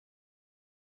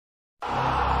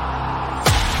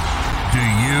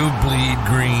bleed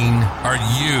green? Are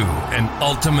you an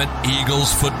ultimate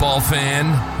Eagles football fan?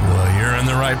 Well, you're in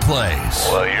the right place.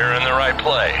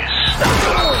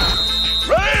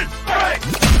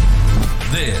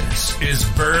 This is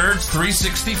Birds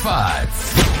 365,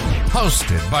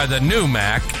 hosted by the new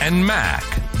Mac and Mac,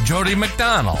 Jody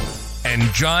McDonald and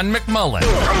John McMullen.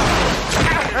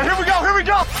 Here we go!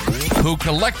 Who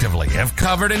collectively have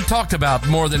covered and talked about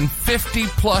more than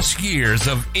 50-plus years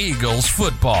of Eagles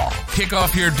football. Kick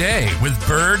off your day with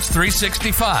Birds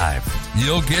 365.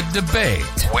 You'll get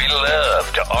debate. We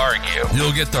love to argue.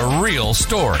 You'll get the real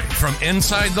story from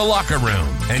inside the locker room.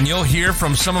 And you'll hear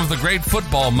from some of the great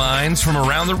football minds from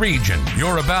around the region.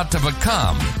 You're about to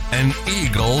become an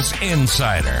Eagles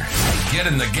insider. Get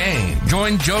in the game.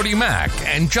 Join Jody Mack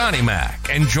and Johnny Mack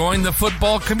and join the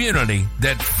football community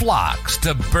that flocks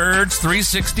to Birds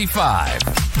 365.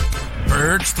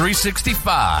 Birds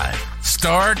 365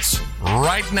 starts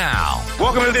right now.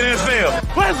 Welcome to the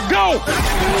NFL. Let's go!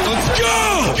 Let's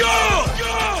go! Go!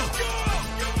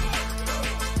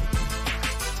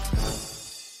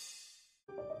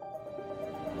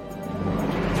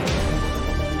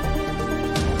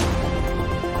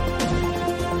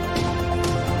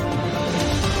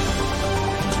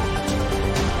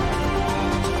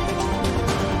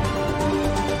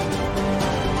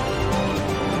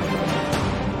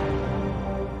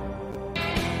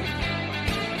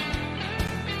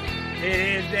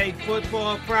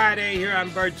 Football Friday here on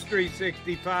Birds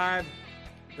 365.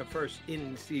 The first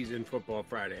in-season Football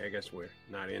Friday. I guess we're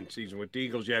not in season with the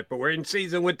Eagles yet, but we're in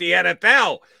season with the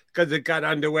NFL because it got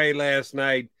underway last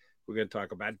night. We're going to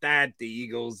talk about that, the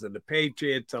Eagles and the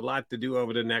Patriots. A lot to do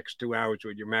over the next 2 hours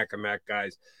with your Mac and Mac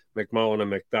guys, McMullen and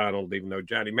McDonald, even though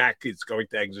Johnny Mac is going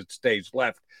to exit stage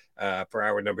left for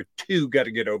hour number 2. Got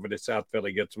to get over to South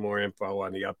Philly, get some more info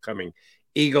on the upcoming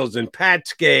Eagles and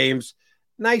Pats games.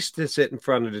 Nice to sit in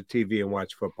front of the TV and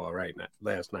watch football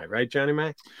last night, right, Johnny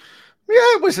Mac?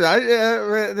 Yeah, it was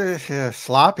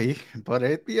sloppy, but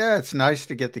it's nice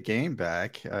to get the game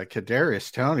back.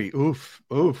 Kadarius Toney, oof.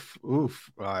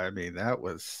 I mean, that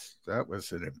was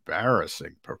an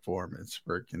embarrassing performance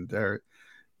for Kadarius.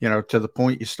 You know, to the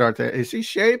point you start to, is he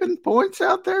shaving points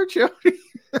out there, Jody?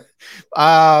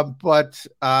 But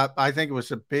I think it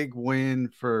was a big win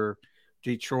for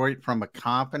Detroit from a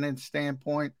confidence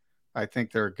standpoint. I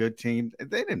think they're a good team.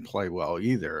 They didn't play well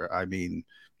either. I mean,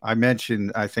 I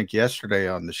mentioned, I think yesterday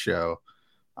on the show,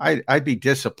 I'd be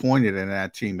disappointed in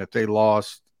that team if they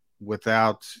lost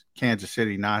without Kansas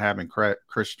City not having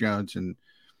Chris Jones and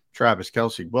Travis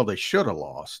Kelce. Well, they should have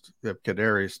lost if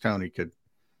Kadarius Toney could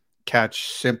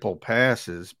catch simple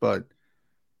passes, but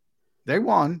they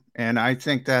won. And I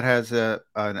think that has a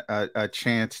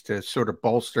chance to sort of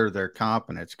bolster their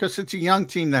confidence because it's a young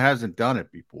team that hasn't done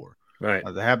it before. Right.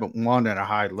 They haven't won at a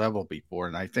high level before,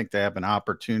 and I think they have an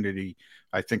opportunity.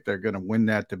 I think they're going to win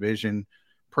that division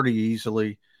pretty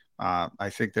easily.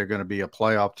 I think they're going to be a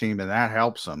playoff team, and that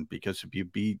helps them because if you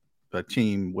beat a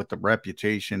team with the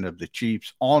reputation of the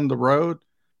Chiefs on the road,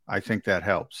 I think that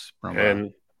helps.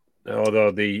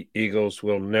 Although the Eagles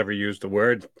will never use the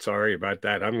word, sorry about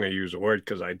that, I'm going to use the word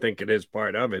because I think it is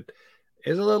part of it,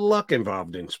 there's a little luck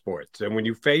involved in sports. And when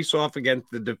you face off against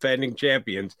the defending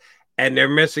champions – and they're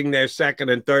missing their second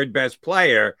and third best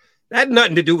player, that had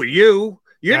nothing to do with you.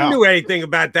 You didn't do anything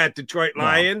about that, Detroit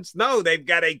Lions. No, they've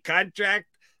got a contract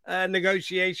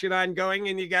negotiation ongoing,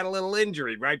 and you got a little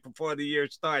injury right before the year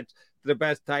starts to the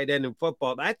best tight end in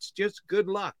football. That's just good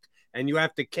luck. And you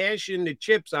have to cash in the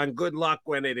chips on good luck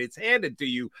when it is handed to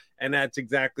you, and that's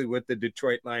exactly what the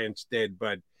Detroit Lions did.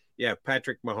 But yeah,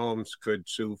 Patrick Mahomes could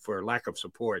sue for lack of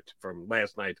support from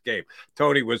last night's game.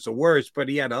 Tony was the worst, but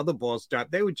he had other balls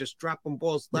dropped. They were just dropping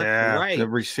balls left and right. The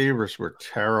receivers were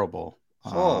terrible.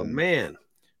 Oh, man.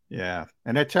 Yeah,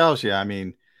 and it tells you, I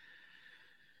mean,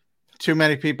 too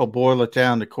many people boil it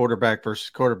down to quarterback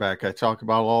versus quarterback. I talk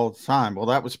about it all the time. Well,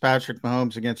 that was Patrick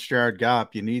Mahomes against Jared Goff.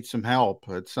 You need some help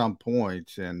at some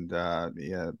point. And,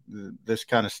 this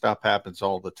kind of stuff happens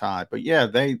all the time. But, yeah,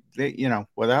 they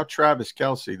without Travis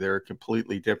Kelce, they're a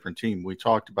completely different team. We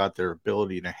talked about their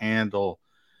ability to handle,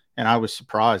 and I was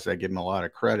surprised. I give them a lot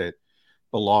of credit,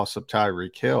 the loss of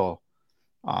Tyreek Hill.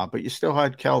 But you still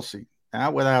had Kelce. Now,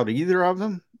 without either of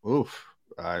them, oof.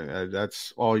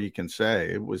 That's all you can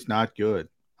say. It was not good.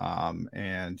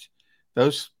 And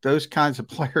those kinds of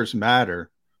players matter,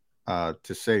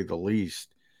 to say the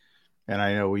least. And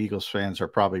I know Eagles fans are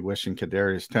probably wishing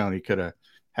Kadarius Toney could have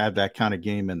had that kind of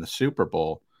game in the Super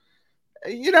Bowl.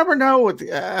 You never know.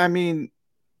 I mean,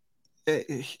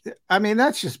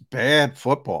 that's just bad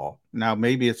football. Now,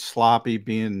 maybe it's sloppy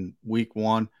being week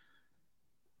one.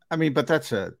 I mean, but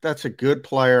that's a good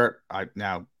player.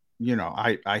 Now,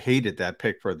 I hated that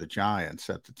pick for the Giants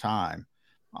at the time.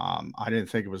 I didn't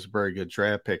think it was a very good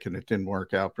draft pick, and it didn't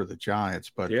work out for the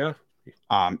Giants. But Yeah,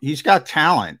 he's got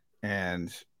talent,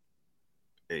 and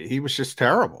he was just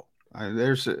terrible.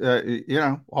 There's,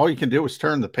 all you can do is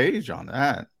turn the page on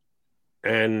that.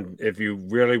 and if you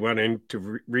really want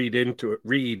to read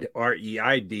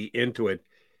REID into it,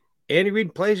 Andy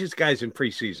Reid plays his guys in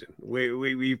preseason.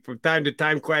 We from time to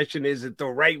time question, is it the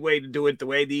right way to do it, the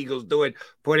way the Eagles do it,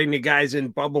 putting the guys in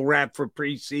bubble wrap for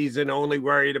preseason, only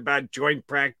worried about joint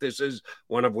practices,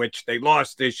 one of which they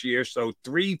lost this year. So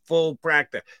 3 full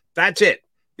practice. That's it.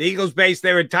 The Eagles base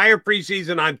their entire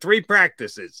preseason on 3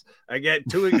 practices. Again,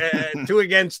 two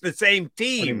against the same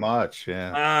team. Pretty much,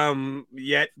 yeah.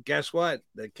 Yet, guess what?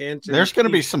 There's going to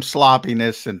be some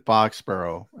sloppiness in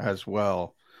Foxborough as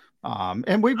well.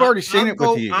 And we've already seen it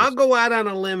with the Eagles. I'll go out on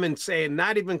a limb and say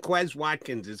not even Quez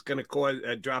Watkins is going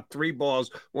to drop 3 balls,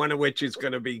 one of which is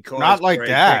going to be caused. Not like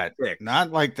that.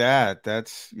 Not like that.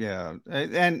 That's, yeah.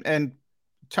 And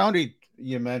Tony,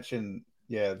 you mentioned,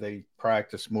 yeah, they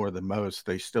practice more than most.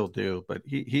 They still do, but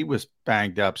he was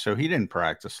banged up, so he didn't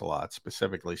practice a lot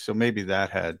specifically. So maybe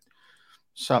that had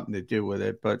something to do with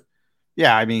it. But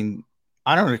yeah, I mean,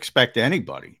 I don't expect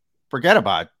anybody. Forget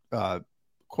about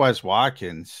Quez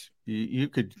Watkins. You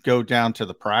could go down to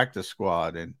the practice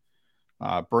squad and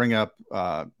bring up,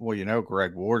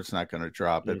 Greg Ward's not going to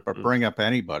drop it, but bring up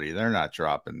anybody. They're not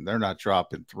dropping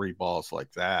 3 balls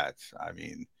like that. I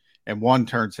mean, and one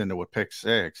turns into a pick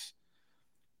 6.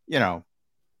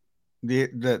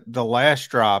 The last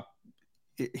drop,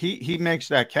 he makes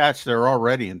that catch. They're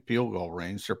already in field goal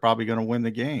range. They're probably going to win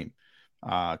the game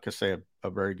because they have a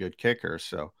very good kicker.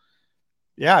 So,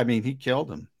 yeah, I mean, he killed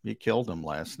him. He killed him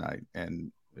last night.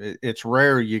 And it's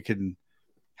rare you can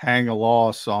hang a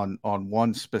loss on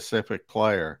one specific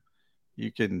player.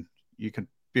 You can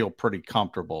feel pretty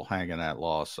comfortable hanging that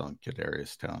loss on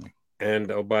Kadarius Toney.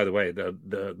 And oh, by the way,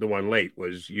 the one late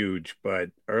was huge.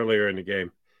 But earlier in the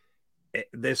game,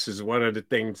 this is one of the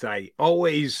things I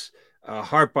always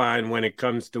harp on when it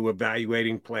comes to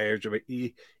evaluating players.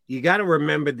 You got to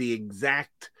remember the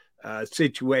exact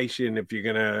situation if you're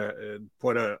going to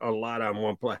put a lot on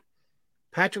one play.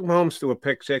 Patrick Mahomes threw a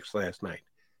pick 6 last night.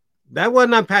 That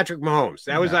wasn't on Patrick Mahomes.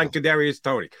 That was on Kadarius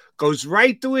Toney. Goes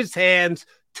right through his hands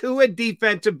to a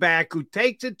defensive back who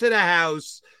takes it to the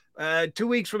house 2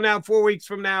 weeks from now, 4 weeks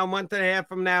from now, a month and a half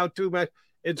from now, 2 months.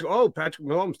 It's, Patrick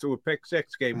Mahomes threw a pick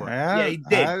 6 game 1. Yeah, he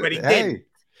did, but he didn't.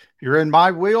 You're in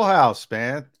my wheelhouse,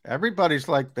 man. Everybody's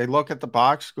like, they look at the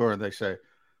box score and they say,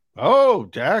 oh,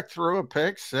 Dak threw a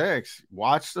pick 6.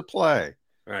 Watch the play.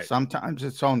 Right. Sometimes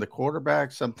it's on the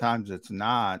quarterback. Sometimes it's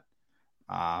not.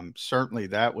 Certainly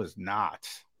that was not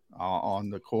on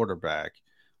the quarterback.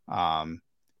 And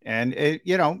it,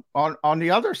 on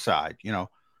the other side,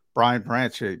 Brian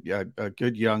Branch, a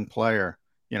good young player,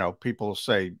 people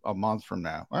say a month from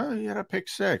now, well, he had a pick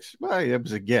 6. Well, it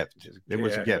was a gift. It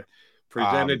was a gift.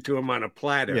 Presented to him on a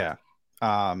platter.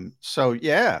 Yeah. So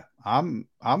yeah, I'm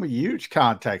a huge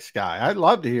context guy. I'd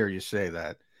love to hear you say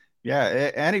that. Yeah,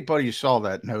 anybody who saw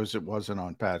that knows it wasn't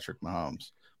on Patrick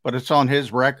Mahomes, but it's on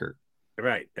his record.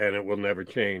 Right, and it will never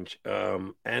change.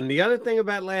 And the other thing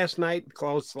about last night,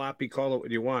 call it sloppy, call it what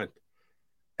you want,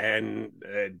 and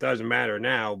it doesn't matter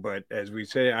now, but as we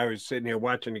say, I was sitting here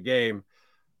watching the game,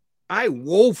 I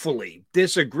woefully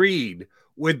disagreed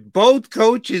with both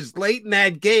coaches late in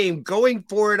that game going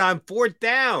for it on 4th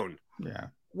down. Yeah.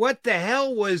 What the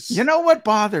hell was... You know what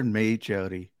bothered me,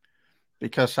 Jody?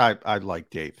 Because I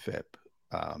like Dave Phipp.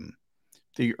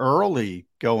 The early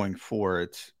going for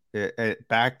it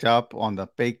backed up on the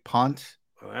fake punt.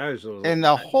 And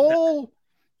the whole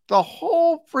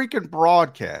freaking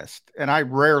broadcast, and I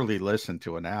rarely listen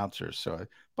to announcers,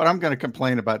 but I'm going to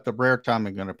complain about the rare time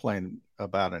I'm going to complain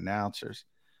about announcers.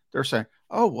 They're saying,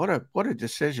 oh, what a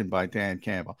decision by Dan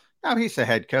Campbell. Now, he's the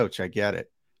head coach. I get it.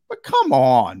 But come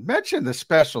on, mention the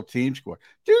special team score.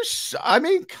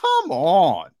 Come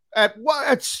on.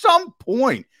 At some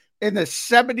point in the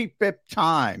 75th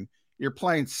time, you're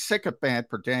playing sycophant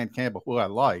for Dan Campbell, who I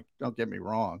like. Don't get me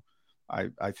wrong.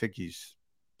 I think he's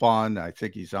fun. I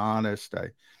think he's honest.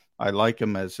 I like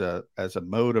him as a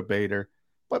motivator.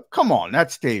 But come on,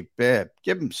 that's Dave Bibb.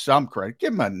 Give him some credit.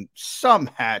 Give him some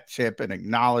hat tip and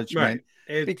acknowledgement.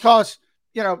 Right. Because,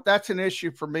 that's an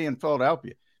issue for me in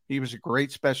Philadelphia. He was a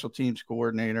great special teams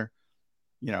coordinator.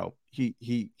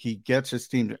 He gets his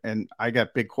team, and I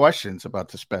got big questions about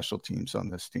the special teams on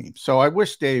this team. So I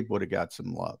wish Dave would have got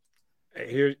some love.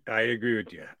 Here, I agree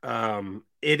with you.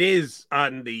 It is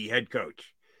on the head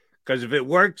coach, Because if it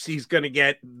works, he's going to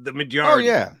get the majority.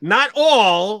 Oh, yeah. Not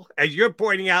all, as you're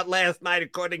pointing out last night,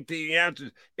 according to the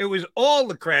announcers. It was all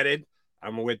the credit.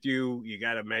 I'm with you. You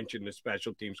got to mention the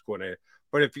special teams coordinator.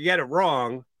 But if you get it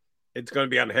wrong, it's going to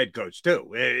be on the head coach, too.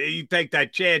 You take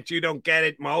that chance, you don't get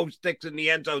it. Mahomes sticks in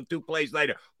the end zone 2 plays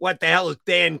later. What the hell is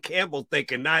Dan Campbell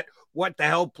thinking? Not what the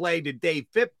hell play did Dave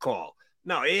Phipp call?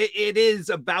 No, it is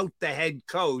about the head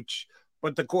coach,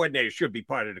 but the coordinator should be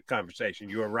part of the conversation.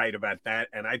 You were right about that,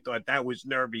 and I thought that was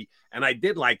nervy, and I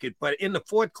did like it. But in the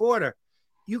fourth quarter,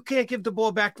 you can't give the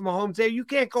ball back to Mahomes there. You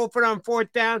can't go for it on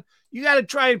 4th down. You got to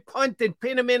try and punt and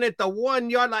pin him in at the 1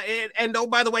 yard line. And oh,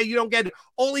 by the way, you don't get it.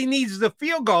 All he needs is a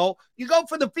field goal. You go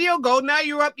for the field goal. Now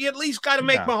you're up. You at least got to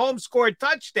make Mahomes score a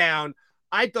touchdown.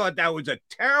 I thought that was a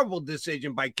terrible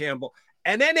decision by Campbell.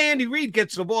 And then Andy Reid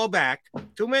gets the ball back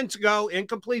 2 minutes ago,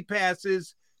 incomplete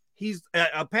passes. He's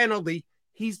a penalty.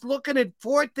 He's looking at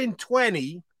 4th and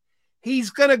 20.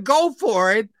 He's going to go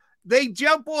for it. They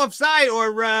jump offside,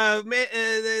 or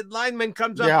the lineman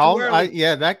comes up too early.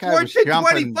 That guy was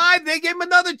jumping. 25, they gave him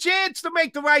another chance to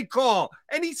make the right call,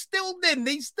 and he still didn't.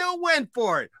 He still went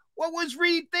for it. What was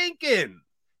Reed thinking?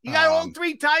 You got all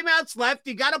 3 timeouts left.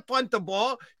 You got to punt the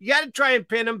ball. You got to try and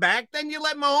pin him back. Then you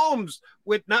let Mahomes,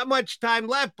 with not much time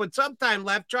left, but some time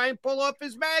left, try and pull off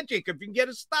his magic if you can get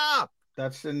a stop.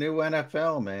 That's the new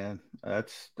NFL, man.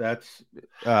 That's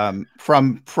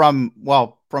from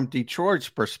Detroit's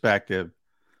perspective.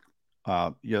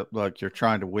 You're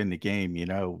trying to win the game. You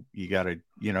got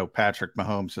to. Patrick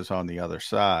Mahomes is on the other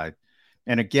side,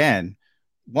 and again,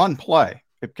 one play.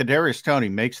 If Kadarius Toney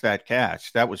makes that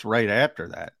catch, that was right after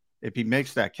that. If he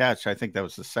makes that catch, I think that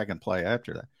was the second play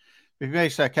after that. If he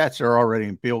makes that catch, they're already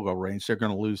in field goal range. They're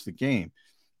going to lose the game.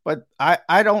 But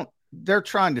I don't. They're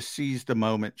trying to seize the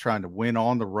moment, trying to win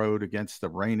on the road against the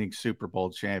reigning Super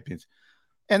Bowl champions.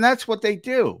 And that's what they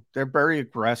do. They're very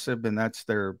aggressive, and that's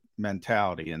their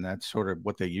mentality, and that's sort of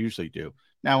what they usually do.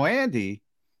 Now, Andy,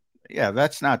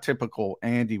 that's not typical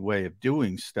Andy way of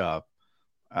doing stuff.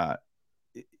 All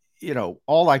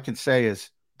I can say is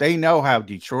they know how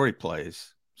Detroit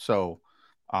plays. So,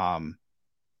 Ben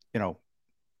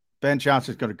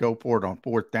Johnson's going to go for it on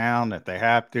 4th down if they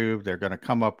have to. They're going to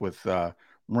come up with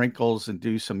wrinkles and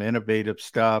do some innovative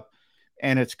stuff,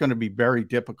 and it's going to be very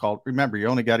difficult. Remember, you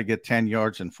only got to get 10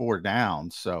 yards and 4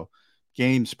 downs, so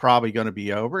game's probably going to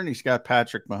be over. And he's got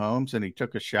Patrick Mahomes, and he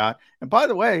took a shot. And by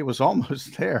the way, he was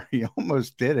almost there. He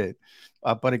almost did it.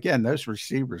 But again, those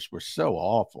receivers were so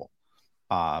awful.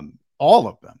 All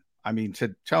of them. I mean,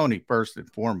 to Toney first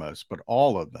and foremost, but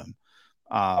all of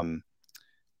them.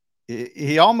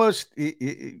 He almost,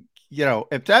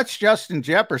 if that's Justin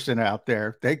Jefferson out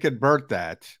there, they could convert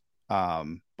that.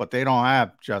 But they don't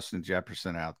have Justin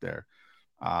Jefferson out there.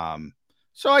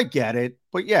 So I get it.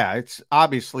 But yeah, it's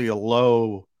obviously a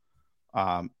low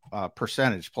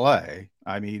percentage play.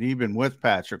 I mean, even with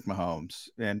Patrick Mahomes.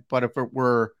 But if it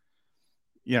were,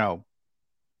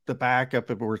 the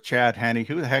backup, if it were Chad Henne,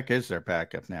 who the heck is their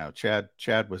backup now? Chad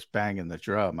was banging the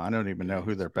drum. I don't even know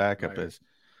who their backup is.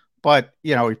 But,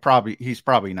 he's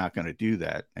probably not going to do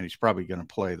that, and he's probably going to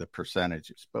play the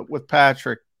percentages. But with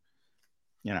Patrick,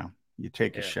 you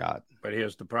take a shot. But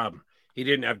here's the problem. He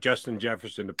didn't have Justin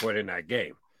Jefferson to put in that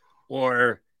game,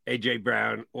 or A.J.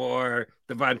 Brown, or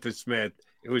Devonta Smith.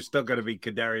 It was still going to be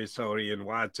Kadarius Toney and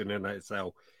Watson, and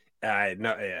I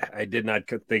did not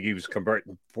think he was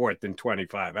converting 4th and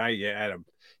 25. I had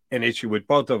an issue with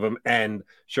both of them. And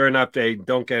sure enough, they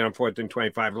don't get on 4th and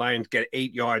 25. Lions get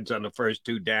 8 yards on the first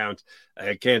 2 downs.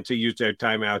 Kansas City use their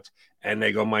timeouts, and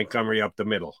they go Montgomery up the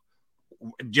middle.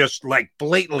 Just like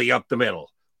blatantly up the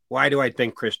middle. Why do I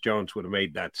think Chris Jones would have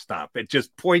made that stop? It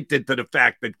just pointed to the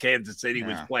fact that Kansas City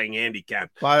was playing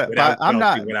handicap. But I'm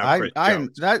not.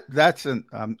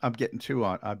 I'm getting too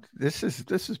on. This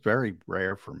is very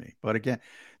rare for me. But again,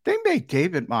 they made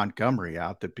David Montgomery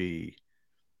out to be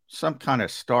some kind of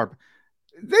star.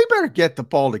 They better get the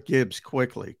ball to Gibbs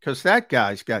quickly, because that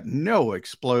guy's got no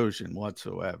explosion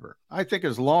whatsoever. I think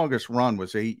his longest run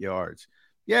was 8 yards.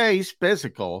 Yeah, he's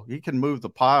physical. He can move the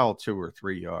pile 2 or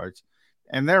 3 yards.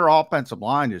 And their offensive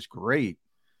line is great.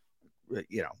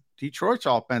 Detroit's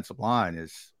offensive line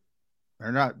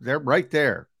they're right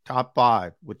there, top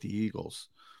 5 with the Eagles.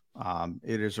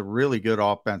 It is a really good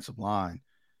offensive line.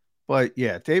 But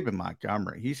yeah, David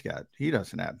Montgomery, he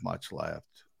doesn't have much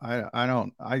left.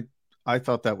 I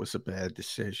thought that was a bad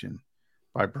decision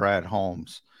by Brad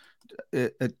Holmes.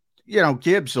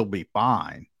 Gibbs will be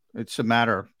fine. It's a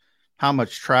matter of how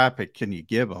much traffic can you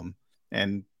give him,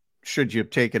 and should you have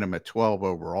taken him at 12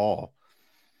 overall.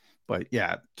 But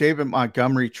yeah, David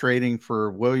Montgomery trading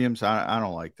for Williams, I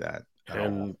don't like that. at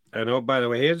all. And oh, by the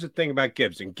way, here's the thing about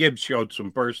Gibbs. And Gibbs showed some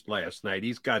burst last night.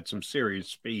 He's got some serious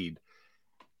speed.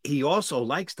 He also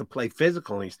likes to play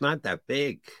physical, and he's not that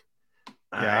big.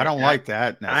 Yeah, I don't like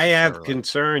that I have necessarily.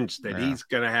 concerns that he's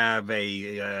going to have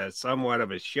a somewhat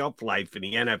of a shelf life in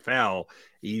the NFL.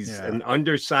 He's an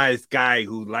undersized guy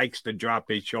who likes to drop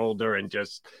his shoulder and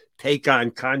just take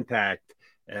on contact.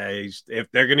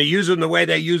 If they're going to use him the way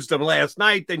they used him last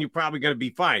night, then you're probably going to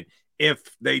be fine. If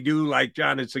they do, like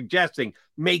John is suggesting,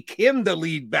 make him the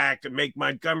lead back and make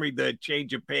Montgomery the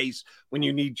change of pace when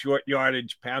you need short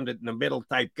yardage, pound it in the middle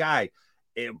type guy,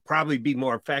 it'll probably be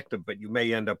more effective, but you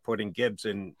may end up putting Gibbs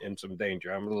in some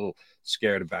danger. I'm a little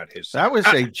scared about his. That was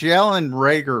a Jalen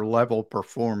Rager level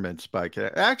performance by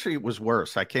actually it was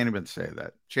worse. I can't even say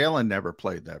that. Jalen never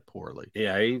played that poorly.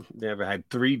 Yeah, he never had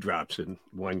 3 drops in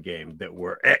one game that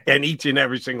were, and each and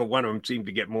every single one of them seemed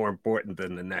to get more important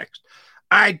than the next.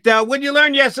 All right, what did you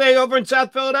learn yesterday over in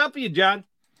South Philadelphia, John?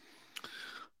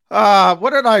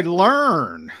 What did I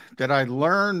learn? Did I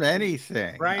learn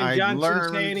anything? Brian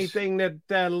Johnson say anything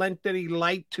that lent any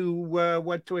light to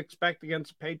what to expect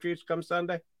against the Patriots come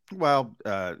Sunday? Well,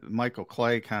 Michael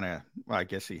Clay kind of, I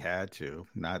guess he had to,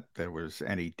 not there was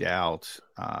any doubts,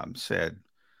 said,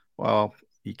 well,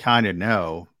 you kind of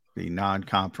know the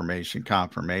non-confirmation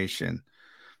confirmation.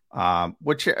 But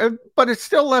it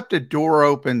still left a door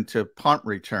open to punt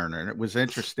returner. And it was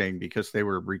interesting because they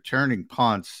were returning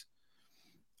punts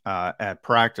at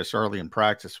practice, early in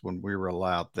practice when we were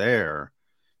allowed there.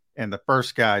 And the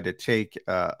first guy to take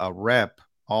a rep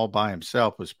all by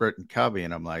himself was Britton Covey.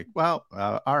 And I'm like, well,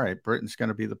 all right, Britton's going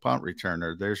to be the punt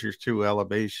returner. There's your 2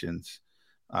 elevations,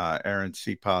 Aaron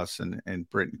Cepas and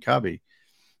Britton Covey.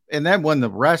 And then when the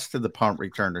rest of the punt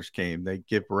returners came, they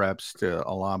give reps to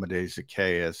Olamide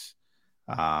Zacchaeus.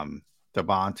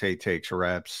 Devontae takes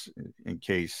reps in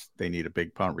case they need a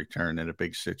big punt return in a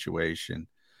big situation,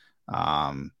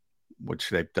 which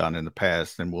they've done in the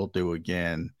past and will do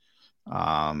again.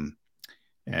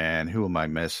 And who am I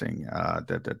missing?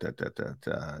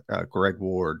 Greg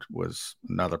Ward was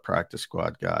another practice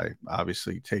squad guy,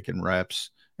 obviously taking reps.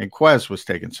 And Quez was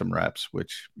taking some reps,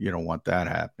 which you don't want that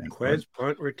happening. Quez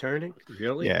punt returning?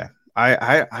 Really? Yeah.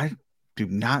 I do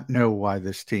not know why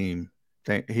this team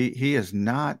he is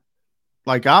not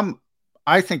like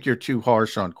I think you're too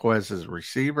harsh on Quez as a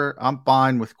receiver. I'm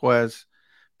fine with Quez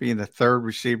being the 3rd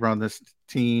receiver on this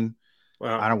team.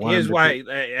 Well, I don't want. Here's why,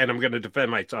 and I'm going to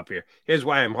defend myself here. Here's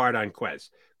why I'm hard on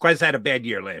Quez. Quez had a bad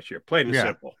year last year, plain and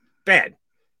simple. Bad.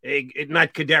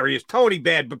 Not Kadarius Toney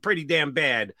bad, but pretty damn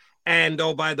bad. And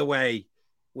oh, by the way,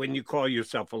 when you call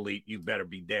yourself elite, you better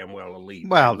be damn well elite.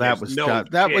 Well, that was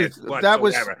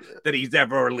that he's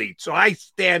ever elite. So I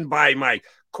stand by my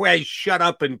Quez shut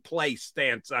up and play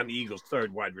stance on the Eagles' 3rd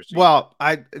wide receiver. Well,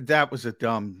 that was a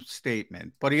dumb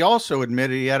statement, but he also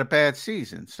admitted he had a bad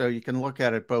season. So you can look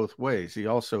at it both ways. He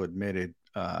also admitted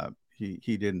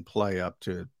he didn't play up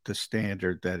to the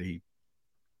standard that he,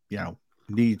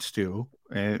 needs to.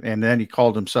 And then he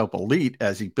called himself elite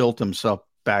as he built himself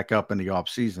back up in the off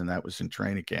season. That was in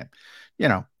training camp.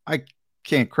 I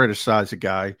can't criticize a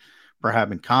guy for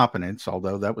having confidence,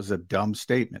 although that was a dumb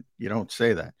statement. You don't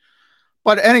say that.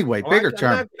 But anyway, bigger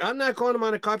term. I'm not calling him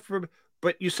on a cup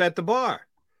but you set the bar.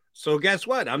 So guess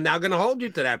what? I'm now going to hold you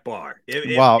to that bar.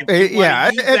 If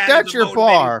that's your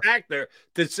bar factor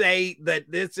to say that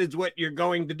this is what you're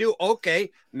going to do,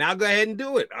 okay, now go ahead and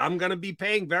do it. I'm going to be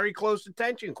paying very close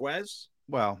attention, Quez.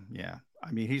 Well, yeah.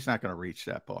 I mean, he's not going to reach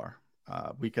that bar.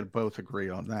 We can both agree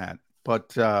on that.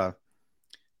 But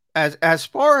as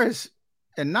far as,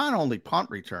 and not only punt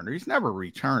returner, he's never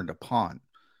returned a punt.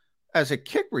 As a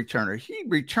kick returner, he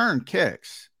returned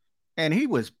kicks, and he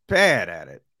was bad at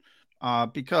it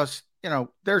because,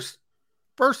 there's,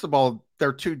 first of all, there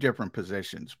are 2 different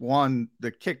positions. One,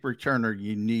 the kick returner,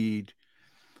 you need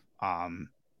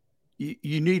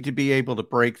to be able to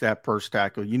break that first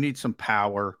tackle. You need some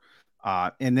power.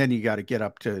 And then you got to get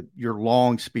up to your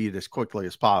long speed as quickly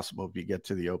as possible if you get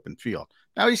to the open field.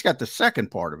 Now he's got the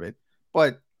second part of it,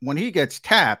 but when he gets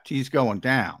tapped, he's going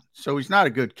down. So he's not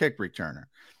a good kick returner.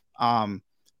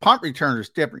 Punt returner is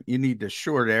different. You need the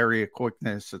short area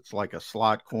quickness. It's like a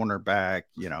slot cornerback.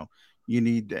 You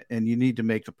need to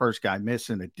make the first guy miss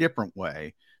in a different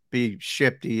way, be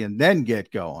shifty, and then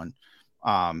get going.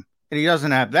 And he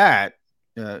doesn't have that.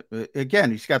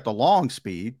 Again, he's got the long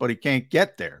speed, but he can't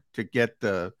get there to get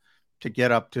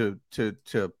up to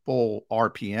full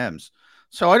RPMs.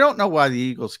 So I don't know why the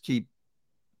Eagles keep,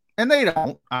 and they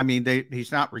don't. I mean,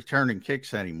 he's not returning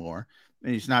kicks anymore,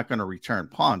 and he's not going to return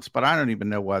punts. But I don't even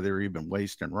know why they're even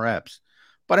wasting reps.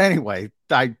 But anyway,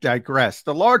 I digress.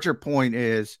 The larger point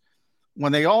is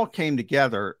when they all came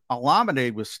together,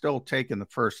 Alameda was still taking the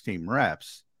first team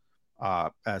reps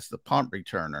as the punt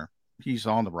returner. He's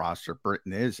on the roster.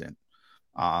 Britton isn't.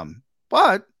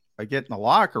 But I get in the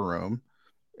locker room,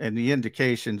 and the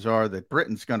indications are that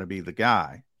Britton's going to be the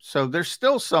guy. So there's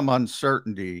still some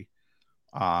uncertainty,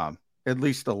 at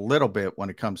least a little bit, when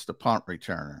it comes to punt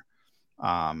returner.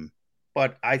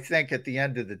 But I think at the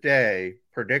end of the day,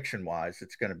 prediction-wise,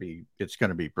 it's going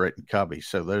to be Britton Covey.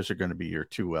 So those are going to be your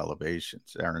two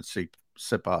elevations, Aaron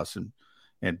Siposs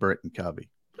and Britton Covey.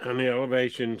 And the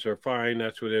elevations are fine.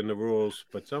 That's within the rules.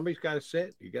 But somebody's got to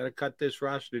sit. You got to cut this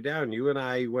roster down. You and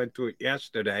I went through it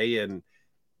yesterday, and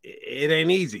it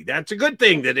ain't easy. That's a good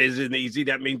thing that isn't easy.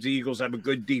 That means the Eagles have a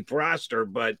good, deep roster.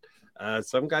 But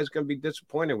some guys going to be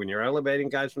disappointed when you're elevating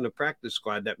guys from the practice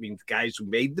squad. That means guys who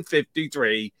made the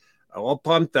 53 are all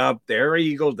pumped up. They're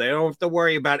Eagles. They don't have to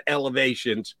worry about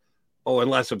elevations. Oh,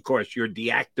 unless, of course, you're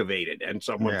deactivated and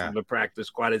someone from the practice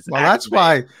squad is activated. That's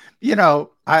why,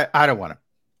 I don't want to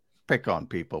pick on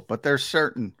people, but there's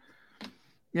certain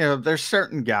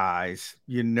guys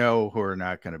who are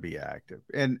not going to be active,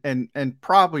 and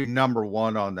probably number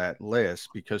one on that list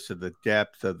because of the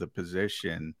depth of the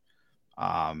position,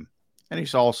 and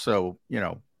he's also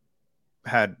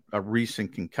had a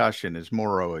recent concussion is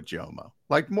Moro Ajomo.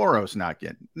 Like Moro's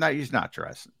he's not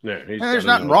dressing. Yeah, and there's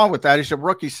nothing wrong with that. He's a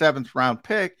rookie 7th round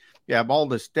pick. You have all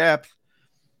this depth.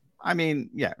 I mean,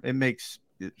 yeah, it makes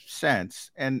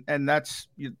sense, and that's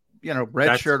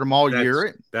redshirt them all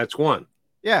year. That's one.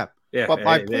 Yeah. Yeah. But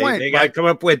my point, they got to come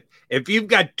up with, if you've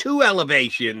got 2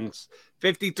 elevations,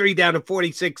 53 down to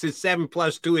 46 is 7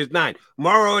 plus 2 is 9.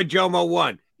 Moro and Jomo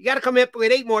 1. You got to come up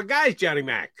with 8 more guys, Johnny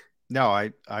Mac. No,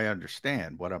 I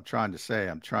understand what I'm trying to say.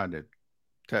 I'm trying to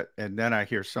and then I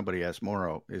hear somebody ask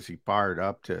Moro, is he fired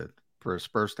up for his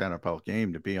first NFL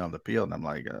game to be on the field? And I'm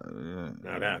like,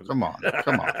 come on.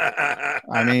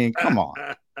 I mean, come on.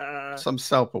 Some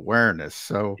self-awareness.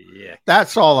 So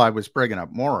that's all I was bringing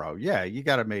up. Moro. Yeah, you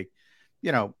got to make,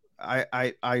 they're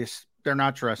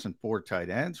not dressing 4 tight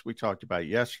ends. We talked about it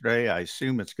yesterday. I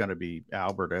assume it's going to be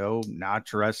Albert O not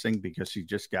dressing because he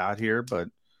just got here, but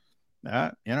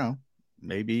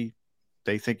maybe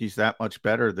they think he's that much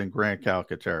better than Grant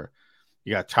Calcaterra.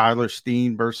 You got Tyler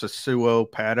Steen versus Suo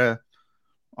Pata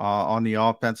on the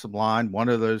offensive line. One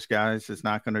of those guys is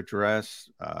not going to dress.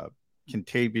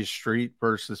 Contavious Street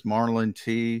versus Marlon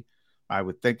T. I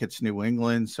would think it's New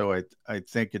England, so I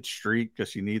think it's Street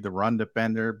because you need the run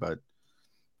defender, but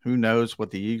who knows what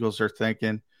the Eagles are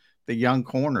thinking. The young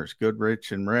corners,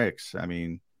 Goodrich and Ricks. I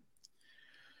mean,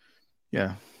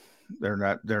 yeah, they're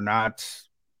not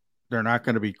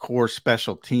going to be core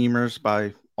special teamers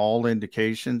by all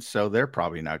indications, so they're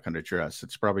probably not going to dress.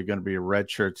 It's probably going to be a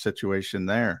redshirt situation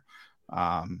there.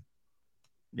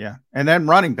 Yeah. And then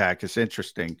running back is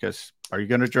interesting because are you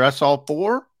going to dress all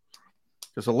 4?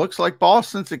 Because it looks like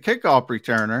Boston's a kickoff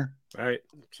returner. Right.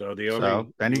 So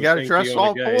then you got to dress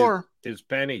all 4. Is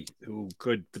Penny, who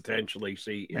could potentially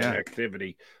see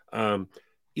inactivity. You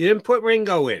didn't put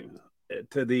Ringo in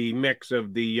to the mix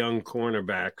of the young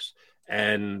cornerbacks.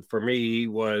 And for me, he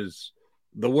was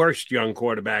the worst young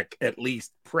quarterback, at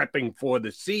least prepping for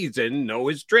the season. Know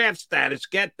his draft status,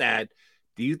 get that.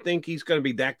 Do you think he's going to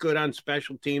be that good on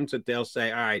special teams that they'll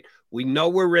say, all right, we know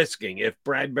we're risking if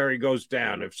Bradbury goes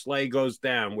down, if Slay goes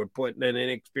down, we're putting an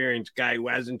inexperienced guy who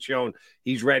hasn't shown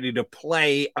he's ready to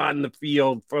play on the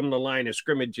field from the line of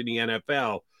scrimmage in the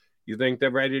NFL. You think they're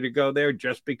ready to go there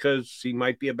just because he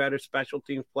might be a better special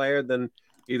teams player than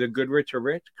either Goodrich or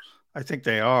Rich? I think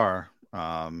they are.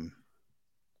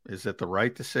 Is it the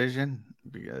right decision?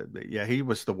 Yeah, he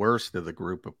was the worst of the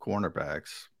group of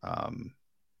cornerbacks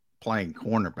playing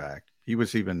cornerback. He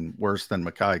was even worse than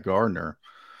Mekhi Gardner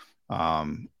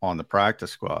on the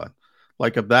practice squad.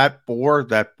 Like of that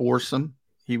foursome,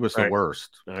 he was the worst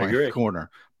playing corner.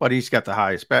 But he's got the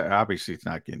highest bet. Obviously, he's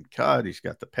not getting cut. He's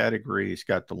got the pedigree. He's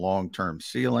got the long-term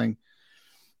ceiling.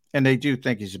 And they do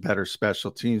think he's a better special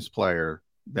teams player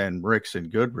than Ricks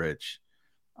and Goodrich.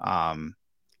 And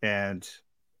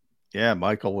yeah,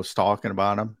 Michael was talking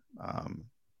about him.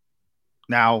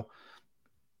 Now,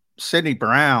 Sidney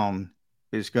Brown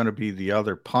is going to be the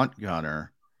other punt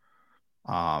gunner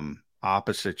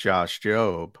opposite Josh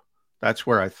Jobe. That's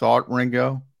where I thought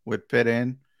Ringo would fit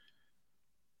in.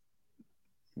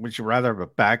 Would you rather have a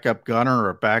backup gunner or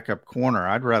a backup corner?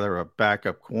 I'd rather have a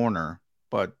backup corner.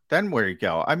 But then where you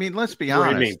go? I mean, let's be honest.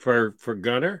 What do you mean, for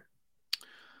gunner?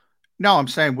 No, I'm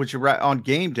saying, would you on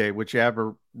game day, would you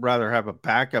ever rather have a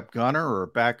backup gunner or a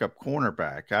backup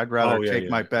cornerback? I'd rather take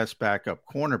my best backup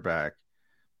cornerback.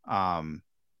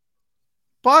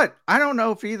 But I don't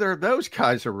know if either of those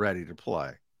guys are ready to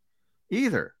play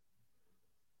either.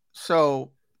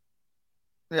 So,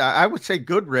 yeah, I would say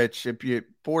Goodrich, if you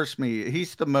force me,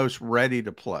 he's the most ready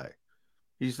to play.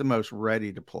 He's the most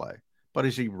ready to play. But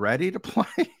is he ready to play?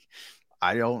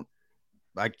 I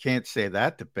can't say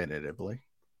that definitively.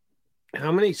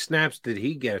 How many snaps did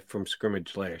he get from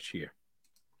scrimmage last year?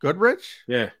 Goodrich?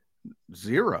 Yeah.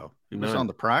 0. He was on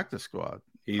the practice squad.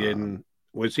 He didn't.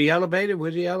 Was he elevated?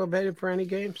 Was he elevated for any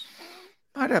games?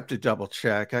 I'd have to double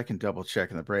check. I can double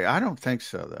check in the break. I don't think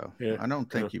so, though. Yeah. I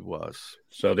don't think he was.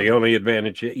 So the only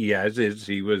advantage he has is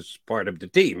he was part of the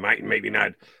team. Maybe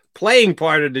not playing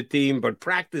part of the team, but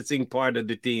practicing part of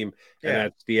the team. And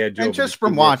that's the edge. And just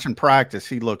from watching practice,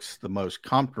 he looks the most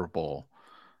comfortable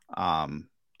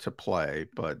to play.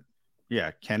 But,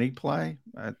 yeah, can he play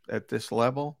at this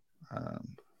level?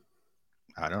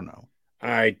 I don't know. All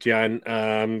right,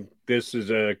 John. This is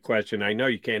a question I know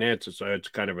you can't answer, so it's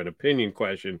kind of an opinion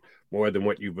question more than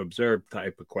what you've observed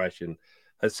type of question.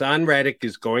 Hassan Reddick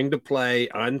is going to play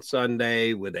on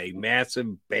Sunday with a massive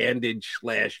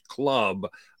bandage/club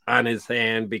on his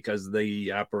hand because of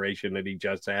the operation that he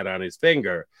just had on his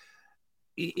finger.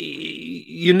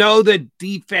 You know, the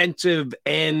defensive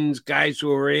ends, guys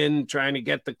who are in trying to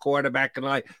get the quarterback and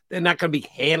line, they're not going to be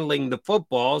handling the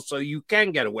football, so you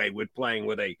can get away with playing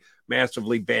with a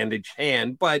massively bandaged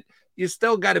hand, but you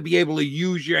still got to be able to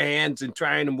use your hands and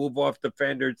trying to move off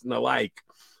defenders and the like.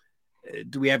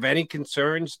 Do we have any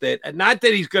concerns that, not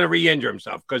that he's going to re-injure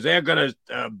himself, because they're going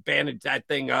to bandage that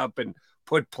thing up and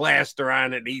put plaster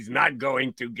on it, and he's not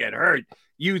going to get hurt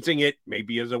using it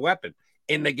maybe as a weapon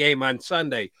in the game on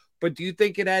Sunday. But do you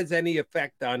think it has any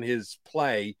effect on his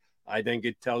play? I think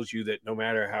it tells you that no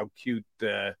matter how cute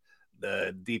the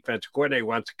defensive coordinator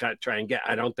wants to try and get,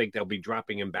 I don't think they'll be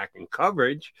dropping him back in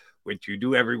coverage, which you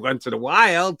do every once in a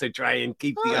while to try and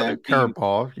keep the other team.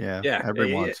 Curveball,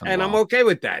 every once in a while. And I'm okay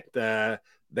with that.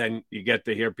 Then you get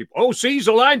to hear people, oh, see, he's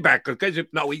a linebacker. Because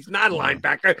no, he's not a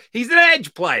linebacker. He's an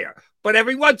edge player. But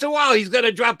every once in a while, he's going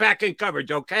to drop back in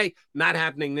coverage, okay? Not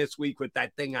happening this week with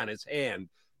that thing on his hand.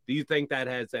 Do you think that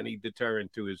has any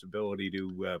deterrent to his ability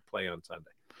to play on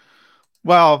Sunday?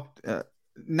 Well,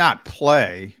 not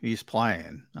play. He's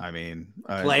playing. I mean,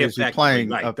 is he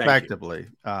playing effectively?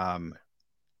 Hand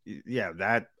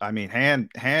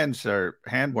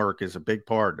work is a big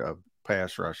part of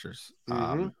pass rushers.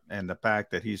 And the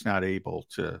fact that he's not able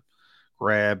to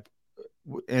grab,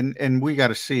 and we got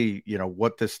to see,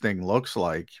 what this thing looks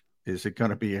like. Is it going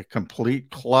to be a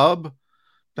complete club?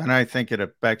 Then I think it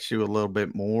affects you a little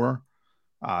bit more,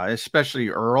 especially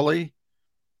early.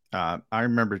 I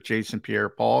remember Jason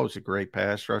Pierre-Paul was a great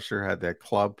pass rusher, had that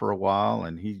club for a while,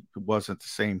 and he wasn't the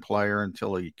same player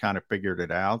until he kind of figured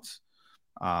it out.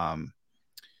 And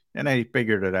then he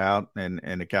figured it out, and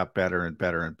it got better and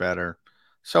better and better.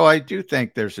 So I do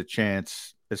think there's a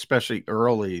chance, especially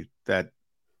early, that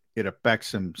it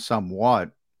affects him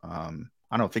somewhat.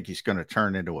 I don't think he's going to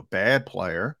turn into a bad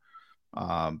player,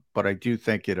 but I do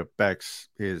think it affects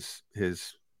his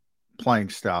playing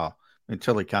style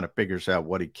until he kind of figures out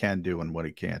what he can do and what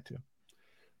he can't do.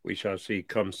 We shall see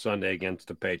come Sunday against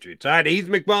the Patriots. All right, he's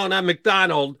McMullen. I'm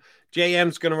McDonald.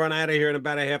 JM's going to run out of here in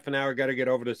about a half an hour. Got to get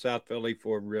over to South Philly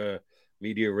for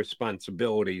media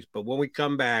responsibilities. But when we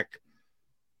come back,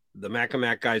 the Mac and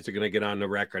Mac guys are going to get on the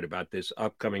record about this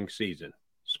upcoming season.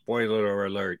 Spoiler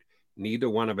alert, neither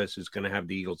one of us is going to have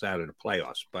the Eagles out of the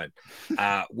playoffs. But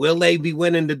will they be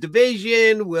winning the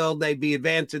division? Will they be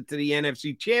advancing to the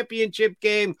NFC Championship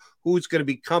game? Who's going to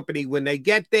be company when they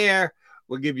get there?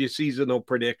 We'll give you seasonal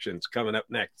predictions coming up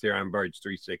next here on Birds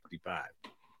 365.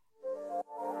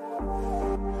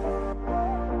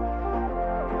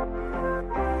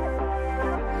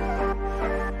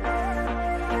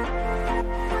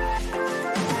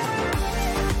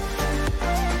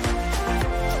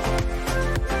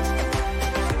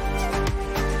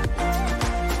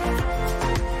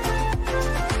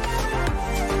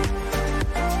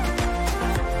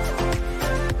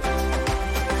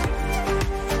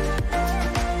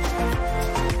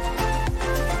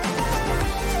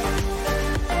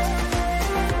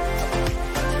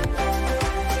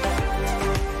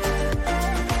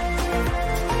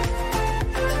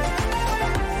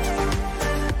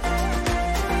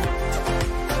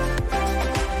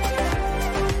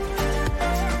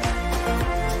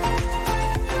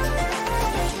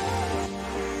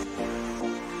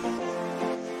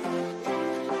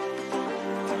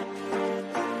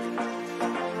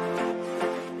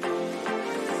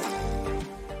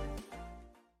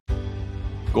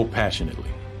 Go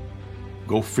passionately.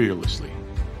 Go fearlessly.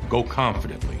 Go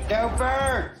confidently. Go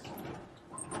Birds!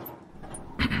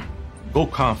 Go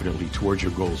confidently towards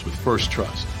your goals with First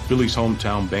Trust, Philly's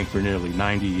hometown bank for nearly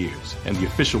 90 years, and the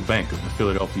official bank of the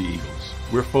Philadelphia Eagles.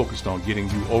 We're focused on getting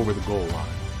you over the goal line.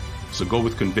 So go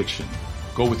with conviction,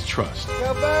 go with trust,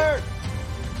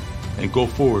 and go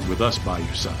forward with us by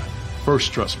your side.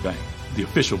 First Trust Bank, the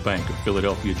official bank of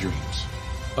Philadelphia Dreams.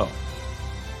 Oh,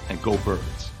 and go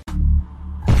Birds.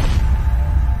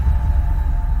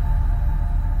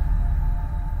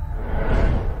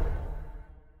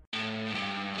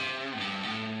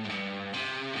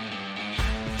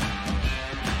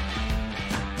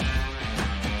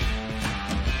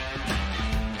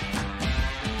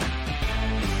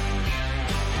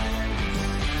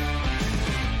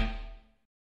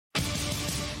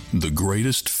 The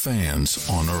greatest fans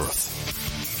on earth.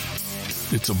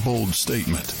 It's a bold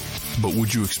statement, but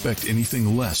would you expect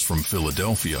anything less from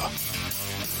Philadelphia?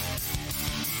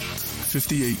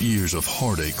 58 years of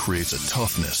heartache creates a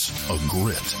toughness, a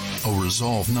grit, a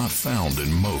resolve not found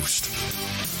in most.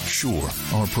 Sure,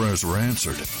 our prayers were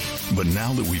answered, but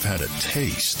now that we've had a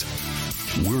taste,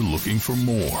 we're looking for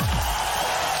more.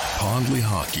 Pondley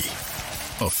Hockey,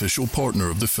 official partner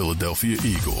of the Philadelphia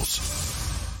Eagles.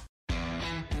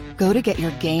 Go to get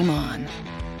your game on.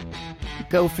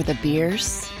 Go for the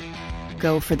beers.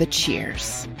 Go for the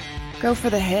cheers. Go for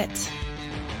the hit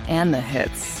and the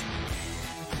hits.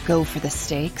 Go for the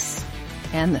stakes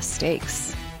and the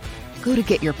stakes. Go to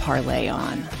get your parlay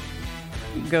on.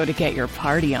 Go to get your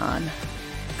party on.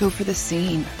 Go for the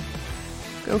scene.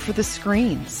 Go for the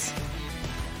screens.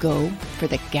 Go for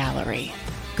the gallery.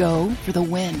 Go for the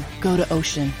win. Go to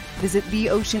Ocean. Visit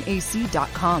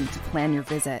theoceanac.com to plan your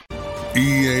visit.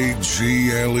 EAGLES,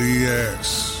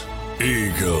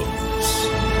 Eagles.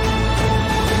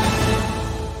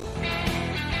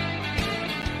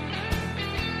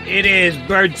 It is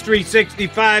Birds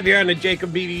 365 here on the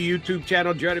Jacob Beatty YouTube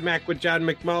channel. Jody Mack with John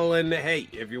McMullen. Hey,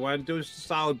 if you want to do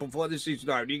solid before the season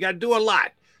starts, you got to do a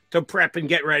lot to prep and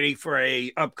get ready for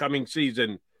a upcoming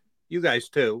season. You guys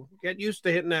too. Get used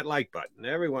to hitting that like button.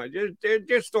 Everyone,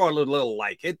 just throw a little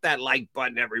like. Hit that like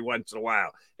button every once in a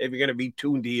while. If you're going to be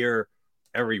tuned here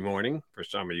every morning, for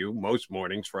some of you, most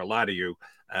mornings for a lot of you,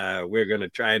 we're going to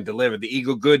try and deliver the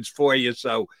Eagle goods for you.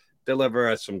 So deliver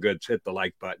us some goods. Hit the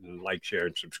like button, like, share,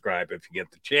 and subscribe if you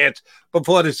get the chance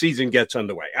before the season gets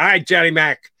underway. All right, Johnny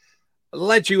Mac,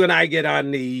 let you and I get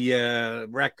on the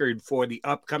record for the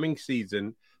upcoming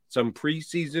season. Some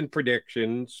preseason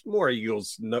predictions, more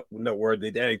Eagles noteworthy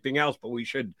than anything else, but we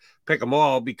should pick them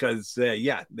all because,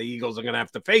 the Eagles are going to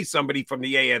have to face somebody from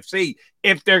the AFC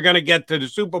if they're going to get to the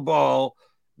Super Bowl.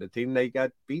 The team they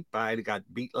got beat by, they got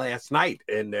beat last night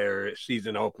in their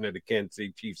season opener, the Kansas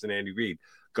City Chiefs and Andy Reid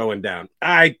going down. All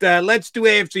right, let's do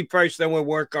AFC first, then we'll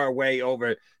work our way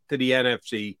over to the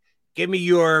NFC. Give me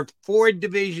your 4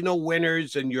 divisional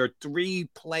winners and your 3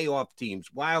 playoff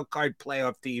teams, wild card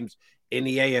playoff teams in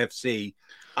the AFC.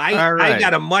 I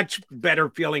got a much better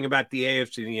feeling about the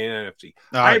AFC than the NFC.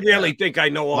 I really think I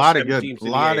know all 7 teams in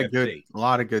the AFC. A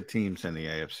lot of good teams in the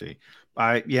AFC.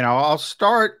 I'll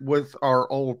start with our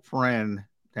old friend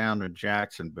down in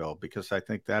Jacksonville because I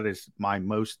think that is my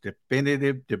most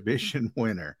definitive division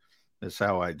winner. That's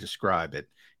how I describe it.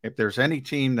 If there's any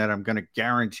team that I'm going to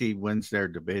guarantee wins their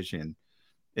division,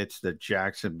 it's the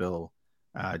Jacksonville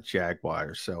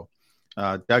Jaguars. So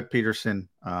Doug Peterson,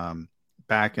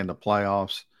 back in the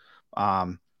playoffs.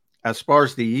 As far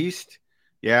as the East,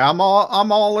 I'm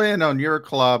all in on your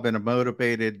club and a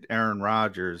motivated Aaron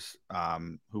Rodgers,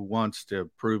 who wants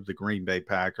to prove the Green Bay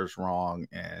Packers wrong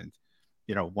and,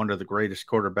 one of the greatest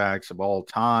quarterbacks of all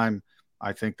time.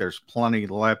 I think there's plenty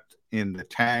left in the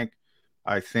tank.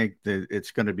 I think that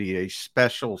it's going to be a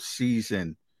special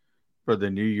season for the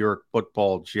New York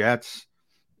Football Jets.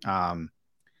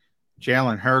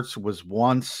 Jalen Hurts was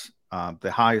once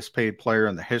the highest paid player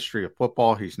in the history of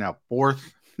football. He's now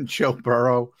 4th. Joe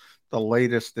Burrow, the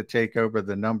latest to take over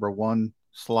the number 1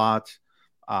 slot.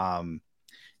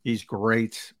 He's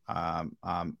great.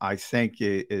 I think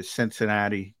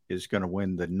Cincinnati is going to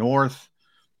win the North.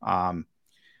 Overreaction,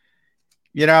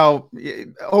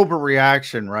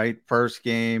 right? First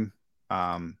game.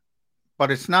 But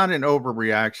it's not an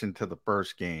overreaction to the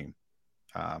first game.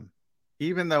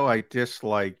 Even though I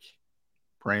dislike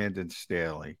Brandon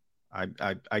Staley,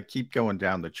 I keep going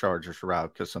down the Chargers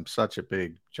route because I'm such a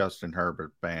big Justin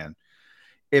Herbert fan.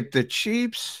 If the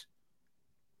Chiefs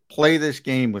play this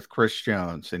game with Chris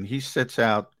Jones and he sits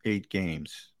out 8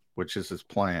 games, which is his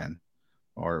plan,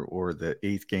 or the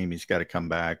 8th game he's got to come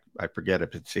back. I forget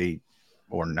if it's 8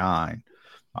 or 9.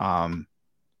 I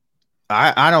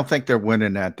don't think they're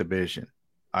winning that division.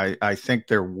 I think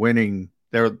they're winning.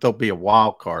 They'll be a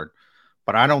wild card.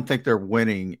 but I don't think they're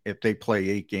winning if they play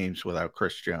 8 games without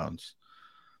Chris Jones.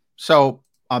 So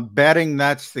I'm betting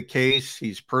that's the case.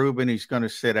 He's proven he's going to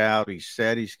sit out. He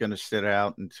said he's going to sit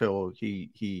out until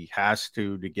he has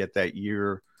to get that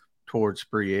year towards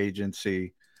free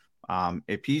agency.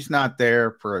 If he's not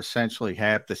there for essentially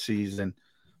half the season,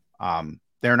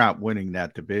 they're not winning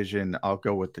that division. I'll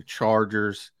go with the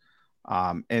Chargers.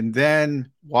 And then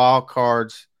wild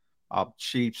cards,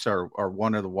 Chiefs are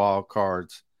one of the wild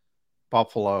cards.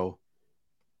 Buffalo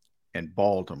and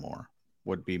Baltimore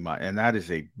would be and that is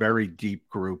a very deep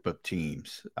group of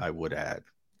teams, I would add.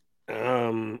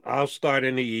 I'll start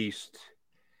in the East.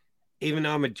 Even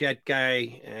though I'm a Jet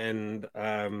guy and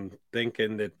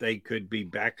thinking that they could be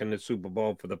back in the Super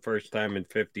Bowl for the first time in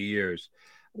 50 years,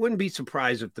 I wouldn't be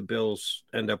surprised if the Bills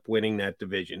end up winning that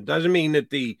division. Doesn't mean that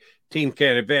the team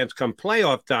can't advance come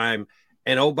playoff time.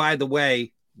 And, oh, by the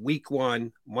way, week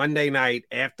 1, Monday night,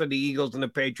 after the Eagles and the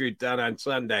Patriots done on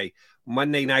Sunday,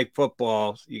 Monday Night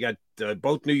Football, you got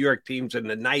both New York teams in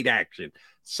the night action.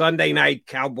 Sunday night,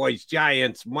 Cowboys,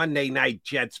 Giants. Monday night,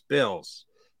 Jets, Bills.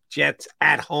 Jets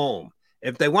at home.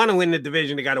 If they want to win the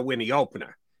division, they got to win the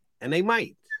opener. And they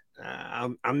might.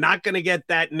 I'm not going to get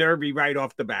that nervy right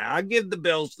off the bat. I'll give the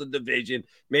Bills the division,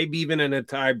 maybe even in a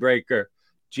tiebreaker.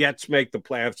 Jets make the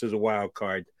playoffs as a wild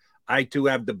card. I, too,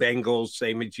 have the Bengals,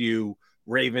 same as you.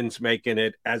 Ravens making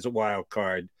it as a wild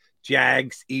card.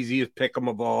 Jags, easiest pick 'em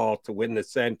of all to win the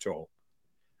Central.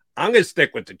 I'm going to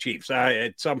stick with the Chiefs.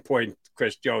 At some point,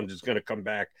 Chris Jones is going to come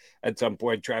back. At some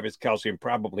point, Travis Kelce, and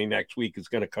probably next week, is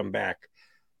going to come back.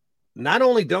 Not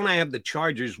only don't I have the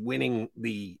Chargers winning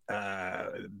the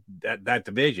that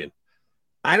division,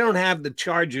 I don't have the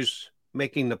Chargers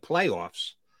making the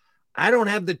playoffs. I don't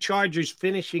have the Chargers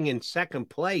finishing in second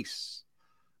place.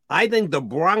 I think the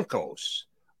Broncos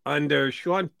under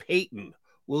Sean Payton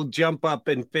will jump up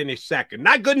and finish second.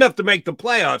 Not good enough to make the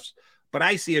playoffs, but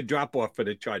I see a drop-off for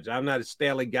the Chargers. I'm not a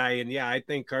Staley guy, and, yeah, I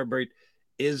think Herbert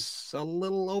is a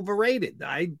little overrated.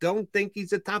 I don't think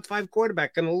he's a top 5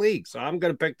 quarterback in the league, so I'm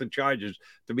going to pick the Chargers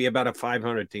to be about a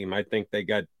 500 team. I think they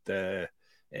got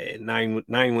nine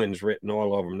wins written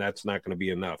all over them. That's not going to be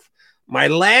enough. My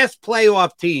last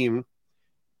playoff team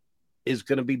is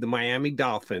going to be the Miami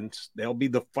Dolphins. They'll be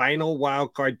the final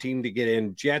wild card team to get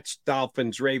in. Jets,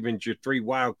 Dolphins, Ravens, your 3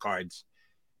 wild cards.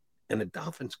 And the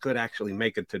Dolphins could actually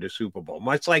make it to the Super Bowl,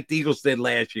 much like the Eagles did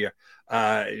last year.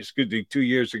 2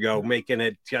 years ago, making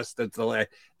it just at the last.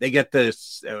 They get to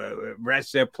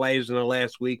rest their players in the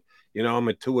last week. You know, I'm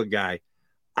a Tua guy.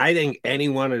 I think any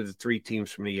one of the 3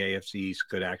 teams from the AFC East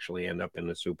could actually end up in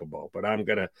the Super Bowl. But I'm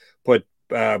going to put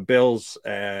Bills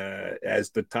as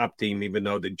the top team, even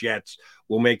though the Jets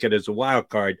will make it as a wild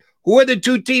card. Who are the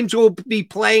 2 teams who will be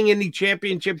playing in the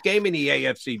championship game in the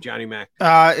AFC, Johnny Mac?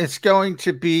 It's going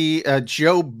to be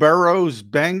Joe Burrow's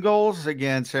Bengals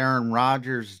against Aaron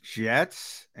Rodgers'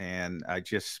 Jets. And I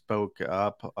just spoke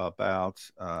up about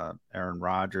Aaron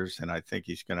Rodgers, and I think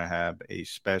he's going to have a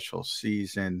special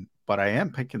season. But I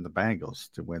am picking the Bengals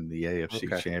to win the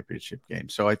AFC championship game.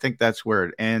 So I think that's where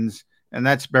it ends. And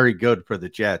that's very good for the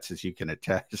Jets, as you can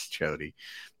attest, Jody.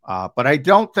 But I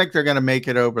don't think they're going to make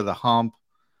it over the hump.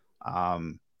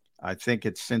 I think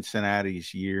it's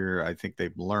Cincinnati's year. I think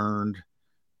they've learned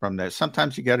from that.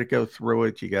 Sometimes you got to go through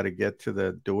it. You got to get to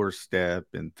the doorstep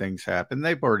and things happen.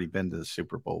 They've already been to the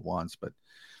Super Bowl once, but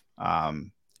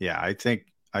yeah, I think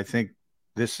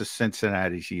this is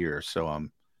Cincinnati's year. So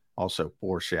I'm also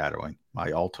foreshadowing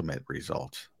my ultimate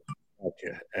results.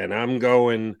 Okay. And I'm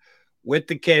going with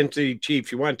the Kansas City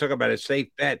Chiefs. You want to talk about a safe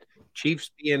bet? Chiefs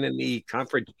being in the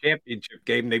conference championship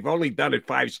game. They've only done it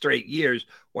 5 straight years.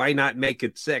 Why not make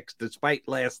it 6? Despite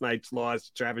last night's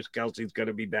loss, Travis Kelce's going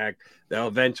to be back. They'll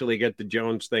eventually get the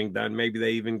Jones thing done. Maybe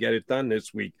they even get it done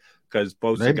this week because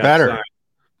Bosa got signed.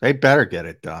 They better get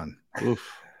it done.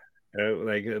 Oof.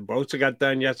 Bosa got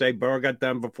done yesterday. Burrow got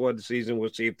done before the season. We'll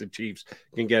see if the Chiefs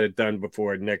can get it done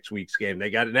before next week's game. They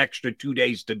got an extra 2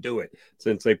 days to do it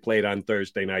since they played on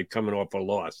Thursday night coming off a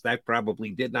loss. That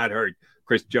probably did not hurt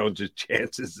Chris Jones's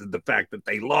chances of the fact that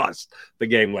they lost the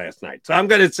game last night. So I'm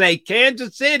going to say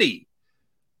Kansas City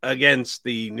against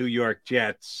the New York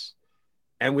Jets.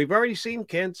 And we've already seen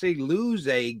Kansas City lose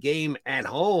a game at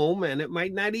home, and it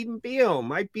might not even be home.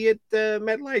 Might be at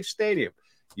MetLife Stadium.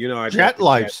 You know,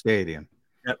 MetLife Stadium.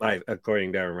 MetLife,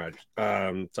 according to Aaron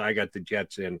Rodgers. So I got the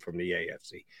Jets in from the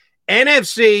AFC.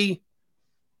 NFC,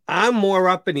 I'm more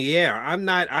up in the air.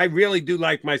 I really do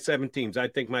like my 7 teams. I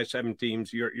think my 7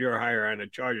 teams, you're higher on the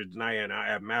Chargers than I am. I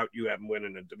have them out. You have them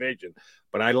winning the division.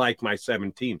 But I like my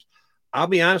 7 teams. I'll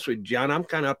be honest with you, John, I'm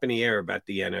kind of up in the air about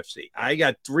the NFC. I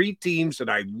got 3 teams that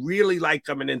I really like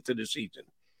coming into the season.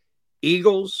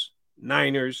 Eagles,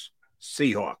 Niners,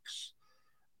 Seahawks.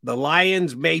 The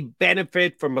Lions may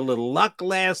benefit from a little luck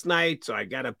last night, so I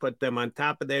got to put them on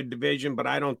top of their division, but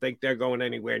I don't think they're going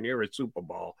anywhere near a Super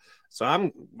Bowl. So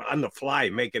I'm on the fly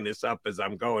making this up as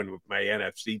I'm going with my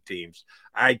NFC teams.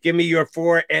 All right, give me your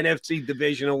 4 NFC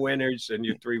divisional winners and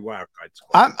your 3 wild card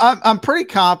squads. I'm pretty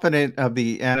confident of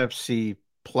the NFC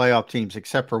playoff teams,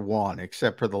 except for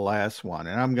the last one,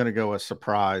 and I'm going to go a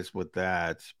surprise with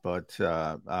that. But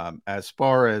as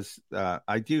far as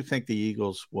I do think the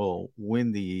Eagles will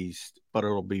win the East, but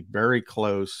it'll be very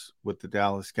close with the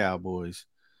Dallas Cowboys,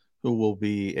 who will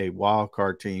be a wild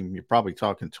card team. You're probably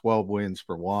talking 12 wins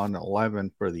for one,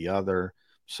 11 for the other.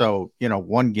 So,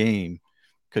 one game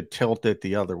could tilt it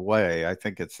the other way. I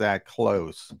think it's that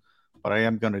close, but I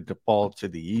am going to default to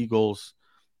the Eagles.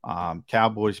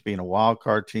 Cowboys being a wild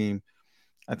card team.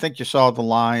 I think you saw the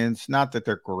Lions, not that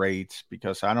they're great,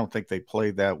 because I don't think they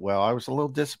played that well. I was a little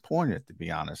disappointed, to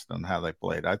be honest, on how they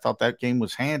played. I thought that game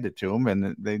was handed to them,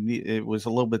 and it was a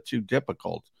little bit too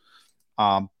difficult.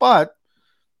 But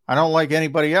I don't like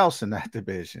anybody else in that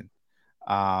division.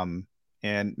 And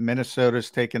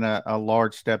Minnesota's taken a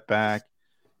large step back.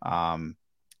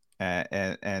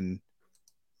 And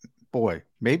boy,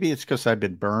 maybe it's because I've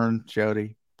been burned,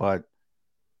 Jody, but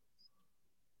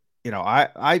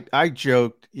I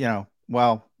joked,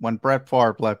 well, when Brett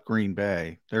Favre left Green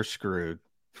Bay, they're screwed.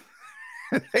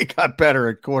 They got better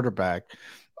at quarterback.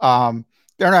 They're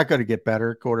not going to get better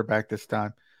at quarterback this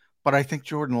time, but I think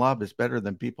Jordan Love is better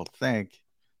than people think.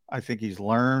 I think he's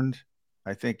learned.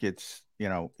 I think it's,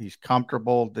 he's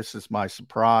comfortable. This is my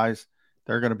surprise.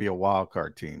 They're going to be a wild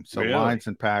card team. So Really? Lions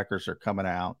and Packers are coming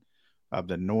out of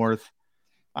the North.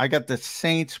 I got the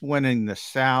Saints winning the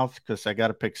South because I got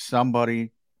to pick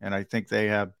somebody. And I think they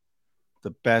have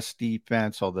the best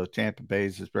defense, although Tampa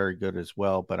Bay's is very good as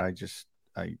well. But I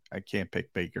can't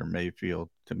pick Baker Mayfield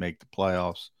to make the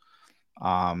playoffs.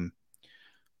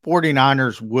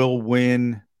 49ers will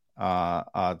win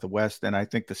the West, and I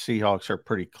think the Seahawks are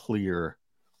pretty clear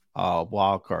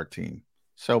wild card team.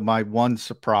 So my one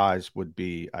surprise would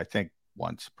be the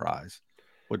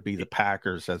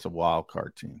Packers as a wild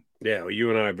card team. Yeah, well, you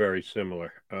and I are very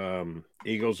similar.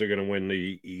 Eagles are going to win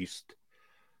the East.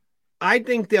 I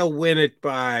think they'll win it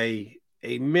by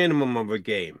a minimum of a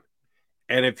game.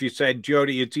 And if you said,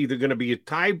 Jody, it's either going to be a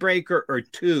tiebreaker or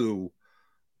 2,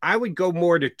 I would go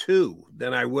more to 2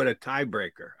 than I would a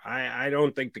tiebreaker. I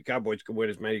don't think the Cowboys can win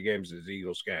as many games as the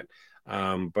Eagles can.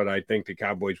 But I think the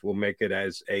Cowboys will make it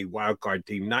as a wild card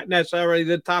team, not necessarily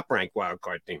the top-ranked wild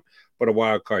card team, but a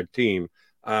wild card team.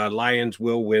 Lions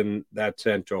will win that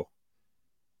Central.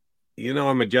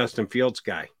 I'm a Justin Fields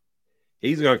guy.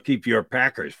 He's going to keep your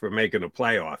Packers from making the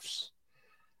playoffs.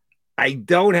 I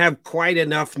don't have quite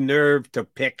enough nerve to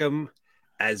pick them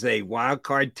as a wild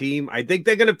card team. I think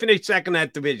they're going to finish second in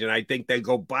that division. I think they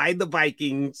go by the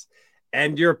Vikings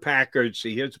and your Packers.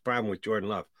 See, here's the problem with Jordan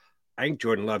Love. I think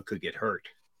Jordan Love could get hurt.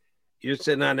 You're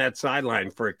sitting on that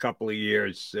sideline for a couple of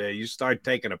years. You start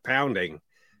taking a pounding.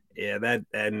 Yeah, that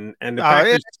and the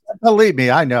Packers, believe me,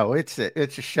 I know it's a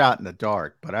shot in the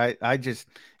dark, but I just,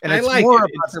 and it's more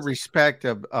about the respect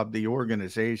of the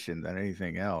organization than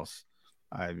anything else.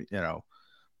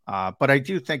 But I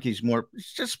do think he's more,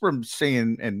 just from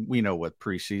seeing, and we know what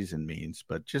preseason means,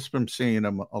 but just from seeing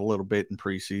him a little bit in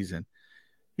preseason,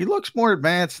 he looks more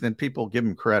advanced than people give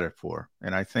him credit for.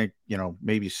 And I think,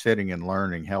 maybe sitting and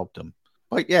learning helped him.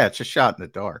 But yeah, it's a shot in the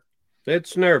dark.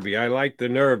 It's nervy. I like the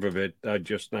nerve of it. I'm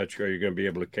just not sure you're going to be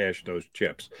able to cash those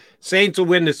chips. Saints will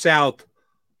win the South,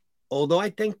 although I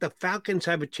think the Falcons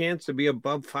have a chance to be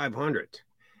above 500.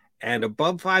 And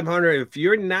above 500, if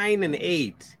you're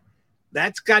 9-8,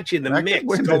 that's got you in the mix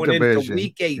going into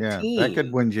week 18. Yeah, that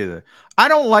could win you the. I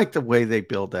don't like the way they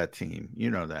build that team.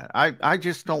 You know that. I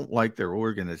just don't like their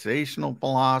organizational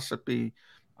philosophy.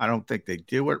 I don't think they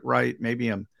do it right.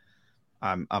 Maybe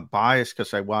I'm biased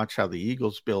because I watch how the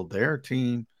Eagles build their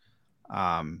team.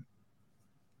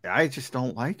 I just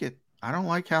don't like it. I don't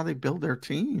like how they build their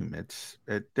team.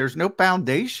 There's no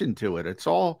foundation to it. It's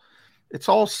all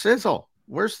sizzle.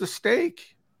 Where's the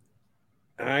steak?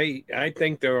 I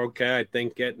think they're okay. I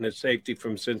think getting a safety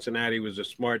from Cincinnati was a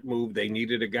smart move. They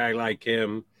needed a guy like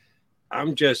him.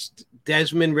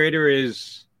 Desmond Ridder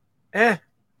is,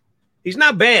 he's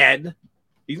not bad.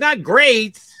 He's not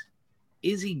great.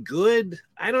 Is he good?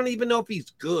 I don't even know if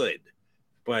he's good.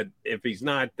 But if he's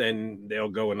not, then they'll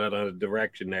go in another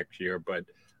direction next year. But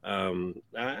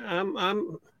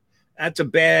that's a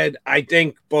bad. I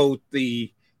think both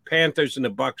the Panthers and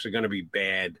the Bucs are going to be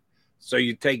bad. So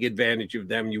you take advantage of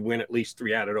them. You win at least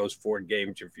 3 out of those 4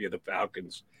 games if you're the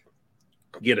Falcons.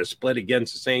 get a split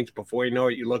against the Saints. Before you know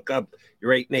it, you look up,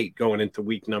 you're 8-8 going into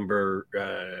week number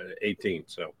 18.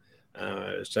 So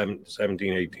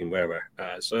 17, 18, whatever.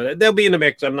 So they'll be in the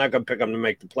mix. I'm not going to pick them to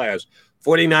make the playoffs.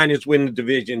 49ers win the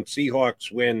division.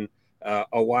 Seahawks win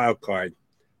a wild card.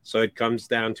 So it comes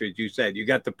down to, as you said, you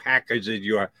got the Packers as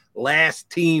your last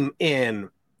team in.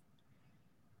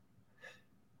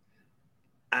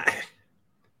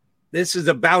 This is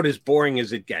about as boring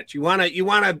as it gets. You want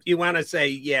to say,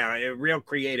 yeah, real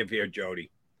creative here,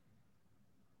 Jody.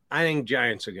 I think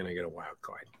Giants are going to get a wild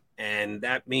card. And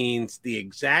that means the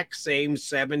exact same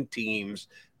 7 teams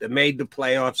that made the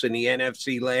playoffs in the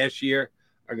NFC last year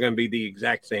are going to be the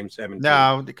exact same 7 teams.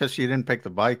 No, because you didn't pick the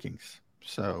Vikings.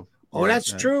 So,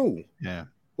 that's true. Yeah.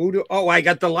 I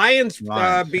got the Lions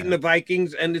beating the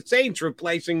Vikings and the Saints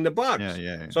replacing the Bucks.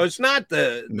 Yeah. So it's not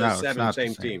the 7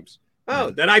 same the teams. Oh,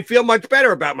 then I feel much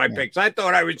better about my picks. I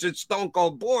thought I was just stone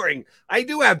cold boring. I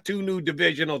do have 2 new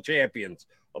divisional champions,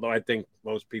 although I think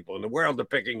most people in the world are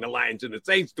picking the Lions and the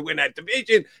Saints to win that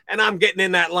division, and I'm getting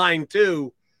in that line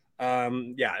too.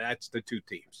 That's the 2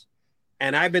 teams.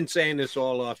 And I've been saying this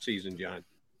all offseason, John.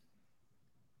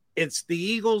 It's the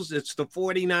Eagles, it's the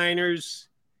 49ers,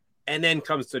 and then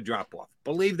comes the drop-off.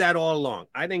 Believe that all along.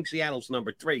 I think Seattle's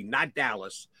number 3, not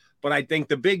Dallas. But I think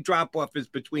the big drop-off is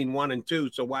between 1 and 2,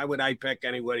 so why would I pick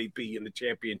anybody be in the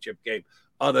championship game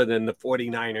other than the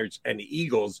 49ers and the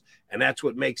Eagles? And that's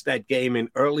what makes that game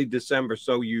in early December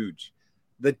so huge.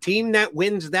 The team that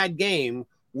wins that game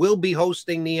will be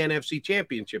hosting the NFC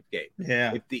championship game.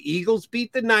 Yeah. If the Eagles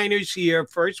beat the Niners here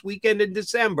first weekend in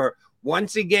December,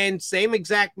 once again, same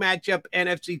exact matchup,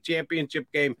 NFC championship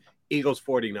game, Eagles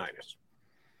 49ers.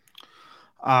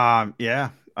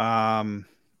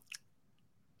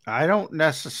 I don't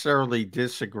necessarily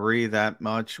disagree that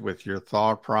much with your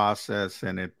thought process,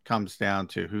 and it comes down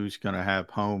to who's going to have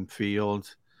home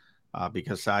field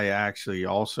because I actually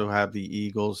also have the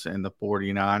Eagles and the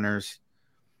 49ers.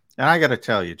 And I got to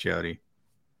tell you, Jody,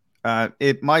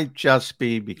 it might just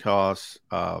be because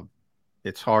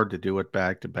it's hard to do it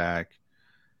back-to-back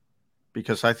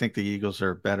because I think the Eagles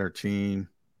are a better team.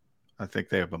 I think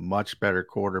they have a much better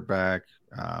quarterback,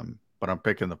 but I'm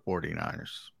picking the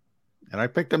 49ers. And I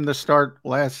picked them to start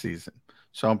last season.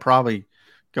 So I'm probably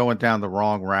going down the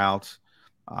wrong routes.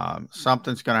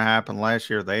 Something's going to happen. Last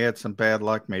year they had some bad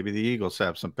luck. Maybe the Eagles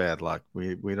have some bad luck.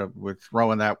 We're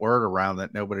throwing that word around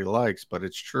that nobody likes, but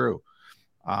it's true.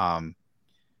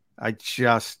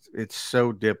 It's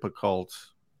so difficult.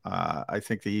 I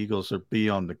think the Eagles will be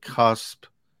on the cusp.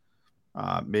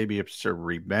 Maybe it's a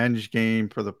revenge game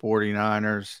for the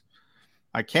 49ers.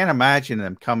 I can't imagine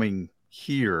them coming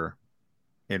here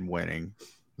in winning,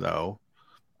 though.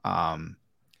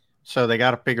 So they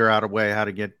got to figure out a way how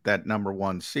to get that number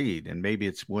 1 seed. And maybe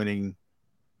it's winning,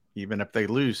 even if they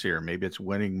lose here, maybe it's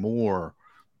winning more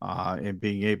and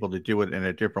being able to do it in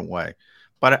a different way.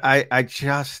 But I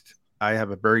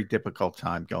have a very difficult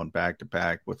time going back to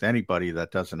back with anybody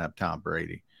that doesn't have Tom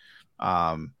Brady.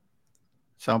 So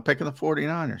I'm picking the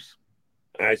 49ers.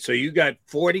 All right, so you got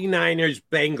 49ers,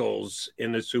 Bengals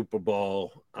in the Super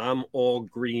Bowl. I'm all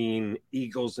green,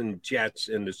 Eagles and Jets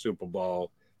in the Super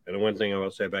Bowl. And the one thing I will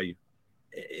say about you,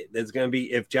 there's going to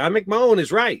be, if John McMullen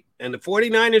is right and the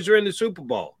 49ers are in the Super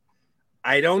Bowl,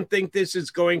 I don't think this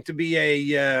is going to be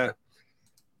a,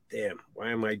 why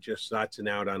am I just zotzing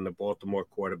out on the Baltimore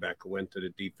quarterback who went to the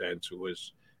defense, who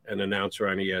was an announcer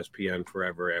on ESPN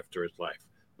forever after his life,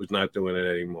 who's not doing it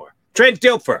anymore. Trent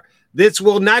Dilfer. This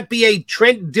will not be a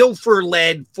Trent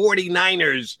Dilfer-led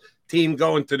 49ers team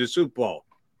going to the Super Bowl.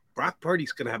 Brock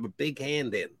Purdy's going to have a big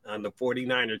hand in on the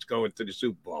 49ers going to the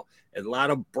Super Bowl. And a lot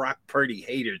of Brock Purdy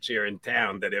haters here in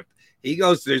town that if he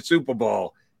goes to the Super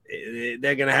Bowl,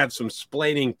 they're going to have some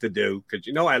splaining to do because,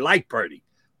 I like Purdy.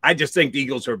 I just think the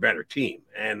Eagles are a better team.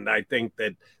 And I think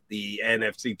that the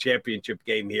NFC Championship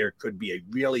game here could be a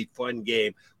really fun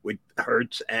game with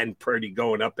Hurts and Purdy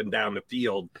going up and down the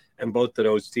field, and both of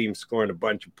those teams scoring a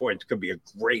bunch of points. Could be a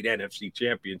great NFC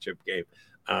Championship game.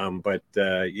 But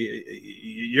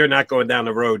you're not going down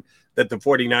the road that the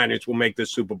 49ers will make the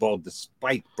Super Bowl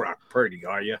despite Brock Purdy,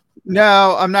 are you?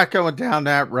 No, I'm not going down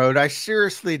that road. I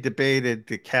seriously debated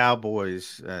the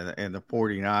Cowboys and the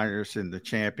 49ers in the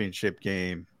championship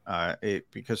game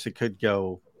because it could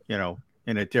go,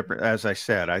 in a different, as I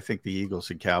said, I think the Eagles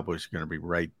and Cowboys are going to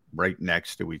be right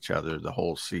next to each other the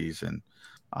whole season.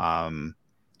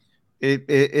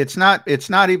 It's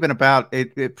not even about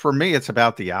it for me. It's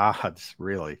about the odds,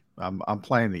 really. I'm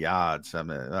playing the odds.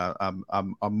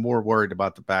 I'm more worried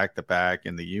about the back-to-back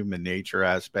and the human nature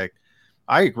aspect.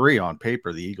 I agree on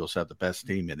paper the Eagles have the best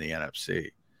team in the NFC,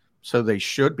 so they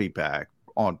should be back.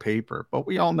 on paper, but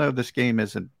we all know this game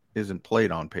isn't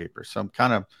played on paper. So I'm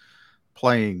kind of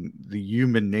playing the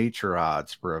human nature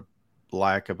odds, for a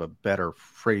lack of a better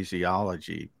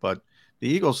phraseology. But the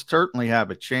Eagles certainly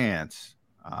have a chance,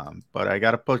 but I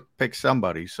got to pick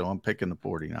somebody, so I'm picking the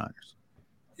 49ers.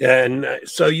 Yeah, and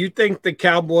so you think the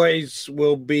Cowboys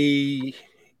will be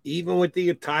even with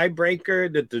the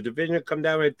tiebreaker, that the division will come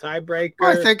down with a tiebreaker?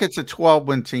 Well, I think it's a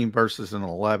 12-win team versus an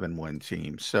 11-win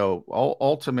team. So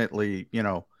ultimately,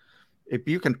 if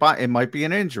you can find, it might be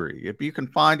an injury. If you can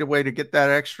find a way to get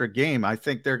that extra game, I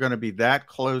think they're going to be that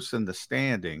close in the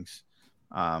standings.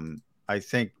 I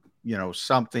think,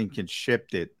 something can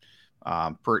shift it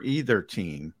for either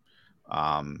team.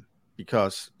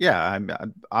 Because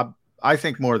I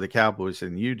think more of the Cowboys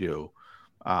than you do.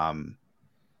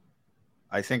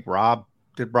 I think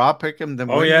did Rob pick him to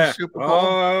win the Super Bowl?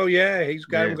 Oh yeah, he's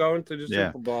got him going to the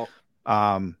Super Bowl.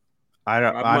 I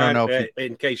don't know if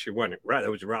in case you're wondering, right? It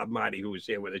was Rob Motti who was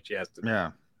here with us yesterday.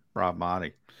 Yeah, Rob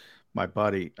Motti, my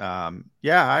buddy.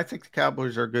 I think the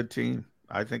Cowboys are a good team.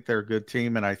 I think they're a good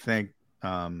team, and I think,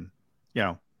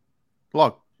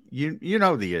 look, you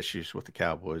know the issues with the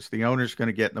Cowboys. The owner's going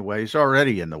to get in the way. He's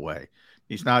already in the way.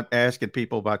 He's not asking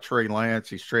people about Trey Lance.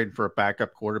 He's trading for a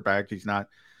backup quarterback. He's not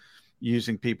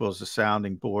using people as a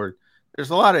sounding board.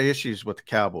 There's a lot of issues with the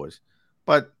Cowboys,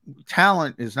 but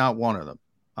talent is not one of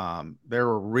them. They're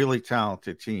a really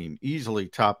talented team, easily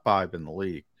top 5 in the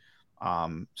league.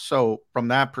 So from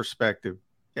that perspective,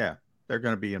 they're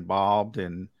going to be involved,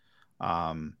 and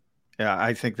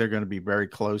I think they're going to be very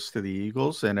close to the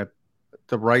Eagles. And if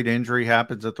the right injury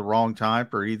happens at the wrong time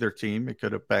for either team, it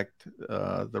could affect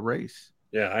the race.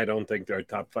 Yeah, I don't think they're a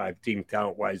top 5 team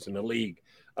talent-wise in the league.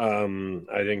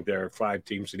 I think there are 5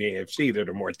 teams in the AFC that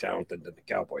are more talented than the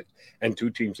Cowboys, and 2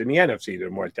 teams in the NFC that are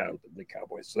more talented than the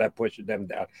Cowboys. So that pushes them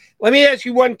down. Let me ask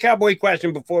you one Cowboy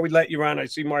question before we let you run. I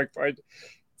see Marc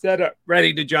Farzetta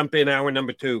ready to jump in, hour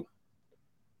number 2.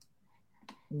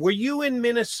 Were you in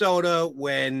Minnesota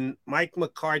when Mike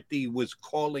McCarthy was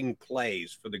calling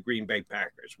plays for the Green Bay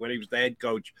Packers, when he was the head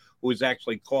coach who was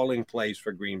actually calling plays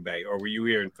for Green Bay, or were you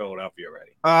here in Philadelphia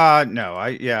already? No,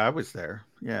 I was there.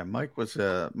 Yeah, Mike was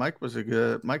a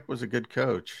good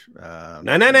coach. No.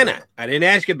 I didn't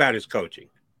ask you about his coaching.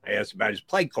 I asked about his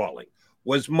play calling.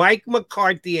 Was Mike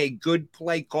McCarthy a good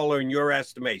play caller in your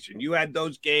estimation? You had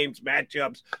those games,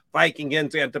 matchups,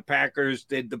 Vikings against the Packers.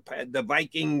 Did the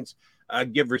Vikings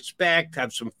give respect,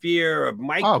 have some fear of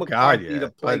Mike McCarthy? The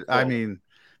play but, I mean,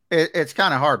 it's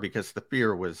kind of hard because the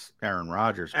fear was Aaron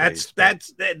Rodgers. That's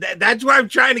what I'm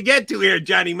trying to get to here,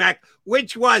 Johnny Mac.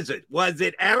 Which was it? Was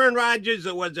it Aaron Rodgers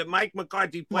or was it Mike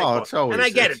McCarthy play call? And I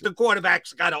get it. The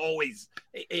quarterback's got to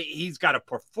he's got to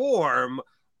perform.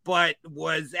 But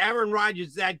was Aaron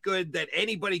Rodgers that good that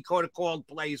anybody could have called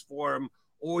plays for him?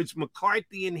 Or is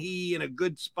McCarthy and he in a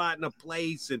good spot in a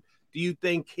place? And do you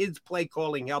think his play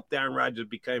calling helped Aaron Rodgers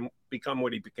become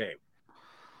what he became?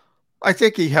 I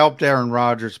think he helped Aaron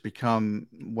Rodgers become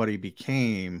what he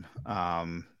became.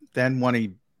 Then when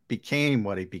he became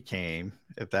what he became,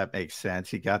 if that makes sense,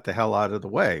 he got the hell out of the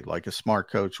way, like a smart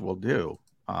coach will do.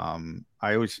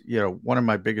 I always, one of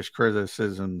my biggest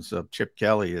criticisms of Chip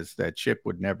Kelly is that Chip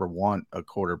would never want a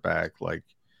quarterback like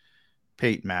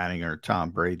Peyton Manning or Tom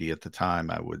Brady at the time.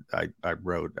 I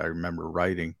remember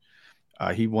writing,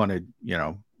 he wanted,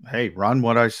 hey, run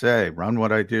what I say, run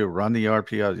what I do, run the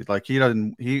RPOs. Like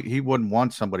he wouldn't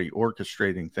want somebody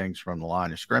orchestrating things from the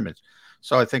line of scrimmage.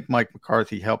 So I think Mike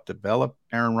McCarthy helped develop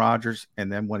Aaron Rodgers.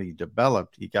 And then when he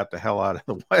developed, he got the hell out of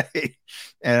the way.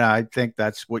 And I think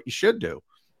that's what you should do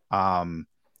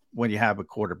when you have a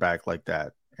quarterback like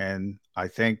that. And I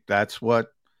think that's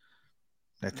what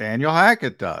Nathaniel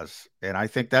Hackett does. And I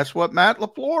think that's what Matt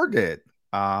LaFleur did.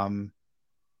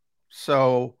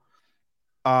 So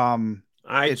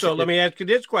let me ask you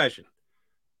this question.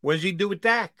 What does he do with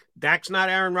Dak? Dak's not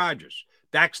Aaron Rodgers.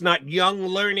 Dak's not young,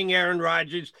 learning Aaron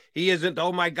Rodgers. He isn't,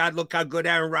 oh, my God, look how good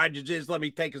Aaron Rodgers is. Let me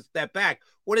take a step back.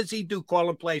 What does he do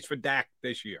calling plays for Dak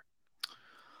this year?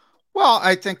 Well,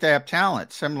 I think they have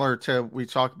talent, similar to we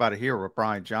talk about it here with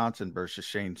Brian Johnson versus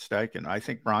Shane Steichen. I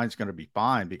think Brian's going to be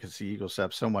fine because the Eagles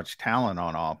have so much talent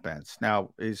on offense.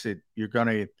 Now, you're going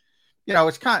to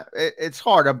it's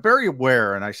hard. I'm very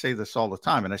aware, and I say this all the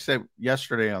time, and I said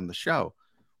yesterday on the show,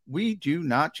 we do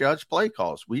not judge play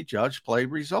calls. We judge play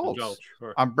results.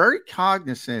 Sure. I'm very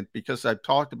cognizant because I've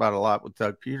talked about it a lot with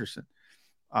Doug Peterson.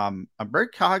 I'm very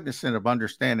cognizant of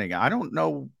understanding. I don't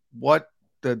know what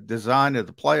the design of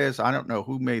the play is. I don't know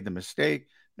who made the mistake.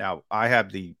 Now, I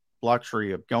have the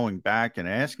luxury of going back and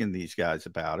asking these guys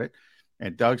about it,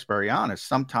 and Doug's very honest.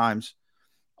 Sometimes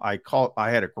I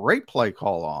had a great play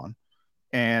call on,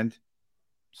 and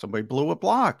Somebody blew a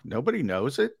block. Nobody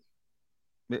knows it.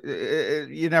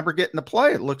 You never get in the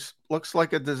play. It looks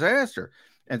like a disaster.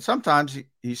 And sometimes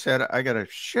he said, I got a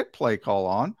shit play call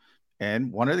on,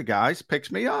 and one of the guys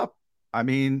picks me up. I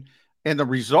mean, and the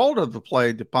result of the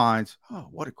play defines, oh,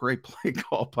 what a great play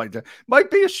call by that.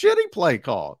 Might be a shitty play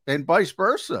call, and vice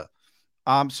versa.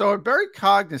 So I'm very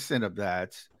cognizant of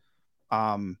that.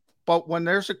 But when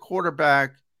there's a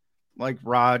quarterback like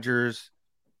Rodgers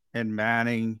and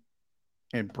Manning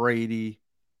and Brady,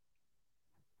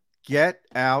 get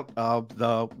out of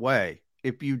the way.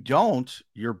 If you don't,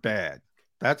 you're bad.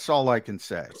 That's all I can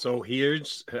say. So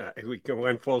here's, we can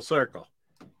went full circle.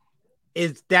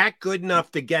 Is that good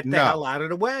enough to get the hell out of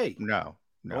the way? No,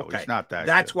 okay. It's not that.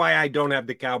 That's why I don't have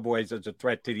the Cowboys as a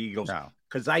threat to the Eagles. No.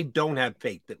 Because I don't have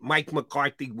faith that Mike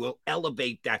McCarthy will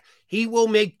elevate that. He will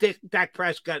make Dak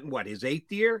Prescott in what, his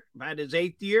 8th year? About his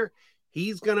 8th year?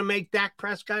 He's going to make Dak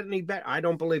Prescott any better. I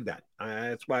don't believe that.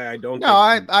 That's why I don't. No,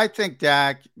 I think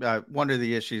Dak, one of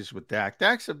the issues with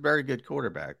Dak's a very good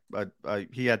quarterback, but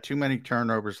he had too many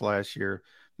turnovers last year.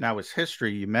 Now his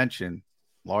history, you mentioned,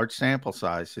 large sample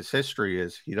size. His history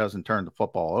is he doesn't turn the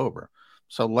football over.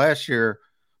 So last year,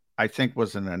 I think,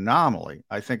 was an anomaly.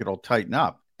 I think it'll tighten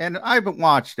up. And I haven't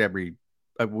watched we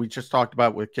just talked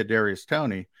about with Kadarius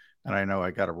Toney, and I know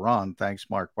I got to run. Thanks,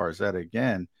 Marc Farzetta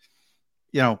again.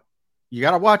 You know, you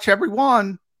got to watch every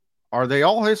one. Are they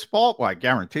all his fault? Well, I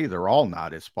guarantee they're all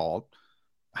not his fault.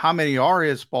 How many are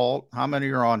his fault? How many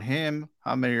are on him?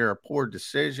 How many are poor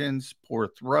decisions, poor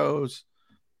throws?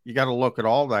 You got to look at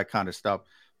all that kind of stuff.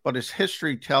 But his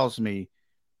history tells me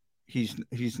he's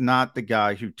not the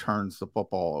guy who turns the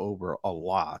football over a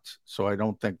lot. So I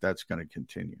don't think that's going to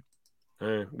continue.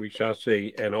 We shall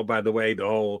see. And oh, by the way, the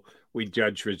whole we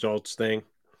judge results thing.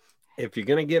 If you're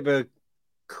going to give a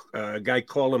guy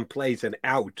calling plays an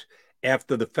out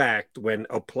after the fact when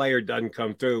a player doesn't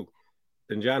come through,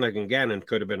 then Jonathan Gannon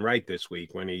could have been right this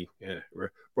week when he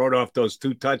wrote off those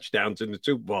 2 touchdowns in the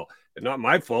Super Bowl. And not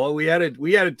my fault. We had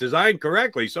it designed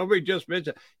correctly. Somebody just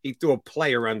mentioned he threw a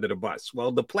player under the bus.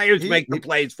 Well, the players make the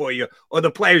plays for you, or the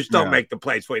players don't make the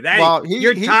plays for you.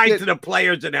 You're tied to the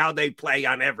players and how they play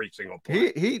on every single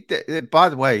play. He by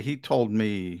the way, he told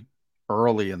me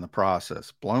early in the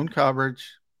process, blown coverage,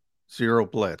 0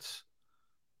 blitz.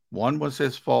 One was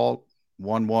his fault,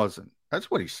 one wasn't.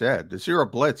 That's what he said. The 0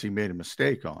 blitz he made a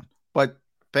mistake on. But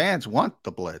fans want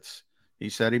the blitz. He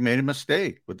said he made a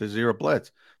mistake with the 0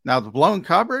 blitz. Now, the blown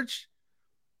coverage,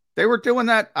 they were doing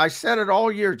that. I said it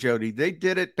all year, Jody. They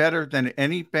did it better than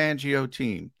any Fangio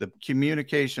team. The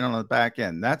communication on the back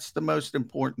end. That's the most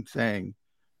important thing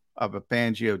of a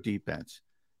Fangio defense.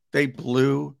 They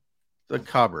blew the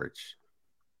coverage.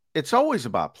 It's always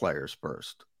about players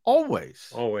first.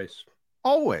 Always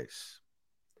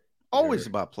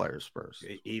about players first.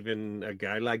 Even a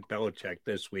guy like Belichick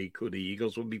this week, who the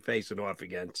Eagles will be facing off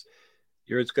against,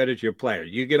 you're as good as your player.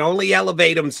 You can only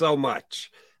elevate him so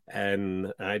much.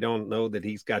 And I don't know that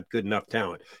he's got good enough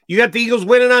talent. You got the Eagles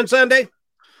winning on Sunday?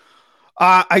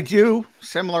 I do.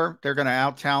 Similar. They're going to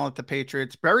out-talent the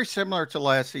Patriots. Very similar to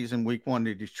last season, week 1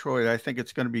 to Detroit. I think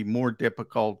it's going to be more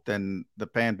difficult than the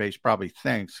fan base probably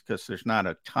thinks because there's not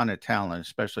a ton of talent,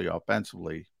 especially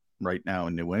offensively right now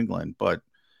in New England. But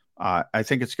I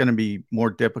think it's going to be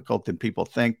more difficult than people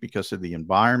think because of the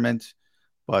environment.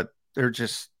 But they're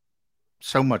just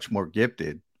so much more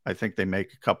gifted. I think they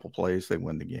make a couple plays, they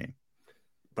win the game.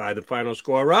 By the final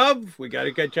score of, we got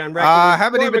to get you on record. I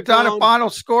haven't even done a final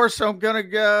score, so I'm gonna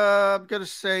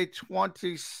say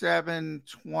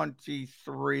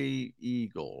 27-23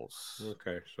 Eagles.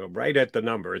 Okay, so right at the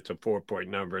number. It's a 4-point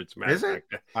number. It's is it?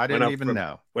 I didn't even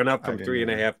know. Went up from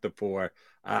 3.5 to 4.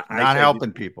 Not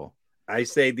helping people. I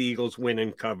say the Eagles win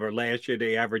and cover. Last year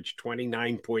they averaged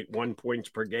 29.1 points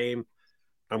per game.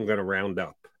 I'm going to round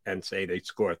up and say they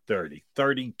score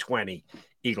 30-20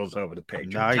 Eagles over the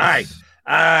Patriots. Nice.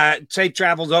 All right. Safe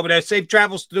travels over there. Safe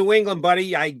travels to New England,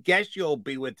 buddy. I guess you'll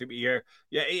be with me here.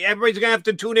 Yeah, everybody's going to have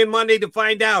to tune in Monday to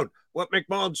find out what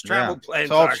McMullen's travel plans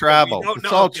are. It's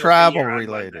all travel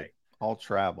related. All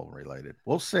travel related.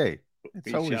 We'll see.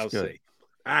 It's always good. See.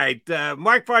 All right.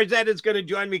 Marc Farzetta is going to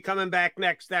join me coming back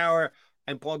next hour,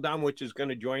 and Paul Domwich is going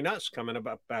to join us coming up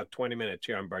about 20 minutes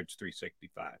here on Birds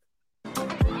 365.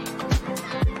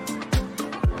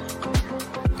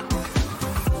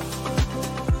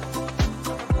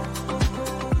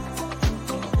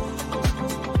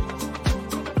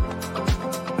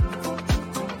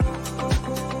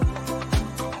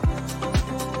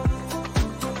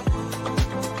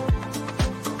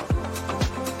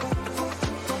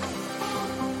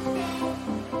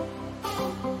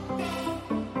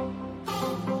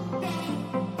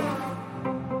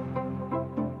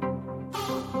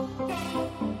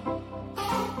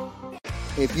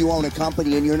 If you own a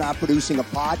company and you're not producing a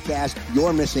podcast,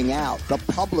 you're missing out. The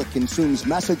public consumes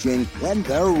messaging when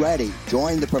they're ready.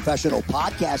 Join the professional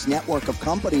podcast network of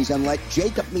companies and let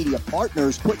Jacob Media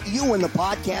Partners put you in the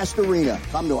podcast arena.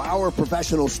 Come to our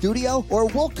professional studio, or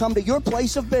we'll come to your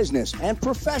place of business and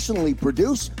professionally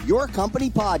produce your company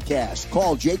podcast.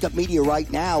 Call Jacob Media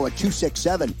right now at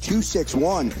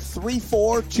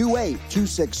 267-261-3428.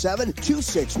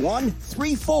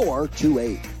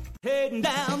 267-261-3428. Heading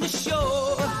down the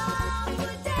shore.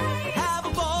 Have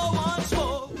a ball once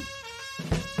more.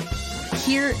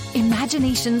 Here,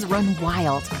 imaginations run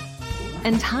wild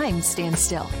and time stands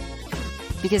still.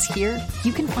 Because here,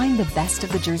 you can find the best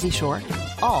of the Jersey Shore,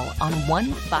 all on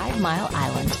one 5-mile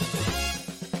island.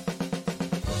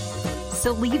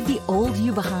 So leave the old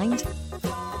you behind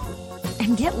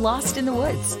and get lost in the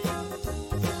woods.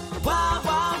 Wild,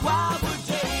 wild, wild wood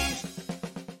days.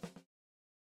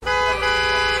 Not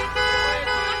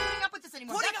with this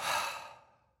anymore.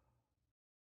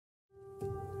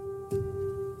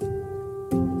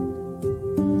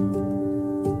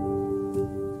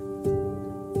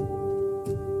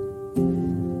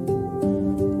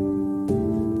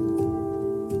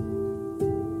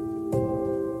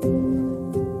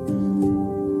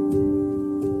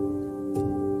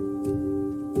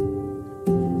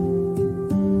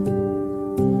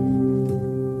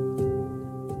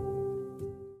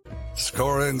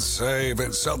 Score and save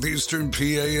in southeastern PA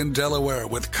and Delaware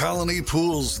with Colony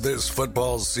Pools this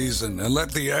football season, and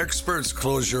let the experts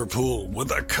close your pool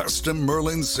with a custom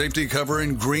Merlin safety cover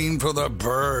in green for the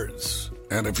birds.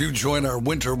 And if you join our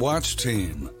Winter Watch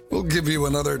team, we'll give you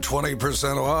another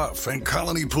 20% off, and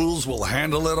Colony Pools will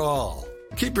handle it all.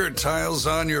 Keep your tiles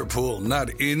on your pool, not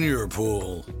in your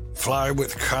pool. Fly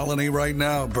with Colony right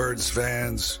now, birds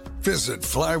fans. Visit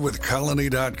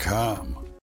flywithcolony.com.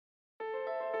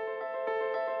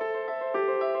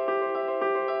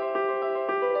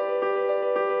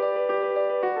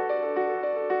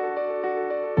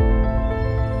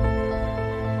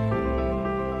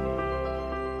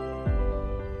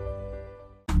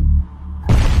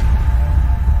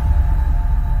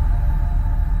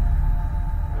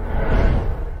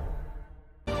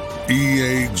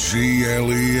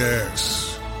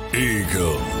 EAGLES,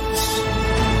 Eagles.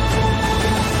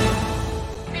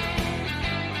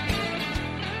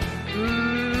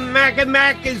 Mac and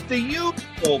Mac is the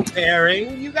usual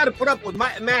pairing. You got to put up with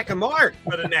Mac and Marc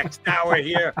for the next hour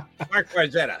here. Marc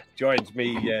Farzetta joins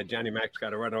me. Johnny Mac's got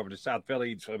to run over to South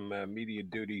Philly, some media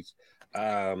duties.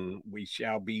 We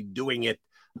shall be doing it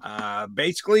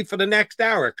basically for the next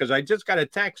hour, because I just got a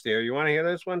text here. You want to hear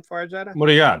this one, Farzetta? What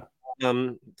do you got?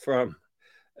 From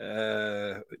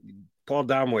Paul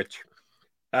Domwich.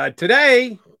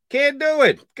 Today, can't do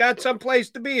it. Got someplace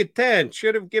to be at 10.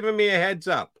 Should have given me a heads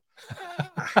up.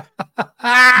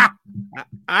 I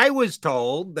was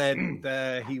told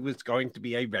that he was going to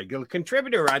be a regular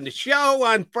contributor on the show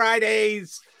on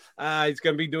Fridays. He's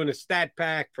going to be doing a stat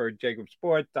pack for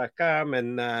jacobsport.com.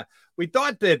 And we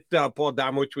thought that Paul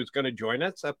Domwich was going to join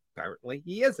us. Apparently,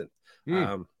 he isn't.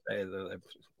 A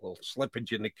little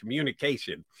slippage in the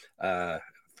communication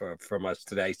from us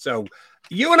today. So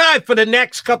you and I, for the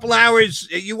next couple hours,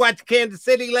 you watched Kansas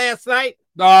City last night?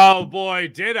 Oh, boy,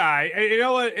 did I. You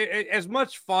know what? As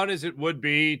much fun as it would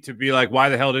be to be like, why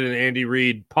the hell didn't Andy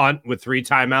Reid punt with 3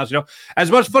 timeouts? You know,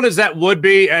 as much fun as that would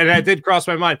be, and that did cross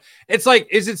my mind, it's like,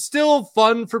 is it still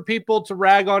fun for people to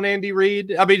rag on Andy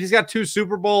Reid? I mean, he's got 2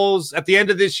 Super Bowls. At the end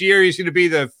of this year, he's going to be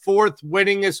the 4th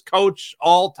winningest coach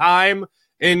all time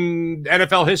in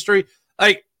NFL history.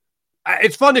 Like,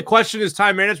 it's fun to question his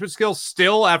time management skills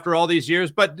still after all these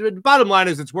years, but the bottom line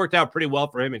is it's worked out pretty well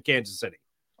for him in Kansas City.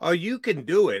 Oh, you can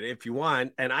do it if you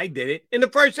want, and I did it in the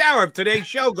first hour of today's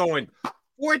show, going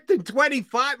 4th and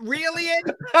 25. Really?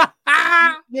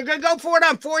 You're going to go for it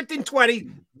on 4th and 20.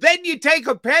 Then you take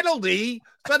a penalty,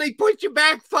 so they put you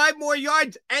back 5 more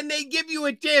yards, and they give you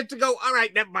a chance to go, all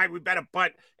right, never mind, we better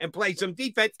punt and play some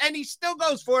defense. And he still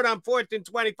goes for it on 4th and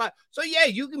 25. So, yeah,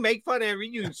 you can make fun of him.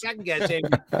 You can second guess him.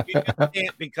 You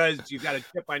can't, because you got a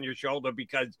chip on your shoulder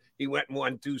because he went and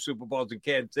won 2 Super Bowls in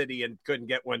Kansas City and couldn't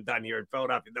get one done here in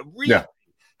Philadelphia. The reason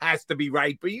has to be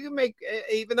right, but you can make,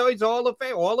 even though he's a Hall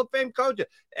of Fame coach,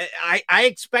 I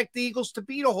expect the Eagles to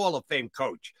beat a Hall of Fame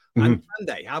coach on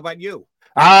Sunday. How about you?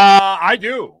 I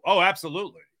do. Oh,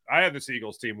 absolutely. I have this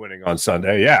Eagles team winning on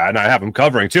Sunday. Yeah, and I have them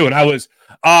covering too. And I was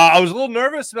a little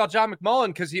nervous about John McMullen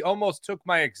because he almost took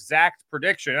my exact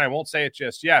prediction. I won't say it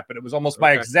just yet, but it was almost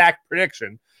my exact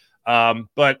prediction.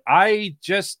 But I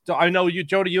know you,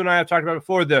 Jody, you and I have talked about it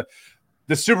before. The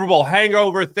the Super Bowl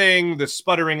hangover thing, the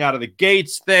sputtering out of the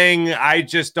gates thing, I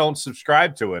just don't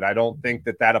subscribe to it. I don't think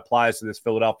that applies to this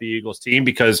Philadelphia Eagles team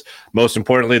because, most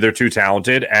importantly, they're too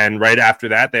talented. And right after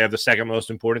that, they have the second most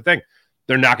important thing.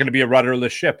 They're not going to be a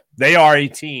rudderless ship. They are a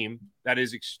team that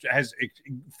has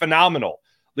phenomenal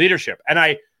leadership.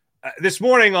 And this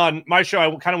morning on my show,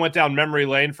 I kind of went down memory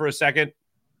lane for a second.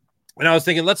 And I was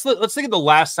thinking, let's think of the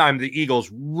last time the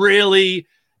Eagles really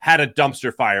had a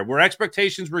dumpster fire where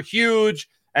expectations were huge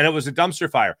and it was a dumpster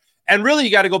fire. And really,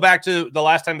 you got to go back to the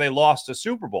last time they lost a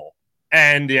Super Bowl.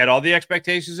 And he had all the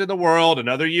expectations in the world,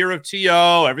 another year of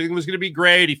T.O., everything was going to be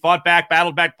great. He fought back,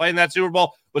 battled back, playing that Super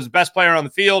Bowl, was the best player on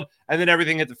the field, and then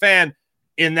everything hit the fan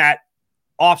in that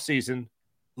offseason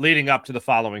leading up to the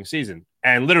following season.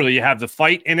 And literally, you have the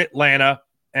fight in Atlanta,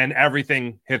 and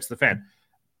everything hits the fan.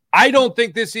 I don't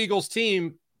think this Eagles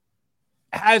team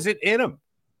has it in them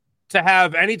to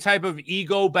have any type of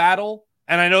ego battle.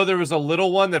 And I know there was a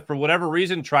little one that for whatever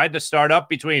reason tried to start up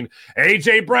between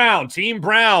A.J. Brown, Team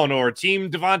Brown, or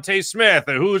Team Devontae Smith,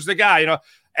 or who's the guy,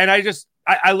 And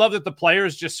I love that the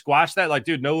players just squash that. Like,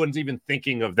 dude, no one's even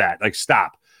thinking of that. Like,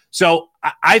 stop. So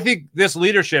I think this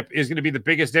leadership is going to be the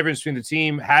biggest difference between the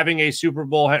team having a Super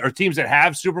Bowl or teams that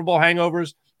have Super Bowl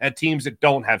hangovers and teams that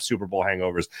don't have Super Bowl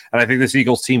hangovers. And I think this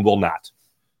Eagles team will not.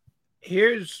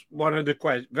 Here's one of the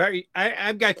questions.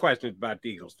 I've got questions about the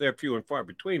Eagles. They're few and far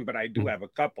between, but I do have a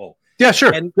couple. Yeah,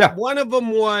 sure. And one of them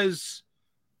was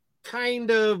kind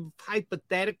of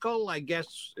hypothetical, I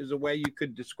guess is a way you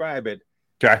could describe it.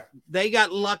 Okay. They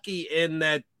got lucky in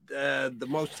that the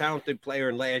most talented player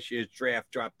in last year's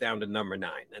draft dropped down to number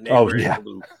 9. And they were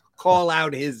able to call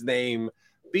out his name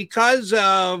because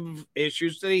of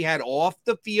issues that he had off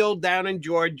the field down in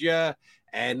Georgia.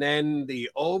 And then the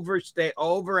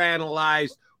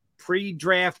overanalyzed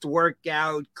pre-draft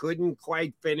workout, couldn't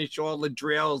quite finish all the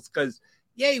drills because,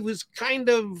 he was kind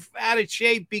of out of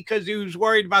shape because he was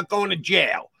worried about going to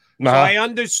jail. So I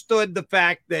understood the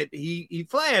fact that he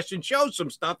flashed and showed some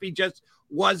stuff. He just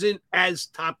wasn't as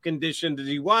top conditioned as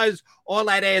he was. All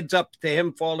that adds up to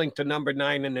him falling to number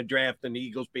 9 in the draft and the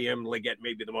Eagles being able to get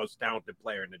maybe the most talented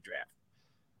player in the draft.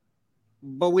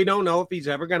 But we don't know if he's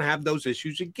ever going to have those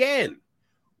issues again.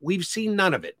 We've seen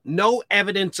none of it. No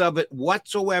evidence of it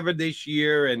whatsoever this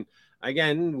year. And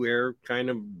again, we're kind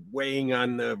of weighing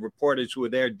on the reporters who are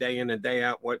there day in and day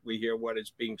out, what we hear, what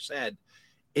is being said.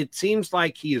 It seems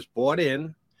like he is bought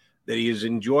in, that he has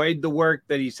enjoyed the work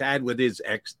that he's had with his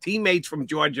ex-teammates from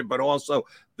Georgia, but also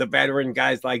the veteran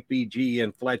guys like BG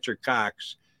and Fletcher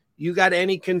Cox. You got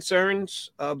any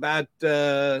concerns about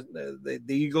the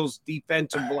Eagles'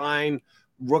 defensive line?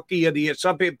 Rookie of the year.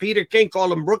 Peter King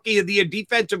called him Rookie of the Year,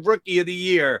 Defensive Rookie of the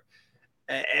Year.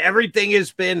 Everything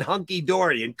has been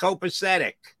hunky-dory and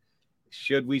copacetic.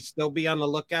 Should we still be on the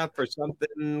lookout for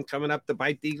something coming up to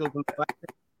bite the Eagles in the butt?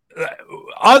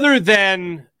 Other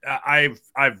than I've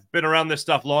been around this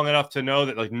stuff long enough to know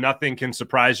that like nothing can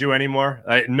surprise you anymore.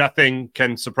 Nothing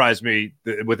can surprise me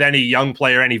with any young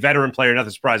player, any veteran player.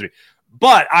 Nothing surprises me.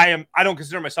 But I don't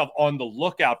consider myself on the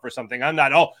lookout for something. I'm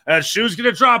not, shoe's going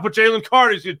to drop with Jalen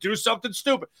Carter. He's going to do something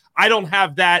stupid. I don't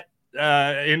have that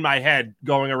in my head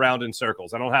going around in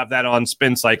circles. I don't have that on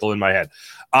spin cycle in my head.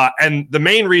 And the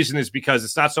main reason is because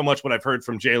it's not so much what I've heard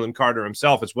from Jalen Carter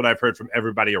himself. It's what I've heard from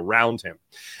everybody around him.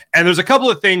 And there's a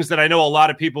couple of things that I know a lot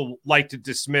of people like to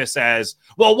dismiss as,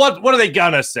 well, what are they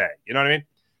going to say? You know what I mean?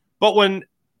 But when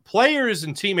players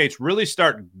and teammates really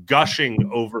start gushing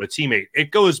over a teammate,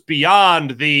 it goes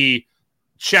beyond the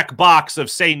check box of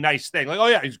say nice thing. Like, oh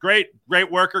yeah, he's great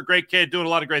worker, great kid, doing a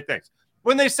lot of great things.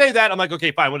 When they say that, I'm like,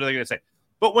 okay, fine. What are they going to say?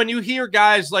 But when you hear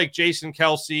guys like Jason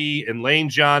Kelsey and Lane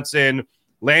Johnson,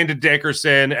 Landon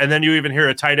Dickerson, and then you even hear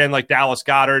a tight end like Dallas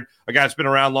Goedert, a guy that's been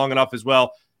around long enough as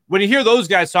well. When you hear those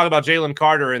guys talk about Jalen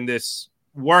Carter and this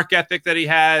work ethic that he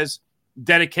has,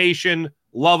 dedication,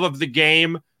 love of the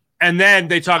game, and then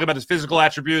they talk about his physical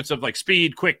attributes of like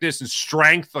speed, quickness, and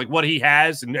strength, like what he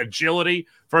has and agility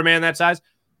for a man that size.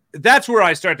 That's where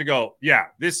I start to go, yeah,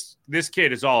 this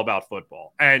kid is all about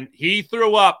football. And he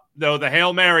threw up, though, the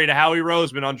Hail Mary to Howie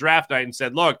Roseman on draft night and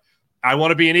said, look, I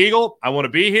want to be an Eagle. I want to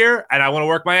be here, and I want to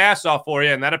work my ass off for you.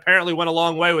 And that apparently went a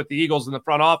long way with the Eagles in the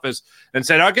front office and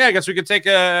said, okay, I guess we could take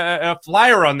a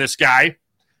flyer on this guy.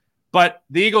 But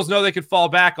the Eagles know they could fall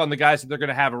back on the guys that they're going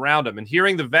to have around them. And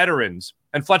hearing the veterans,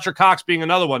 and Fletcher Cox being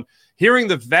another one, hearing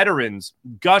the veterans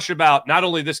gush about not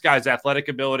only this guy's athletic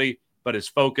ability, but his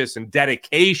focus and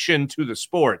dedication to the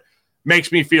sport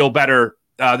makes me feel better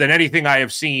than anything I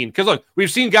have seen. Because, look,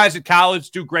 we've seen guys at college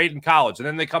do great in college, and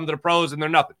then they come to the pros and they're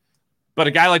nothing. But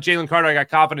a guy like Jalen Carter, I got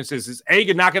confidence is A,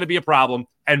 not going to be a problem,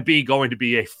 and B, going to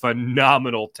be a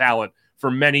phenomenal talent for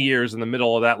many years in the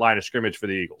middle of that line of scrimmage for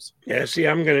the Eagles. Yeah, see,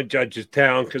 I'm going to judge his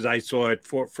talent because I saw it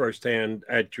firsthand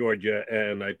at Georgia,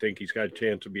 and I think he's got a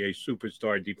chance to be a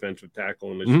superstar defensive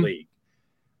tackle in this league.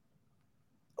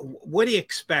 What do you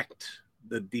expect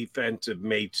the defensive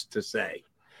mates to say?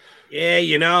 Yeah,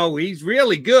 he's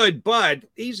really good, but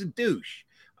he's a douche.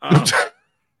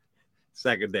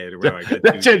 Second day in a row, I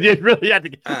got you really had to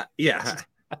get yeah.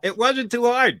 It wasn't too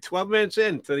hard. 12 minutes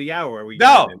into the hour.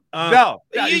 No.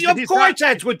 Of course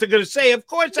that's what they're going to say. Of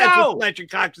course that's what Fletcher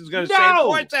Cox is going to say. Of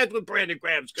course that's what Brandon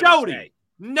Graham's going to say.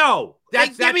 No.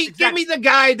 Give me the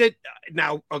guy that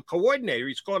now a coordinator.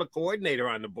 He's called a coordinator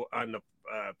on the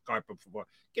carpet before.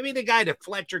 Give me the guy that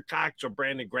Fletcher Cox or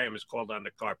Brandon Graham is called on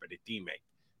the carpet, a teammate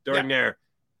during their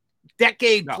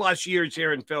decade plus years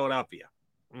here in Philadelphia.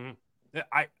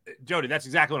 Jody, that's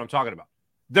exactly what I'm talking about.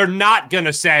 They're not going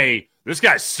to say, this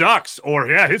guy sucks, or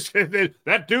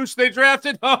that deuce they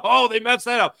drafted, they messed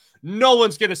that up. No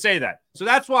one's going to say that. So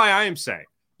that's why I am saying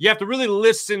you have to really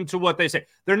listen to what they say.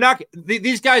 They're not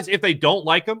these guys, if they don't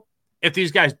like him, if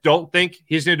these guys don't think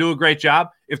he's going to do a great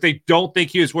job, if they don't think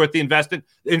he is worth the investment,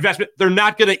 they're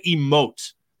not going to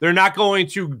emote. They're not going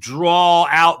to draw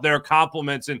out their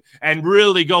compliments and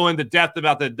really go into depth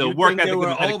about the work ethic and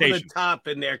the dedication. Over the top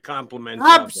in their compliments.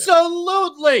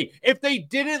 Absolutely. If they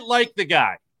didn't like the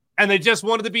guy and they just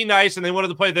wanted to be nice and they wanted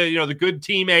to play the good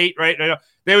teammate, right?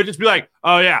 They would just be like,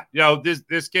 oh yeah,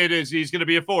 this kid he's going to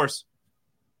be a force.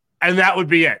 And that would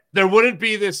be it. There wouldn't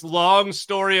be this long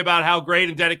story about how great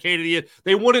and dedicated he is.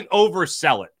 They wouldn't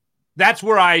oversell it. That's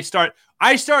where I start.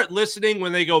 I start listening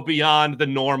when they go beyond the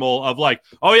normal of like,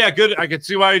 oh yeah, good. I can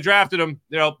see why you drafted him.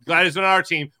 Glad he's on our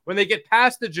team. When they get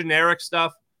past the generic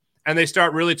stuff and they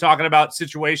start really talking about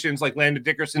situations like Landon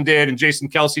Dickerson did and Jason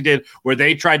Kelsey did, where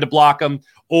they tried to block him,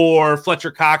 or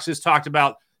Fletcher Cox has talked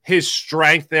about his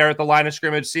strength there at the line of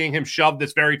scrimmage, seeing him shove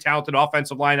this very talented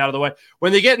offensive line out of the way.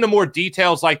 When they get into more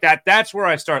details like that, that's where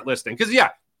I start listening. Because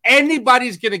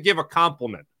anybody's going to give a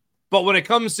compliment. But when it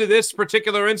comes to this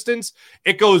particular instance,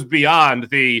 it goes beyond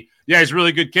he's a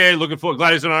really good kid, looking forward,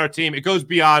 glad he's on our team. It goes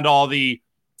beyond all the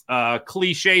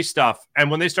cliche stuff. And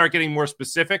when they start getting more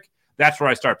specific, that's where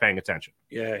I start paying attention.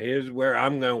 Yeah, here's where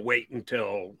I'm going to wait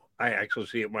until I actually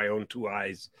see it with my own two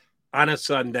eyes. On a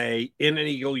Sunday, in an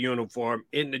Eagle uniform,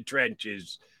 in the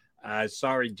trenches.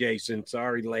 Sorry, Jason.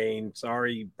 Sorry, Lane.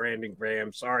 Sorry, Brandon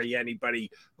Graham. Sorry,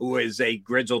 anybody who is a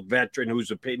grizzled veteran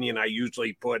whose opinion I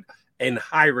usually put in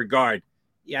high regard.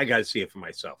 Yeah, I got to see it for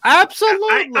myself.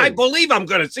 Absolutely. I believe I'm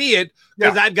going to see it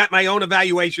because I've got my own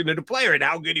evaluation of the player and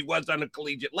how good he was on a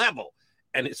collegiate level.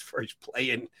 And his first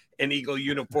play in an Eagle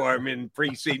uniform in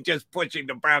preseason, just pushing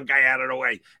the brown guy out of the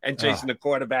way and chasing the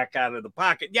quarterback out of the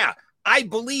pocket. Yeah, I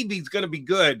believe he's going to be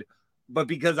good, but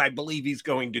because I believe he's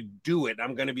going to do it,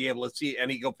 I'm going to be able to see it.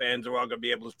 And Eagle fans are all going to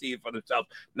be able to see it for themselves,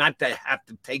 not to have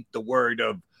to take the word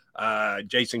of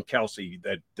Jason Kelsey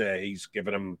that he's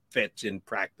given them fits in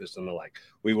practice and the like.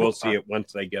 We will see it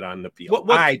once they get on the field.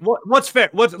 What's fair?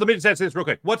 Let me just answer this real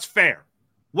quick. What's fair?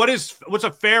 What's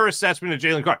a fair assessment of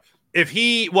Jalen Carter? If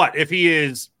he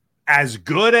is as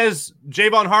good as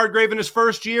Javon Hargrave in his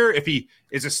first year, if he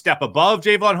is a step above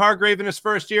Javon Hargrave in his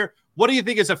first year, what do you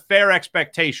think is a fair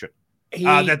expectation?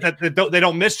 That they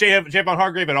don't miss Javon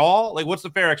Hargrave at all? Like, what's the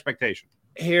fair expectation?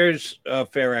 Here's a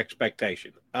fair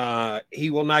expectation. He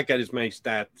will not get as many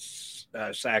sacks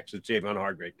as Javon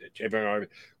Hargrave did. Javon Hargrave,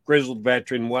 grizzled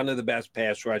veteran, one of the best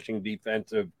pass rushing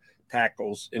defensive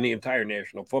tackles in the entire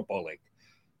National Football League.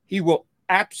 He will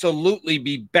absolutely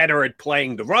be better at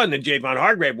playing the run than Javon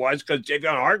Hargrave was, because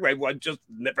Javon Hargrave was just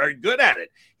very good at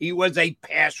it. He was a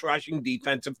pass rushing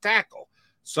defensive tackle.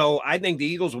 So I think the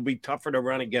Eagles will be tougher to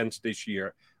run against this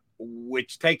year,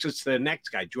 which takes us to the next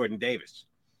guy, Jordan Davis.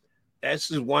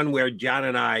 This is one where John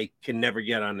and I can never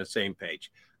get on the same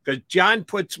page, because John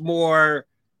puts more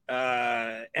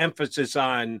emphasis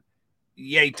on,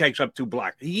 he takes up 2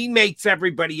 blocks. He makes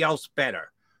everybody else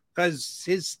better because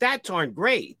his stats aren't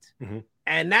great. Mm-hmm.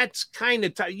 And that's kind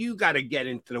of you got to get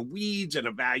into the weeds and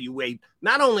evaluate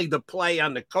not only the play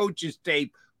on the coach's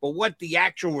tape, but what the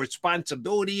actual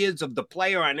responsibility is of the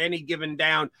player on any given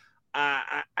down.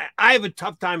 I have a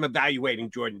tough time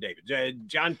evaluating Jordan Davis.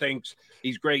 John thinks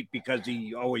he's great because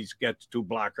he always gets 2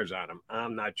 blockers on him.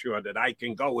 I'm not sure that I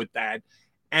can go with that.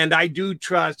 And I do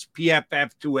trust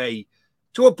PFF to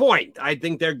a point. I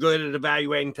think they're good at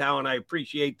evaluating talent. I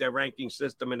appreciate their ranking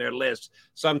system and their lists.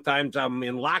 Sometimes I'm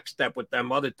in lockstep with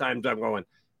them. Other times I'm going,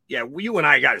 yeah, you and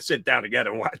I got to sit down together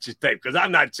and watch this tape because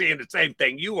I'm not seeing the same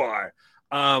thing you are.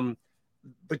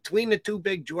 between the two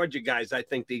big Georgia guys, I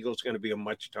think the Eagles are going to be a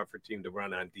much tougher team to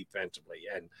run on defensively.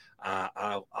 And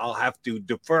I'll have to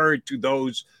defer to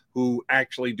those who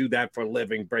actually do that for a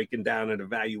living, breaking down and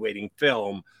evaluating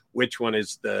film, which one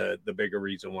is the bigger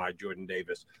reason why, Jordan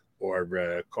Davis or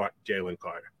Jalen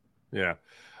Carter. Yeah.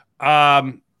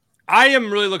 I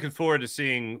am really looking forward to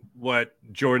seeing what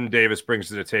Jordan Davis brings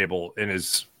to the table in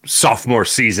his sophomore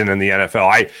season in the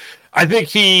NFL. I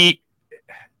think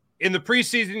in the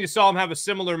preseason, you saw him have a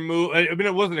similar move. I mean,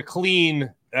 it wasn't a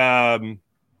clean, get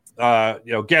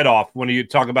off when you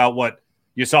talk about what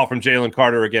you saw from Jalen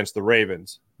Carter against the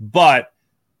Ravens, but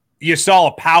you saw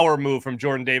a power move from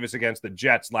Jordan Davis against the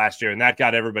Jets last year, and that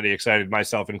got everybody excited,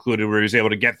 myself included, where he was able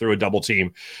to get through a double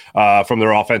team from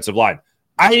their offensive line.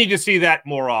 I need to see that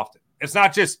more often. It's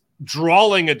not just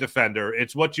drawing a defender.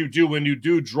 It's what you do when you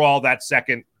do draw that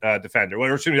second defender,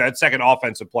 or excuse me, that second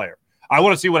offensive player. I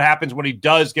want to see what happens when he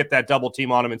does get that double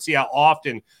team on him and see how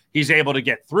often he's able to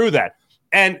get through that.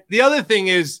 And the other thing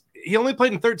is he only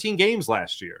played in 13 games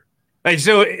last year. Like,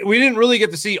 so we didn't really get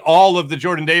to see all of the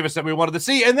Jordan Davis that we wanted to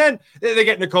see. And then they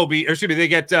get they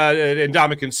get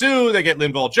Ndamukong Suh, they get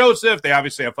Linval Joseph. They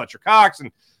obviously have Fletcher Cox.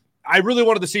 And I really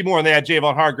wanted to see more, and they had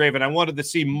Javon Hargrave, and I wanted to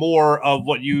see more of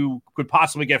what you could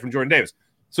possibly get from Jordan Davis.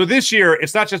 So this year,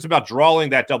 it's not just about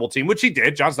drawing that double team, which he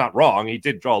did. John's not wrong. He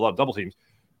did draw a lot of double teams.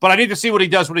 But I need to see what he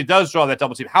does when he does draw that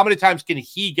double team. How many times can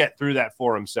he get through that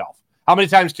for himself? How many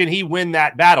times can he win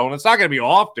that battle? And it's not going to be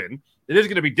often. It is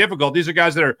going to be difficult. These are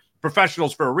guys that are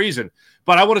professionals for a reason.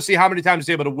 But I want to see how many times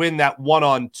he's able to win that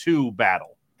one-on-two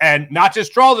battle. And not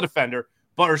just draw the defender,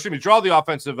 draw the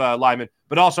offensive lineman,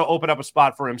 but also open up a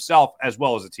spot for himself as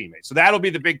well as a teammate. So that'll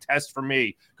be the big test for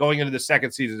me going into the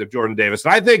second season of Jordan Davis.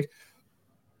 And I think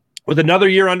with another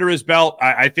year under his belt,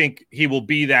 I think he will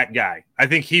be that guy. I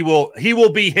think he will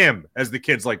be him, as the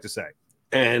kids like to say.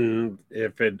 And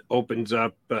if it opens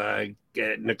up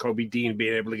Nakobe Dean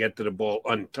being able to get to the ball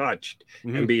untouched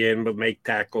and being able to make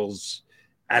tackles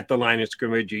at the line of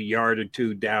scrimmage, a yard or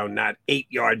two down, not 8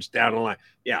 yards down the line,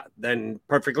 then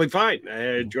perfectly fine.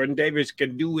 Jordan Davis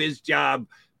can do his job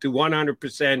to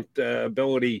 100%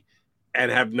 ability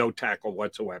and have no tackle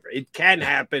whatsoever. It can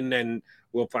happen, and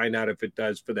we'll find out if it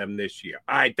does for them this year.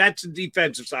 All right, that's the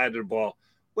defensive side of the ball.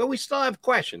 Well, we still have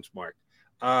questions, Mark.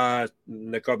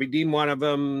 Nakobe Dean, one of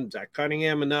them. Zach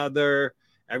Cunningham, another.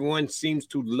 Everyone seems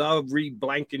to love Reed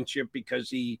Blankenship because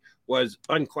he was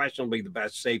unquestionably the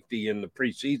best safety in the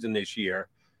preseason this year.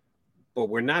 But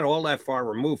we're not all that far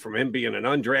removed from him being an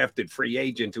undrafted free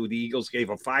agent who the Eagles gave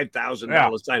a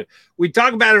 $5,000 sign. We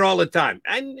talk about it all the time.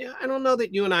 And I don't know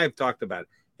that you and I have talked about it.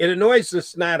 It annoys the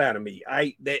snot out of me.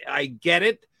 I get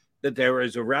it that there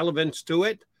is a relevance to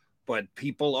it, but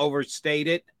people overstate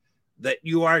it, that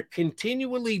you are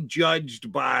continually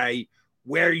judged by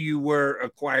where you were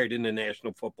acquired in the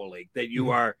National Football League, that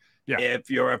you are, if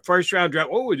you're a first-round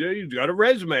draft, he's got a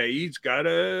resume, he's got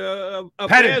a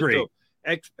pedigree.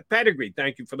 Pedigree,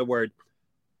 thank you for the word.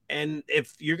 And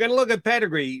if you're going to look at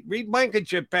pedigree, Reed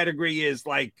Blankenship pedigree is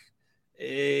like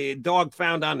a dog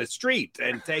found on the street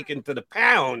and taken to the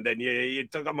pound, and you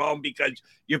took him home because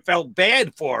you felt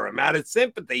bad for him. Out of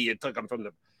sympathy, you took him from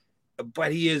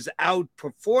but he has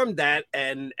outperformed that,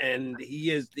 and he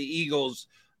is the Eagles'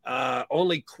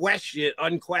 only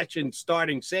unquestioned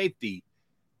starting safety.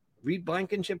 Reed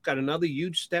Blankenship got another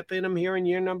huge step in him here in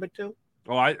year number 2.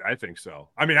 Oh, I think so.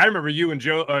 I mean, I remember you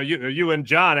and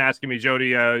John asking me,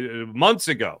 Jody, months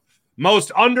ago,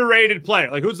 most underrated player.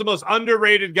 Like, who's the most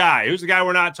underrated guy? Who's the guy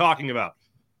we're not talking about?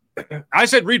 I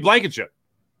said Reed Blankenship.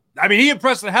 I mean, he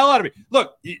impressed the hell out of me.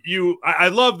 Look, I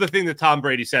love the thing that Tom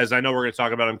Brady says. I know we're going to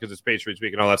talk about him because it's Patriots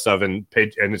week and all that stuff, and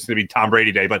it's going to be Tom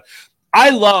Brady Day. But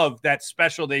I love that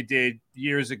special they did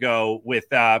years ago with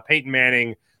Peyton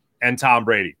Manning and Tom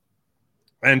Brady.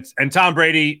 And Tom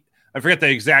Brady, I forget the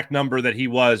exact number that he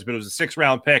was, but it was a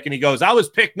 6th-round pick. And he goes, I was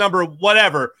picked number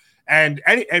whatever. And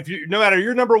no matter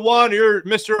you're number 1, you're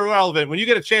Mr. Irrelevant. When you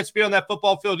get a chance to be on that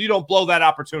football field, you don't blow that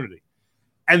opportunity.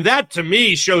 And that, to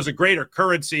me, shows a greater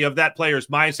currency of that player's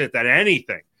mindset than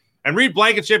anything. And Reed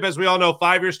Blankenship, as we all know,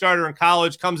 5-year starter in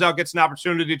college, comes out, gets an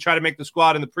opportunity to try to make the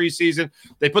squad in the preseason.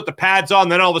 They put the pads on,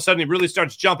 then all of a sudden he really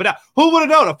starts jumping out. Who would have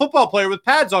known? A football player with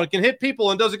pads on can hit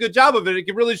people and does a good job of it. It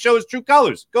can really show his true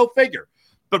colors. Go figure.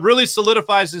 But really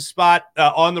solidifies his spot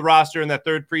on the roster in that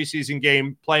 3rd preseason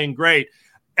game, playing great.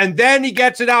 And then he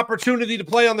gets an opportunity to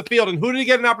play on the field. And who did he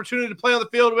get an opportunity to play on the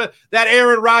field with? That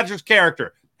Aaron Rodgers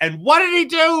character. And what did he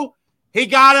do? He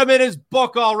got him in his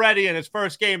book already in his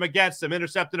first game against him,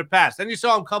 intercepted a pass. Then you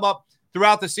saw him come up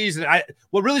throughout the season,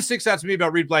 what really sticks out to me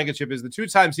about Reed Blankenship is the 2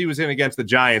 times he was in against the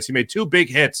Giants, he made 2 big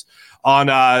hits on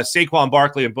Saquon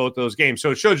Barkley in both those games.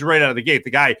 So it shows you right out of the gate. The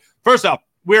guy, first off,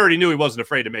 we already knew he wasn't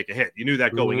afraid to make a hit. You knew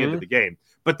that going into the game.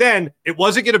 But then it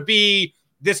wasn't going to be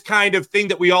this kind of thing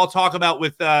that we all talk about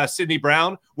with Sidney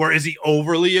Brown, where is he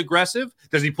overly aggressive?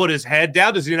 Does he put his head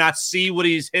down? Does he not see what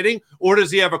he's hitting? Or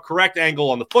does he have a correct angle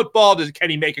on the football? Can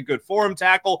he make a good form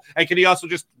tackle? And can he also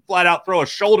just flat out throw a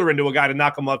shoulder into a guy to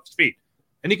knock him off his feet?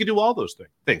 And he can do all those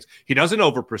things. He doesn't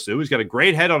over pursue. He's got a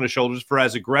great head on his shoulders for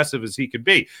as aggressive as he could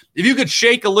be. If you could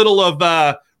shake a little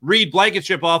of Reed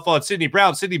Blankenship off on Sidney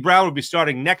Brown would be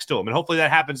starting next to him. And hopefully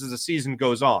that happens as the season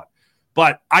goes on.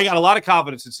 But I got a lot of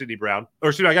confidence in Sidney Brown.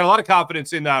 I got a lot of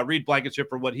confidence in Reed Blankenship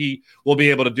for what he will be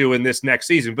able to do in this next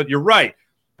season. But you're right.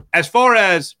 As far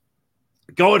as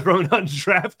going from an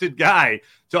undrafted guy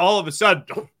to all of a sudden,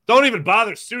 don't even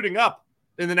bother suiting up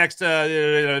in the next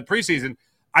preseason,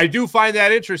 I do find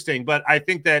that interesting. But I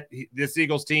think that this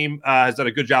Eagles team has done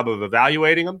a good job of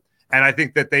evaluating him. And I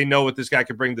think that they know what this guy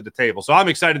can bring to the table. So I'm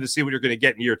excited to see what you're going to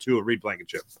get in year 2 of Reed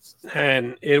Blankenship.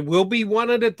 And it will be one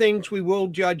of the things we will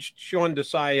judge Sean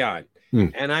Desai on.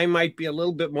 And I might be a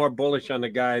little bit more bullish on the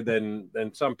guy than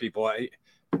some people.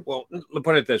 Well, let's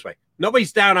put it this way.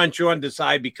 Nobody's down on Sean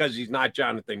Desai because he's not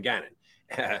Jonathan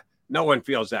Gannon. No one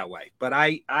feels that way. But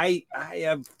I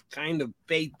have kind of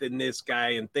faith in this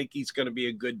guy and think he's going to be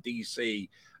a good DC.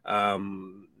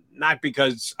 Not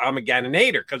because I'm a Gannon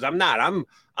hater, because I'm not.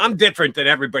 I'm different than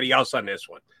everybody else on this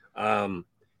one.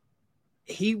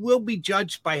 He will be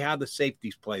judged by how the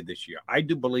safeties play this year. I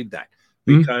do believe that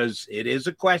because it is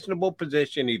a questionable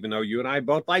position, even though you and I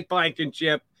both like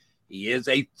Blankenship. He is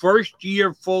a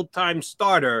first-year full-time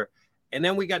starter, and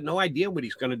then we got no idea what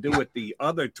he's going to do with the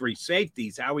other 3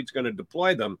 safeties, how he's going to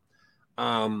deploy them.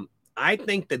 I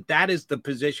think that is the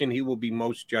position he will be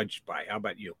most judged by. How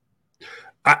about you?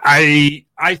 I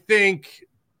think,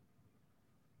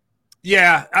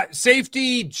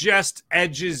 safety just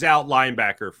edges out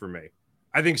linebacker for me.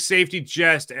 I think safety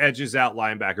just edges out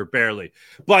linebacker barely.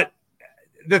 But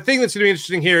the thing that's going to be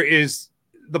interesting here is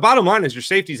the bottom line is your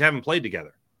safeties haven't played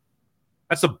together.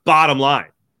 That's the bottom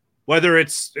line. Whether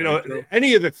it's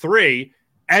any of the 3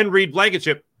 and Reed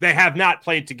Blankenship, they have not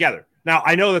played together. Now,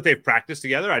 I know that they've practiced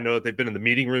together. I know that they've been in the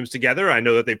meeting rooms together. I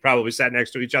know that they've probably sat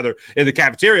next to each other in the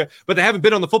cafeteria, but they haven't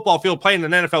been on the football field playing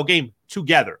an NFL game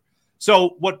together.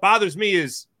 So what bothers me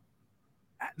is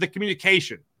the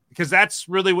communication, because that's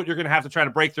really what you're going to have to try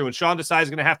to break through. And Sean Desai is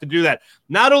going to have to do that,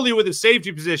 not only with his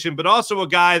safety position, but also a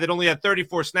guy that only had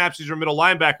 34 snaps. He's your middle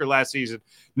linebacker last season.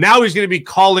 Now he's going to be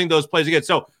calling those plays again.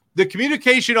 So the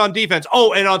communication on defense.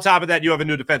 Oh, and on top of that, you have a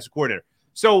new defensive coordinator.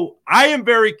 So I am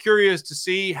very curious to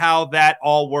see how that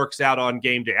all works out on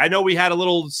game day. I know we had a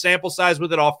little sample size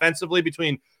with it offensively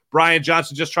between Brian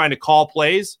Johnson just trying to call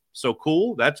plays. So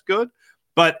cool. That's good.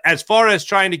 But as far as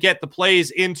trying to get the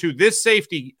plays into this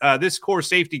safety, this core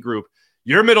safety group,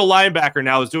 your middle linebacker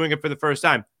now is doing it for the first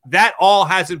time. That all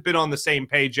hasn't been on the same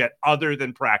page yet other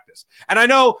than practice. And I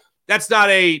know that's not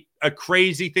a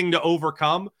crazy thing to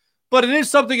overcome, but it is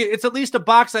something. It's at least a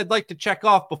box I'd like to check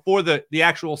off before the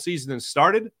actual season has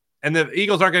started, and the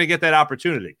Eagles aren't going to get that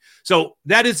opportunity. So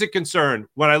that is a concern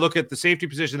when I look at the safety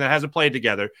position that hasn't played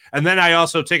together. And then I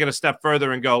also take it a step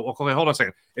further and go, okay, hold on a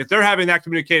second. If they're having that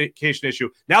communication issue,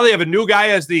 now they have a new guy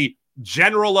as the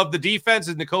general of the defense,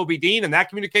 is Nakobe Dean, and that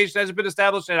communication hasn't been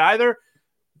established yet either.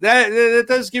 That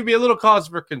does give me a little cause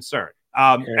for concern.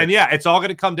 And it's all going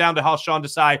to come down to how Sean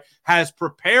Desai has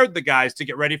prepared the guys to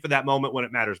get ready for that moment when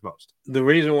it matters most. The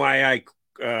reason why I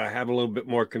have a little bit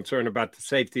more concern about the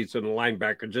safeties and the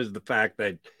linebackers is the fact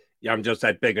that I'm just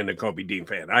that big a Nakobe Dean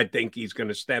fan. I think he's going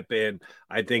to step in.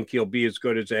 I think he'll be as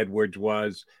good as Edwards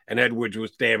was, and Edwards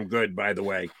was damn good, by the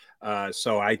way.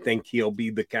 So I think he'll be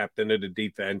the captain of the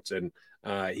defense, and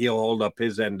he'll hold up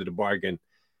his end of the bargain.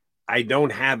 I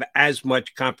don't have as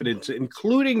much confidence,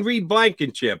 including Reed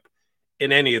Blankenship,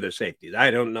 in any of the safeties.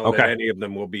 I don't know that any of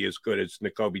them will be as good as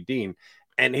Nakobe Dean.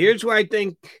 And here's where I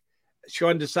think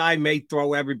Sean Desai may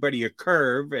throw everybody a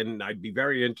curve, and I'd be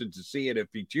very interested to see it if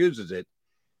he chooses it.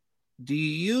 Do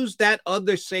you use that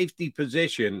other safety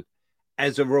position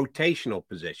as a rotational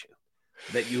position?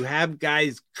 That you have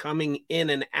guys coming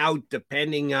in and out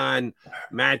depending on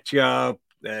matchup,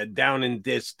 down in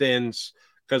distance?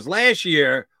 Because last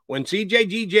year, when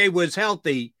CJGJ was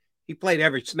healthy, he played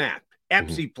every snap.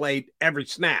 Epsy played every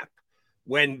snap.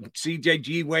 When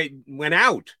CJG went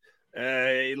out,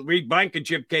 Reed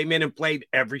Blankenship came in and played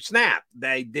every snap.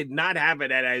 They did not have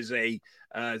it as a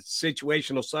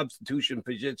situational substitution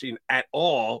position at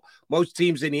all. Most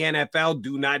teams in the NFL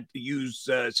do not use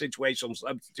situational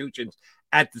substitutions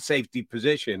at the safety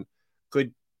position.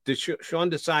 Could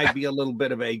Sean Desai be a little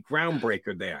bit of a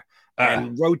groundbreaker there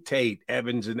and rotate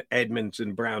Evans and Edmonds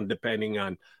and Brown depending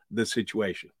on the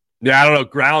situation? Yeah, I don't know.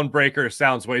 Groundbreaker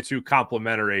sounds way too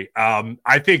complimentary.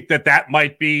 I think that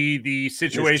might be the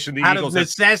situation the out Eagles of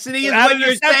necessity is out what of you're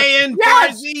necessity. saying,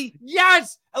 Yes, Farzy?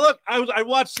 yes. Look, I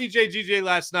watched CJ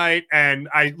last night, and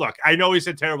I know he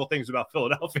said terrible things about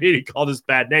Philadelphia. He called us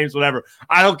bad names, whatever.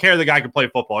 I don't care. The guy can play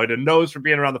football. He had a nose for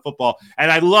being around the football,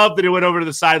 and I love that he went over to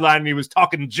the sideline and he was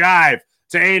talking jive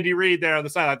to Andy Reid there on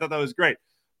the sideline. I thought that was great.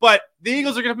 But the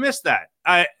Eagles are going to miss that.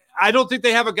 I don't think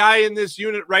they have a guy in this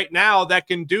unit right now that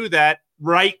can do that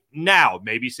right now.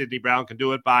 Maybe Sidney Brown can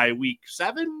do it by week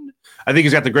 7. I think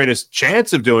he's got the greatest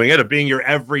chance of doing it, of being your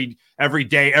every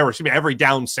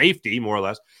down safety, more or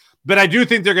less. But I do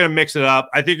think they're going to mix it up.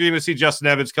 I think you're going to see Justin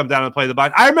Evans come down and play the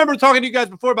box. I remember talking to you guys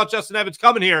before about Justin Evans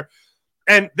coming here,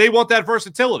 and they want that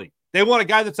versatility. They want a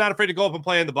guy that's not afraid to go up and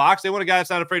play in the box. They want a guy that's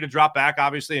not afraid to drop back,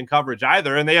 obviously, in coverage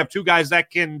either. And they have 2 guys that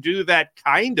can do that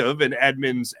kind of in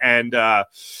Edmonds and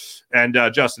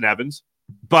Justin Evans.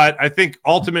 But I think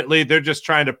ultimately they're just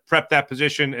trying to prep that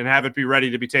position and have it be ready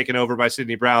to be taken over by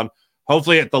Sidney Brown,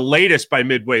 hopefully at the latest by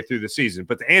midway through the season.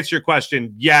 But to answer your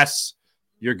question, yes,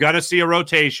 you're going to see a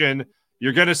rotation.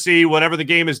 You're going to see whatever the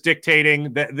game is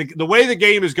dictating. The way the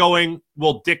game is going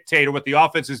will dictate, or what the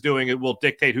offense is doing, it will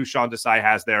dictate who Sean Desai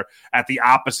has there at the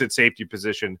opposite safety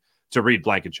position to Reed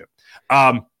Blankenship.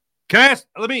 Can I ask?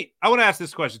 I want to ask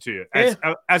this question to you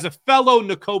as a fellow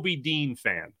Nakobe Dean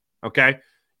fan. Okay,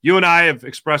 you and I have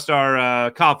expressed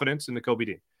our confidence in Nakobe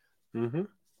Dean. Mm-hmm.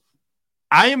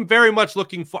 I am very much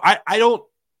looking for. I don't.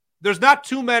 There's not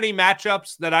too many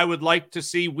matchups that I would like to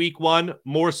see week 1,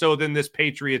 more so than this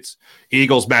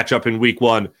Patriots-Eagles matchup in week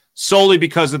 1, solely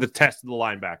because of the test of the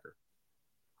linebacker.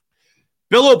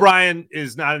 Bill O'Brien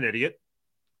is not an idiot.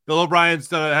 Bill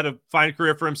O'Brien's had a fine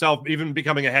career for himself, even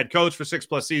becoming a head coach for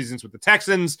 6+ seasons with the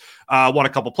Texans, won a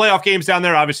couple playoff games down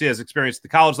there, obviously has experience at the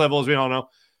college level, as we all know.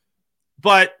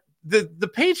 But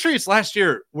the Patriots last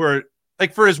year were,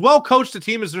 like, for as well-coached a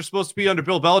team as they're supposed to be under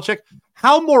Bill Belichick,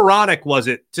 how moronic was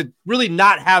it to really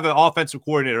not have an offensive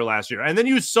coordinator last year? And then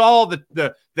you saw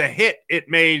the hit it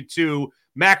made to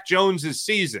Mac Jones's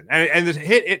season and the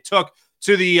hit it took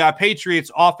to the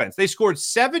Patriots offense. They scored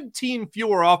 17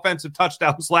 fewer offensive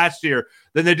touchdowns last year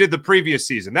than they did the previous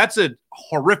season. That's a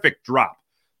horrific drop.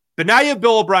 But now you have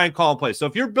Bill O'Brien calling plays. So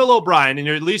if you're Bill O'Brien and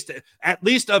you're at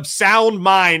least of sound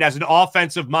mind as an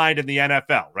offensive mind in the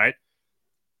NFL, right?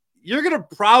 You're going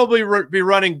to probably be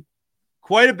running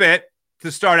quite a bit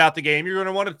to start out the game. You're going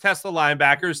to want to test the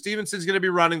linebackers. Stevenson's going to be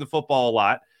running the football a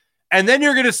lot. And then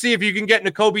you're going to see if you can get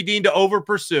Nakobe Dean to over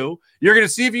pursue. You're going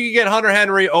to see if you can get Hunter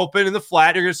Henry open in the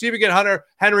flat. You're going to see if you get Hunter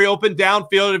Henry open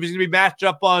downfield, if he's going to be matched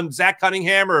up on Zach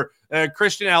Cunningham or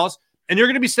Christian Ellis. And you're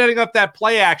going to be setting up that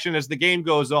play action as the game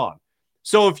goes on.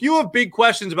 So if you have big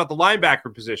questions about the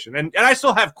linebacker position, and I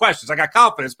still have questions. I got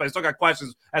confidence, but I still got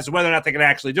questions as to whether or not they can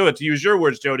actually do it. To use your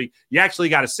words, Jody, you actually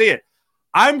got to see it.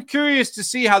 I'm curious to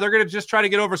see how they're going to just try to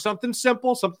get over something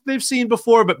simple, something they've seen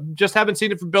before, but just haven't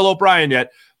seen it from Bill O'Brien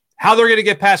yet. How they're going to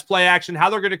get past play action,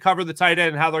 how they're going to cover the tight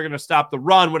end, and how they're going to stop the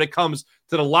run when it comes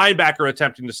to the linebacker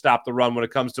attempting to stop the run when it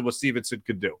comes to what Stevenson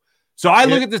could do. So I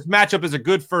look at this matchup as a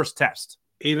good first test.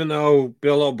 Even though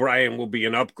Bill O'Brien will be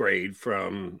an upgrade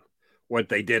from what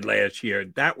they did last year,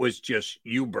 that was just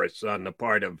hubris on the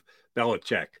part of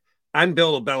Belichick. I'm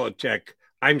Bill Belichick.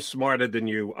 I'm smarter than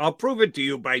you. I'll prove it to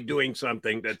you by doing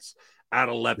something that's out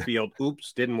of left field.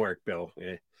 Oops, didn't work, Bill.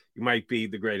 You might be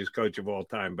the greatest coach of all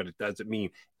time, but it doesn't mean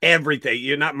everything.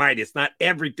 You're not mighty. It's not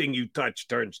everything you touch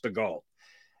turns to gold.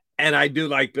 And I do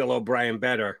like Bill O'Brien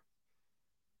better.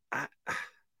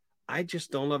 I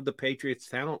just don't love the Patriots'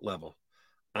 talent level.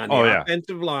 On the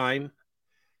offensive line,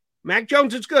 Mac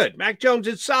Jones is good. Mac Jones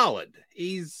is solid.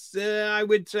 He's, I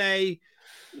would say,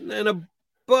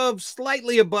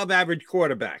 slightly above average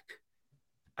quarterback.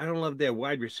 I don't love their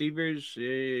wide receivers.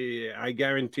 I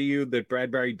guarantee you that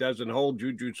Bradbury doesn't hold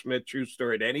Juju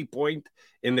Smith-Schuster at any point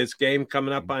in this game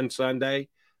coming up on Sunday.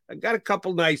 I got a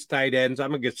couple nice tight ends.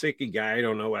 I'm a Gesicki guy. I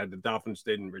don't know why the Dolphins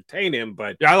didn't retain him,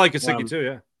 but yeah, I like Gesicki too.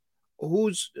 Yeah.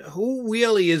 Who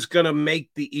really is going to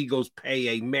make the Eagles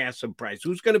pay a massive price?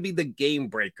 Who's going to be the game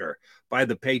breaker by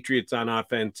the Patriots on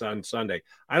offense on Sunday?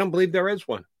 I don't believe there is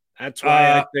one. That's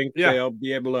why I think they'll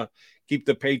be able to keep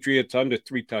the Patriots under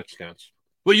 3 touchdowns.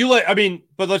 Well,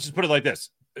 but let's just put it like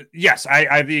this. Yes, I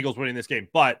have the Eagles winning this game,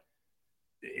 but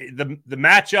the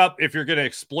matchup, if you're going to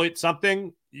exploit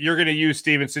something, you're going to use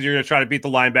Stevenson. You're going to try to beat the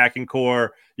linebacking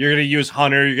core. You're going to use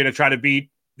Hunter. You're going to try to beat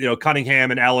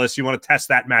Cunningham and Ellis. You want to test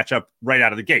that matchup right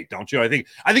out of the gate, don't you? I think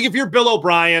if you're Bill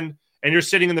O'Brien and you're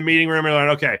sitting in the meeting room and you're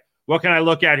like, okay, What can I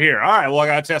look at here? All right, well, I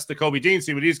got to test the Kobe Dean,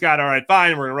 see what he's got. All right,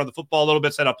 fine. We're going to run the football a little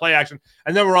bit, set up play action.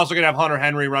 And then we're also going to have Hunter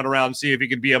Henry run around and see if he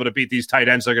can be able to beat these tight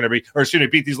ends they're going to be, or excuse me,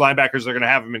 beat these linebackers they're going to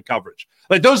have him in coverage.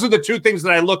 Like, those are the two things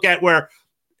that I look at where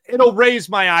it'll raise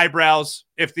my eyebrows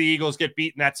if the Eagles get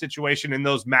beat in that situation in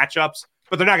those matchups,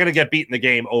 but they're not going to get beat in the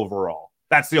game overall.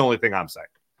 That's the only thing I'm saying.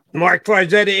 Marc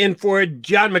Farzetta in for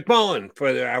John McMullen for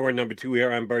hour number 2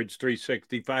 here on Birds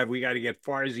 365. We got to get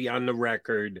Farzy on the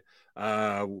record.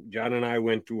 John and I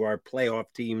went through our playoff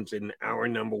teams in hour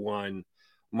number 1.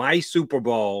 My Super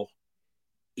Bowl,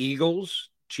 Eagles,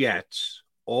 Jets,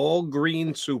 all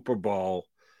green Super Bowl.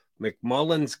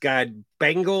 McMullen's got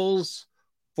Bengals,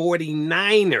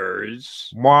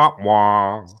 49ers. Wah,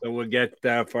 wah. So we'll get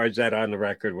Farzetta on the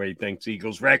record where he thinks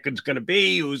Eagles' record's going to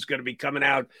be, who's going to be coming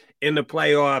out in the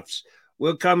playoffs.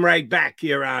 We'll come right back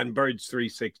here on Birds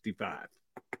 365.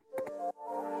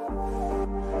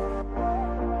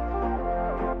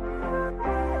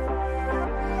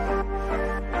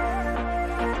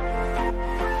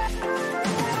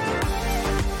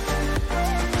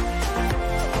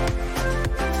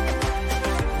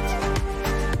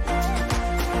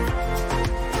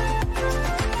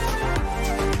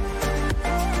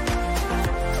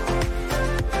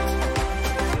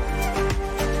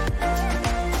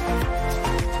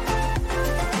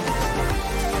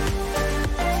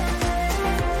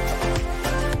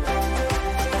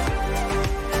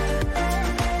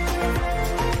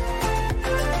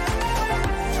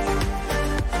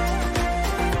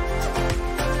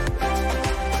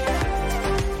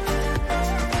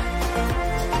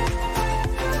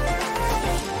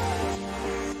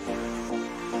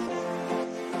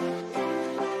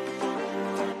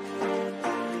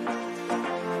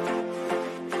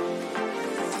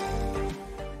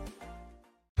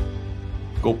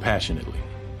 Go passionately.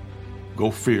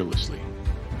 Go fearlessly.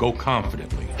 Go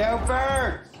confidently. Go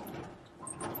Birds!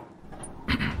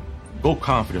 Go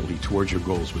confidently towards your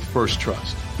goals with First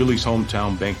Trust, Philly's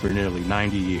hometown bank for nearly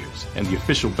 90 years, and the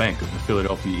official bank of the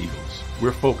Philadelphia Eagles.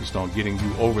 We're focused on getting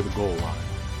you over the goal line.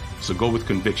 So go with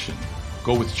conviction.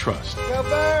 Go with trust. Go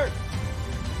Birds!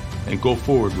 And go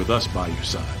forward with us by your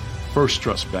side. First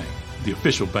Trust Bank, the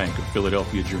official bank of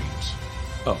Philadelphia dreams.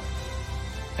 Oh,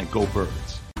 and go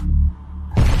Birds.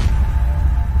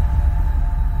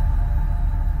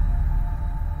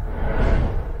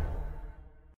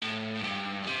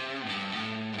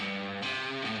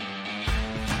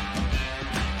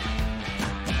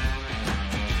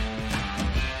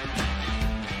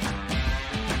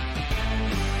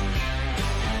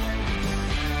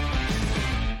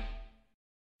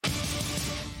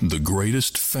 The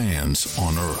greatest fans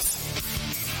on earth.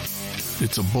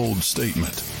 It's a bold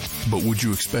statement, but would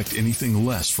you expect anything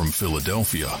less from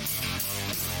Philadelphia?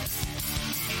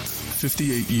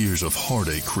 58 years of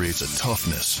heartache creates a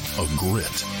toughness, a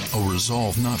grit, a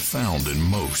resolve not found in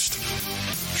most.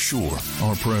 Sure,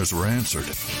 our prayers were answered,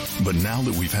 but now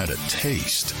that we've had a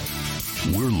taste,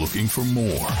 we're looking for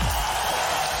more.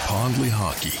 Pondley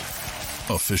Hockey,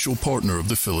 official partner of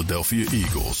the Philadelphia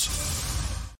Eagles.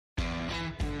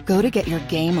 Go to get your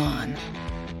game on.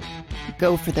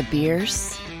 Go for the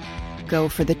beers. Go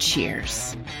for the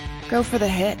cheers. Go for the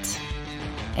hit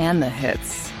and the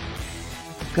hits.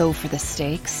 Go for the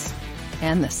stakes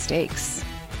and the stakes.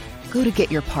 Go to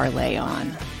get your parlay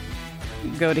on.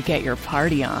 Go to get your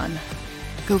party on.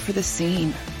 Go for the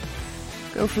scene.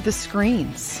 Go for the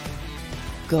screens.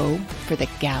 Go for the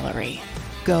gallery.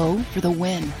 Go for the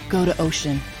win. Go to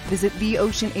Ocean. Visit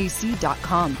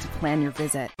theoceanac.com to plan your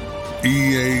visit.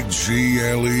 EAGLES,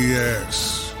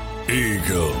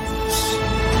 Eagles.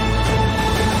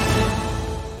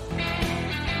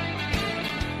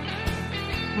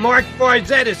 Marc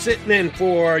Farzetta sitting in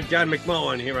for John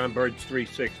McMullen here on Birds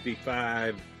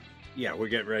 365. Yeah, we're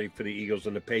getting ready for the Eagles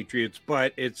and the Patriots,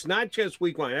 but it's not just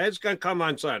week 1. It's going to come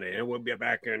on Sunday, and we'll be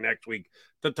back here next week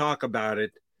to talk about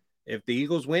it. If the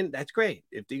Eagles win, that's great.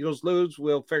 If the Eagles lose,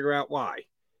 we'll figure out why.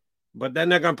 But then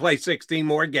they're going to play 16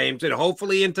 more games and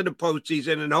hopefully into the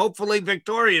postseason and hopefully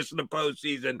victorious in the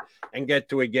postseason and get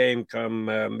to a game come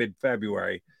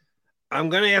mid-February. I'm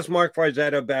going to ask Marc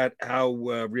Farzetta about how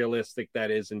realistic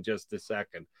that is in just a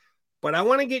second. But I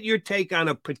want to get your take on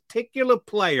a particular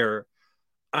player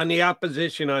on the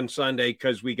opposition on Sunday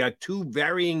because we got 2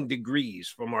 varying degrees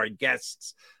from our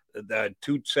guests, the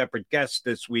 2 separate guests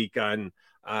this week on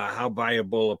how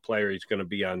viable a player is going to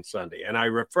be on Sunday. And I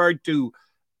referred to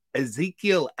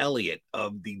Ezekiel Elliott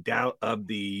of the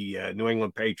New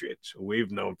England Patriots, who we've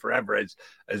known forever as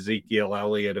Ezekiel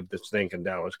Elliott of the stinking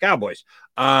Dallas Cowboys.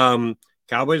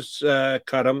 Cowboys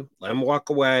cut him, let him walk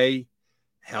away.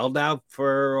 held out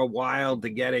for a while to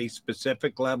get a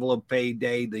specific level of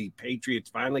payday. The Patriots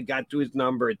finally got to his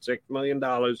number at $6 million,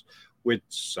 which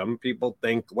some people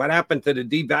think, what happened to the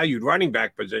devalued running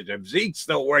back position? If Zeke's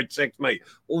still worth $6 million,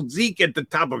 well, Zeke at the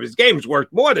top of his game is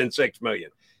worth more than $6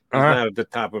 million. He's not at the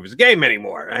top of his game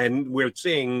anymore. And we're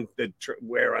seeing the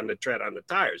wear on the tread on the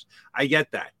tires. I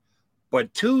get that.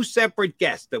 But two separate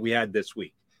guests that we had this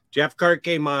week. Jeff Kerr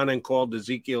came on and called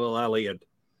Ezekiel Elliott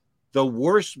the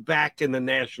worst back in the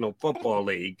National Football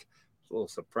League. A little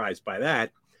surprised by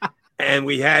that. And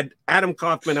we had Adam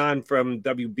Kaufman on from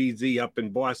WBZ up in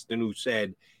Boston, who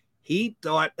said he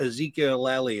thought Ezekiel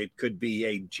Elliott could be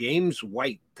a James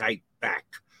White type back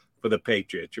for the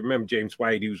Patriots. You remember James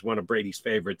White? He was one of Brady's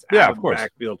favorites. Yeah, out of course.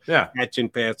 Backfield, yeah, catching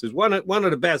passes. One of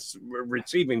the best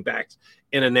receiving backs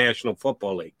in a National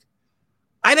Football League.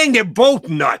 I think they're both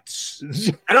nuts.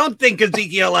 I don't think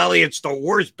Ezekiel Elliott's the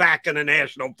worst back in the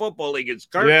National Football League, as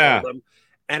Kurt told him.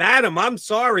 And Adam, I'm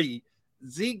sorry,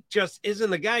 Zeke just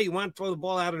isn't the guy you want to throw the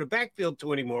ball out of the backfield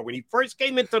to anymore. When he first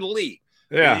came into the league,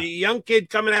 a young kid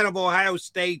coming out of Ohio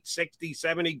State, 60,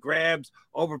 70 grabs,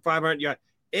 over 500 yards.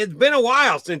 It's been a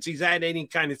while since he's had any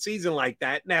kind of season like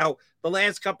that. Now, the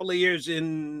last couple of years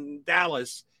in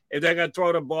Dallas, if they're going to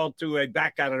throw the ball to a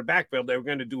back out of the backfield, they were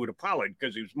going to do it to Pollard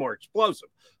because he was more explosive.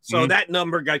 So that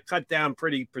number got cut down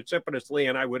pretty precipitously,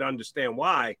 and I would understand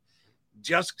why.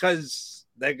 Just because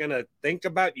they're going to think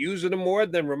about using him more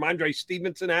than Ramondre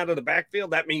Stevenson out of the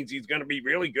backfield, that means he's going to be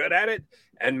really good at it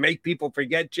and make people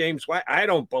forget James White. I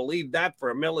don't believe that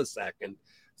for a millisecond.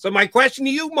 So my question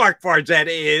to you, Marc Farzetta,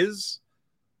 is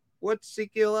what's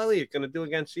Ezekiel Elliott going to do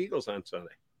against the Eagles on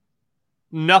Sunday?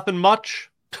 Nothing much.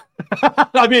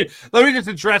 I mean, let me just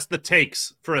address the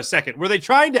takes for a second. Were they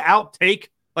trying to hot take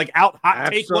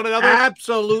one another?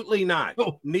 Absolutely not.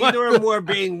 Neither of them were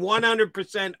being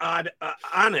 100%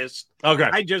 honest. Okay.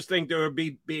 I just think they were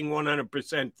being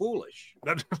 100% foolish.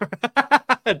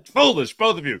 Foolish,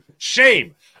 both of you.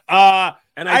 Shame.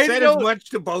 And I said as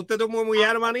much to both of them when we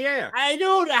had them on the air. I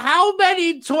don't. How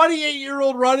many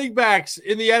 28-year-old running backs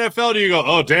in the NFL do you go,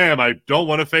 oh, damn, I don't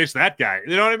want to face that guy?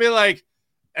 You know what I mean? Like,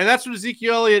 and that's what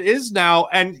Ezekiel Elliott is now.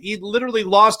 And he literally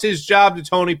lost his job to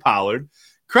Tony Pollard.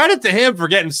 Credit to him for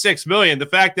getting $6 million. The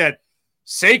fact that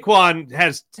Saquon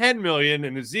has $10 million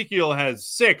and Ezekiel has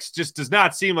 $6 million just does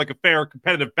not seem like a fair,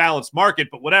 competitive, balanced market,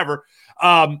 but whatever.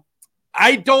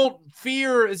 I don't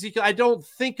fear Ezekiel. I don't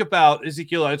think about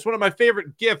Ezekiel. It's one of my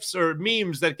favorite GIFs or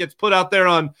memes that gets put out there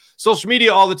on social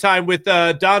media all the time with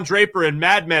Don Draper and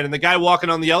Mad Men and the guy walking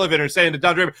on the elevator saying to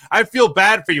Don Draper, I feel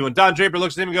bad for you. And Don Draper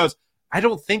looks at him and goes, I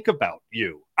don't think about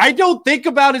you. I don't think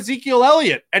about Ezekiel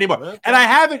Elliott anymore. Okay. And I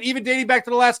haven't, even dating back to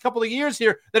the last couple of years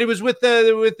here that he was with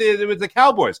the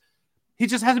Cowboys. He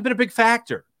just hasn't been a big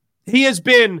factor. He has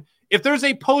been, if there's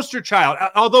a poster child,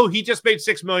 although he just made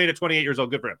 $6 million at 28 years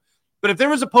old, good for him. But if there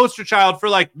was a poster child for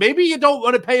like, maybe you don't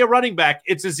want to pay a running back,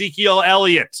 it's Ezekiel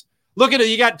Elliott. Look at it.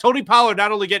 You got Tony Pollard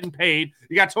not only getting paid,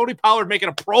 you got Tony Pollard making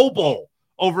a Pro Bowl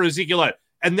over Ezekiel Elliott.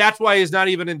 And that's why he's not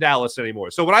even in Dallas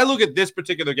anymore. So when I look at this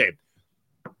particular game,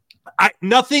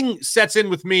 nothing sets in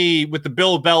with me with the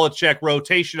Bill Belichick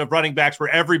rotation of running backs where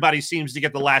everybody seems to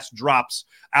get the last drops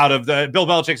out of the Bill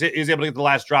Belichick is able to get the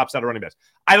last drops out of running backs.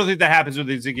 I don't think that happens with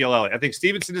Ezekiel Elliott. I think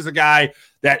Stevenson is a guy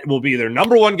that will be their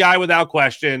number one guy without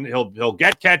question. He'll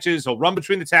get catches. He'll run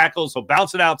between the tackles. He'll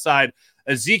bounce it outside.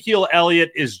 Ezekiel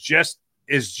Elliott is just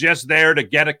there to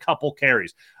get a couple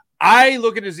carries. I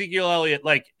look at Ezekiel Elliott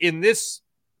like in this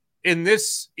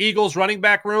Eagles running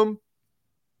back room.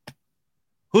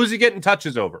 Who's he getting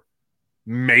touches over?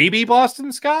 Maybe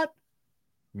Boston Scott?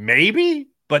 Maybe,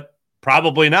 but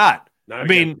probably not. I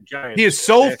mean, he is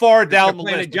so far down the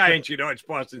list. The Giants, you know, it's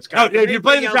Boston Scott. Oh, if you're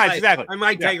playing the Giants, exactly. I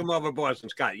might take him over Boston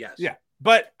Scott, yes. Yeah,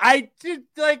 but I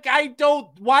don't.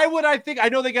 Why would I think? I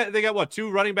know they got what, 2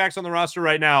 running backs on the roster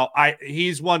right now.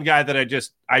 He's one guy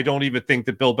that I don't even think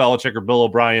that Bill Belichick or Bill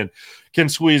O'Brien can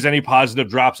squeeze any positive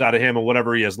drops out of him or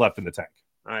whatever he has left in the tank.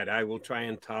 All right, I will try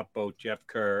and top both Jeff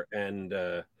Kerr and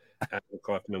Adam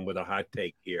Kaufman with a hot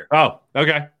take here. Oh,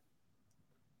 okay.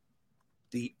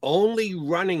 The only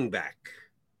running back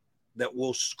that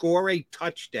will score a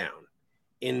touchdown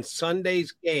in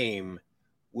Sunday's game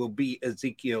will be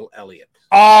Ezekiel Elliott.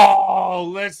 Oh,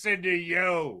 listen to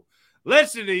you.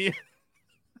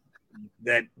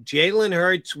 That Jalen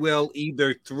Hurts will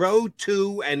either throw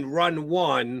 2 and run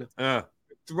 1,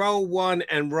 throw 1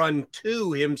 and run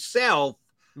 2 himself.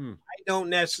 I don't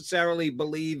necessarily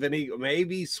believe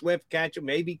maybe Swift catches,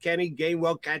 maybe Kenny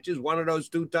Gainwell catches one of those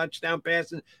 2 touchdown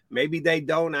passes. Maybe they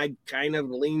don't. I kind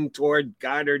of lean toward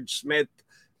Goddard, Smith,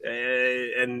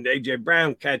 and A.J.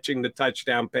 Brown catching the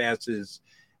touchdown passes.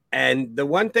 And the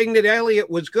one thing that Elliott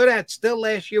was good at still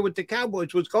last year with the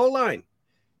Cowboys was goal line.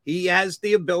 He has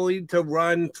the ability to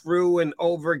run through and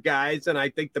over guys, and I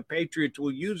think the Patriots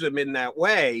will use him in that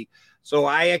way. So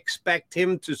I expect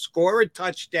him to score a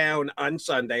touchdown on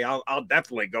Sunday. I'll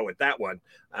definitely go with that one.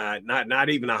 Not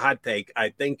even a hot take. I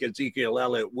think Ezekiel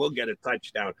Elliott will get a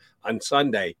touchdown on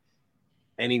Sunday,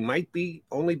 and he might be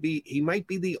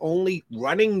the only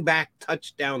running back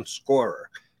touchdown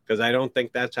scorer, because I don't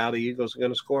think that's how the Eagles are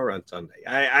going to score on Sunday.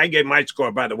 I get my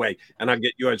score, by the way, and I'll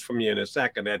get yours from you in a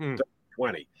second at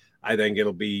 20. I think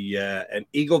it'll be an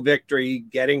Eagle victory,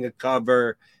 getting a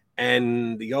cover,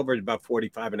 and the over is about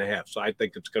 45.5. So I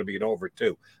think it's going to be an over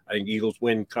too. I think Eagles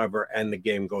win, cover, and the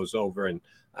game goes over. And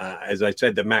as I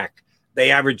said to Mac, they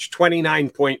averaged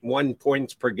 29.1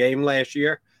 points per game last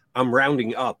year. I'm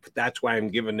rounding up. That's why I'm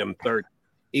giving them 30.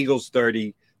 Eagles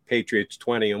 30, Patriots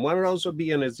 20. And one of those will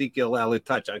be an Ezekiel Elliott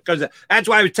touchdown, because that's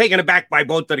why I was taken aback by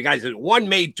both of the guys. One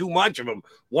made too much of him.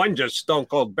 One just stone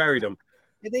cold buried him.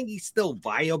 I think he's still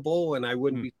viable, and I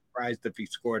wouldn't be surprised if he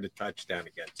scored a touchdown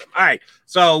against them. All right,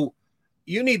 so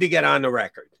you need to get on the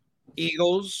record.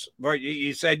 Eagles,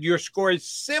 you said your score is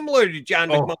similar to John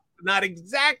McMullen, not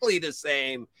exactly the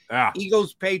same. Yeah.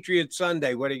 Eagles, Patriots,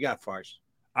 Sunday. What do you got, Fars?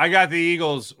 I got the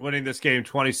Eagles winning this game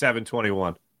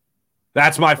 27-21.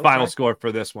 That's my final score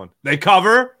for this one. They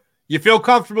cover. You feel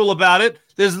comfortable about it.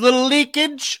 There's a little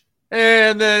leakage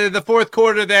in the fourth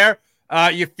quarter there.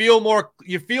 You feel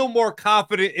more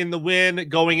confident in the win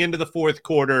going into the fourth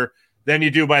quarter than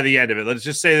you do by the end of it. Let's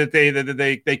just say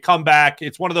that they come back.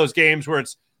 It's one of those games where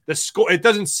it's the score. It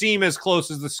doesn't seem as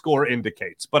close as the score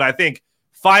indicates, but I think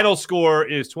final score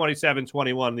is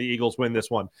 27-21. The Eagles win this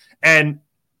one. And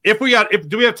do we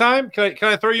have time? Can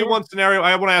I throw you one scenario?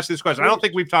 I want to ask this question. I don't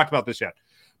think we've talked about this yet.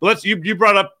 But you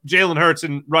brought up Jalen Hurts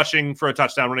and rushing for a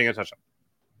touchdown, running a touchdown.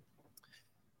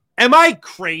 Am I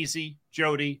crazy,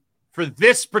 Jody, for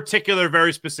this particular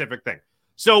very specific thing?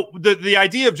 So the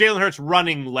idea of Jalen Hurts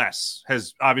running less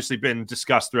has obviously been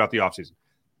discussed throughout the offseason.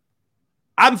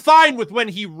 I'm fine with when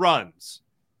he runs.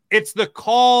 It's the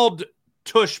called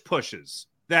tush pushes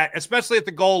that, especially at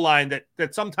the goal line,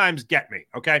 that sometimes get me,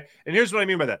 okay? And here's what I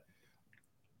mean by that.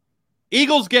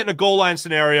 Eagles get in a goal line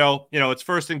scenario, it's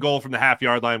first and goal from the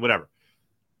half-yard line, whatever.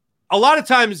 A lot of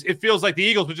times it feels like the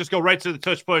Eagles would just go right to the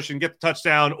tush push and get the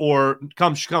touchdown, or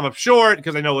come up short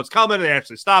because they know what's coming and they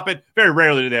actually stop it. Very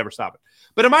rarely do they ever stop it.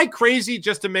 But am I crazy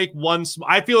just to make one?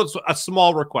 I feel it's a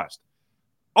small request.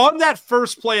 On that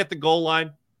first play at the goal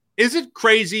line, is it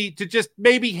crazy to just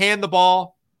maybe hand the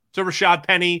ball to Rashad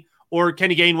Penny or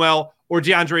Kenny Gainwell or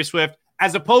DeAndre Swift,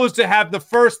 as opposed to have the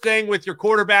first thing with your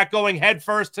quarterback going head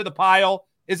first to the pile?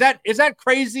 Is that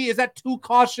crazy? Is that too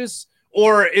cautious?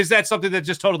 Or is that something that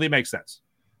just totally makes sense?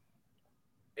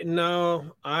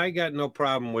 No, I got no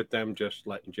problem with them just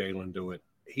letting Jalen do it.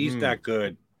 He's that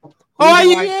good.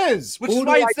 He is, which is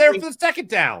why it's there for the second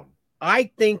down. I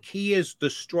think he is the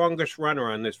strongest runner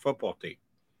on this football team.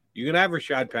 You can have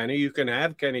Rashad Penny. You can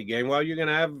have Kenny Gainwell. You can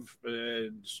have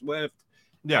Swift.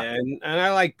 Yeah. And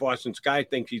I like Boston Scott. I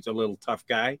think he's a little tough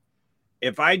guy.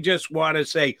 If I just want to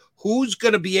say who's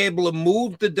going to be able to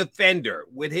move the defender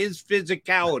with his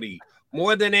physicality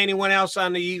more than anyone else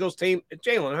on the Eagles team, it's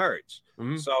Jalen Hurts.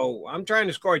 Mm-hmm. So I'm trying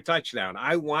to score a touchdown.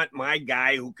 I want my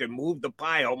guy who can move the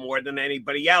pile more than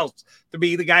anybody else to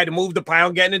be the guy to move the pile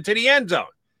and get into the end zone.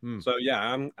 So,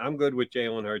 yeah, I'm good with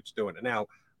Jalen Hurts doing it. Now,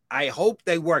 I hope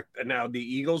they work. Now, the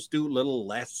Eagles do little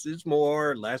less is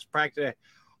more, less practice.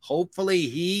 Hopefully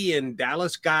he and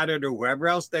Dallas Goedert or whoever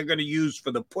else they're going to use for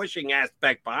the pushing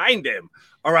aspect behind him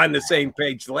are on the same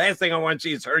page. The last thing I want to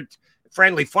see is Hurts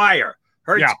friendly fire.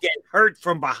 Hurts get hurt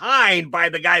from behind by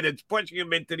the guy that's pushing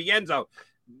him into the end zone.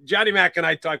 Johnny Mac and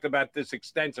I talked about this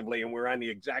extensively, and we're on the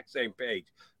exact same page.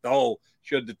 The whole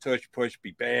should the tush push be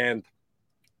banned?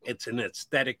 It's an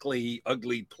aesthetically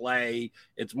ugly play.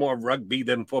 It's more rugby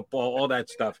than football, all that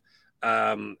stuff.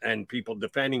 And people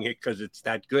defending it because it's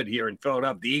that good here in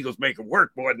Philadelphia. The Eagles make it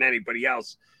work more than anybody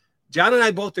else. John and I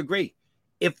both agree.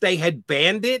 If they had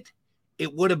banned it,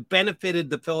 it would have benefited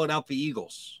the Philadelphia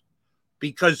Eagles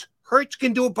because Hurts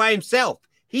can do it by himself.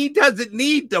 He doesn't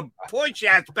need the push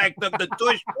aspect of the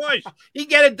tush push. He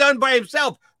get it done by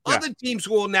himself. Yeah. Other teams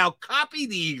who will now copy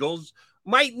the Eagles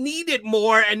might need it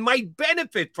more and might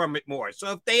benefit from it more.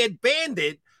 So if they had banned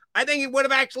it, I think it would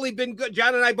have actually been good.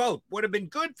 John and I both would have been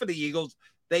good for the Eagles.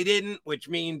 They didn't, which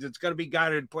means it's going to be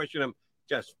Goddard pushing them.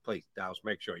 Just please, Dallas,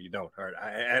 make sure you don't hurt.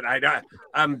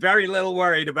 I'm very little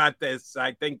worried about this.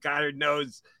 I think Goddard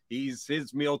knows he's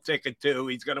his meal ticket too.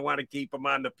 He's going to want to keep him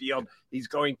on the field. He's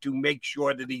going to make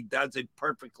sure that he does it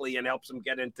perfectly and helps him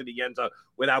get into the end zone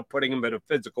without putting him at a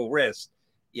physical risk.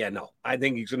 Yeah, no, I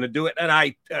think he's going to do it.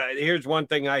 And here's one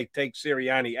thing I take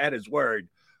Sirianni at his word.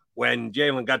 When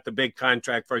Jalen got the big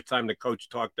contract, first time the coach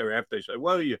talked there after, he said,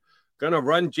 well, you're going to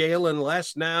run Jalen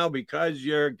less now because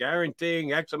you're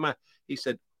guaranteeing X amount. He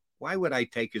said, why would I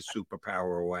take his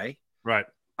superpower away? Right.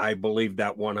 I believe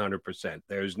that 100%.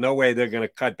 There's no way they're going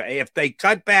to cut back. If they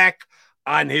cut back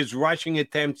on his rushing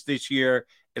attempts this year,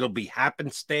 it'll be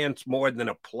happenstance more than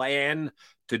a plan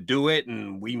to do it,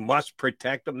 and we must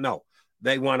protect him. No.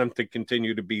 They want him to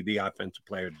continue to be the offensive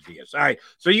player that he is. All right,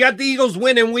 so you got the Eagles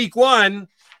winning week 1.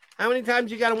 How many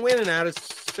times you got them winning out of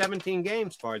 17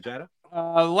 games, Farzetta?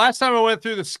 Last time I went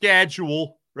through the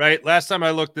schedule, right? Last time I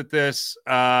looked at this,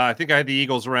 I think I had the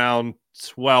Eagles around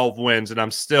 12 wins, and I'm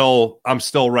still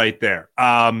right there.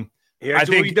 Here's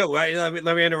what we do. Let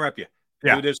me interrupt you.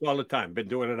 Yeah. Do this all the time. Been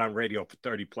doing it on radio for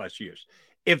 30 plus years.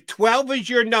 If 12 is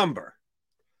your number,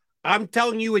 I'm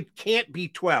telling you it can't be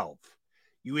 12.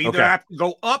 You either have to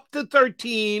go up to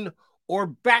 13 or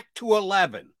back to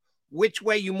 11. Which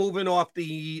way you moving off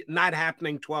the not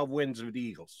happening 12 wins of the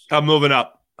Eagles? I'm moving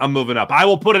up. I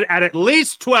will put it at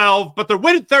least 12, but they're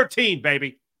winning 13, baby.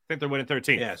 I think they're winning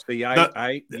 13. Yeah, see,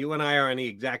 you and I are on the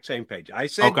exact same page. I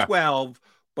said 12,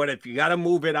 but if you got to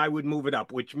move it, I would move it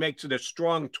up, which makes it a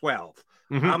strong 12.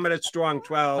 Mm-hmm. I'm at a strong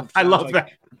 12. I love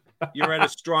that. You're at a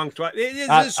strong 12. It is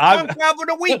a strong 12 and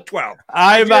a weak 12.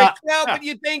 I'm at 12, but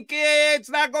you think it's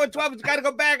not going 12. It's got to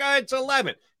go back. It's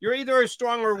 11. You're either a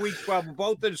strong or a weak 12.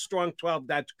 Both are a strong 12.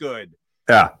 That's good.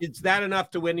 Yeah. Is that enough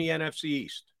to win the NFC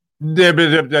East?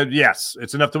 Yes,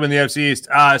 it's enough to win the NFC East,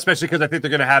 especially because I think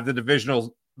they're going to have the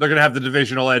divisional. They're going to have the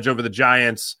divisional edge over the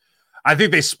Giants. I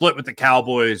think they split with the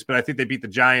Cowboys, but I think they beat the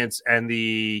Giants and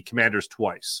the Commanders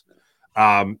twice.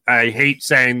 I hate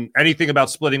saying anything about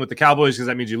splitting with the Cowboys because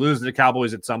that means you lose to the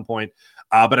Cowboys at some point.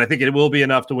 But I think it will be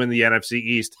enough to win the NFC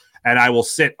East, and I will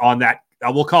sit on that.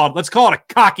 Let's call it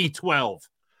a cocky 12.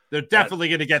 They're definitely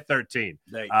going to get 13.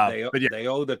 They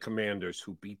owe the Commanders,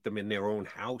 who beat them in their own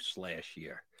house last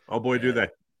year. Oh boy, do they!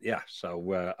 Yeah,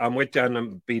 so I'm with you on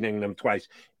them beating them twice.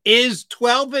 Is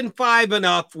 12-5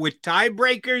 enough with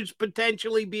tiebreakers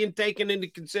potentially being taken into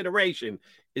consideration?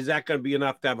 Is that going to be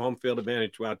enough to have home field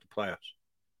advantage throughout the playoffs?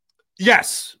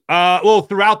 Yes. Well,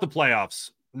 throughout the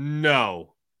playoffs,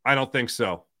 no, I don't think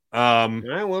so. All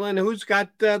right, well, then who's got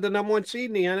the number 1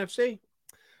 seed in the NFC?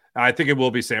 I think it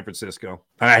will be San Francisco.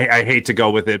 I hate to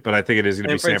go with it, but I think it is going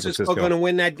to be San Francisco. Going to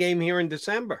win that game here in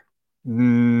December.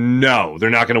 No, they're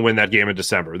not going to win that game in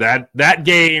December. That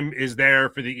game is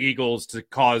there for the Eagles to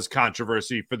cause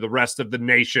controversy for the rest of the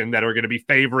nation that are going to be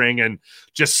favoring and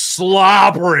just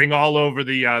slobbering all over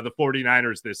the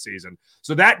 49ers this season.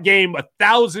 So that game,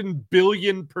 1,000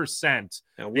 billion%,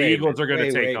 the Eagles are going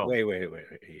to take home. Wait.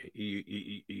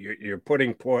 You're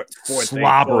putting forth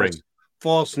slobbering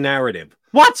false narrative.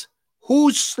 What?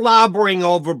 Who's slobbering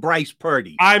over Bryce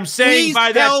Purdy? I'm saying Please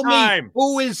by tell that time. Me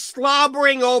who is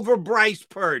slobbering over Bryce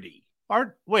Purdy?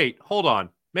 Wait, hold on.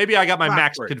 Maybe I got my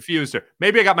Max confused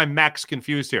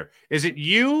here. Is it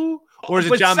you or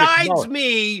is it John McMullen? Besides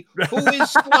me, who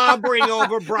is slobbering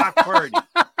over Brock Purdy?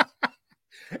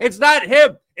 It's not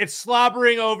him. It's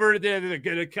slobbering over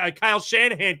the Kyle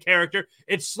Shanahan character.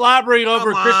 It's slobbering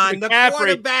over Christian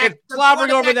McCaffrey. It's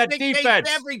slobbering over that defense.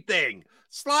 Everything.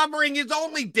 Slobbering is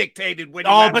only dictated when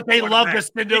but they love the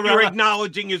Cinderella. You're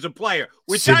acknowledging as a player,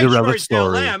 which Cinderella I sure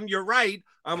story. still am. You're right.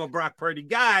 I'm a Brock Purdy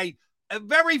guy.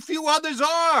 Very few others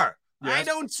are. Yes. I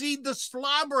don't see the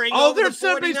slobbering. There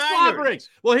should be slobbering.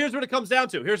 Well, here's what it comes down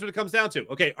to.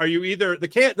 Okay, are you either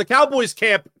the Cowboys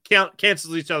camp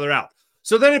cancels each other out?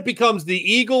 So then it becomes the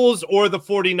Eagles or the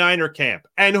 49er camp.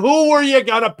 And who are you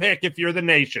going to pick if you're the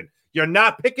nation? You're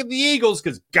not picking the Eagles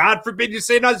because God forbid you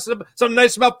say something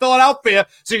nice about Philadelphia.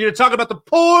 So you're going to talk about the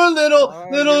poor little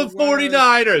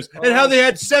 49ers and how they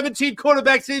had 17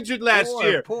 quarterbacks injured last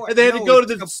year. And they had to go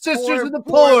to the Sisters of the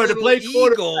Poor to play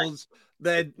quarterbacks.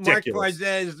 That Marc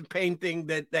Farzetta is painting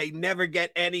that they never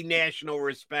get any national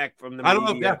respect from the media. I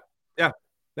don't know.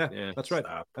 Yeah, that's right.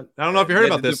 I don't know if you heard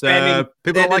about this.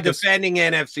 People like defending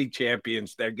NFC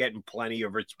champions. They're getting plenty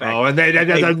of respect. Oh, and the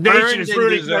nation is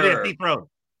rooting for their dethrone.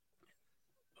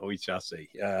 We shall see.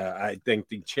 I think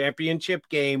the championship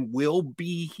game will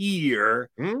be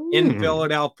here in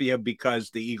Philadelphia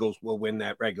because the Eagles will win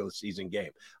that regular season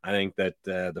game. I think that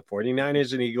the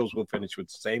 49ers and Eagles will finish with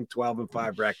the same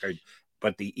 12-5 record,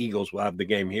 but the Eagles will have the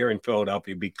game here in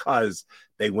Philadelphia because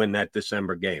they win that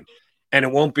December game. And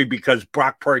it won't be because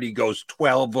Brock Purdy goes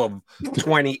 12 of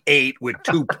 28 with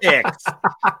 2 picks.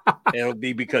 It'll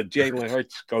be because Jalen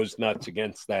Hurts goes nuts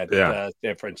against that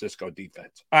San Francisco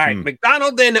defense. All right,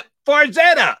 McDonald and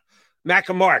Farzetta. Mac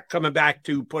and Marc coming back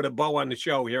to put a bow on the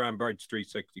show here on Birds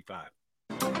 365.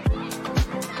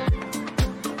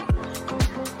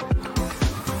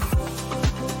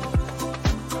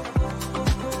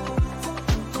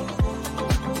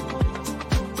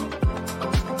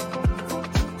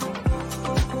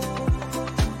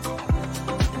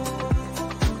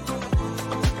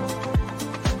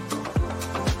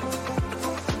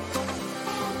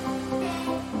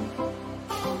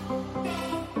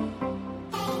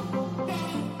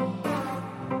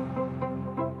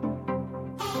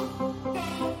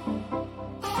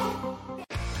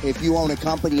 If you own a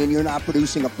company and you're not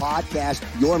producing a podcast,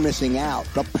 you're missing out.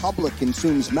 The public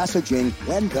consumes messaging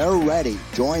when they're ready.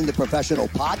 Join the professional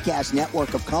podcast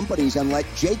network of companies and let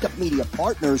Jacob Media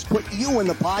Partners put you in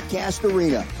the podcast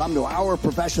arena. Come to our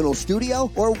professional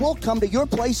studio or we'll come to your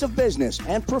place of business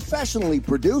and professionally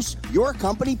produce your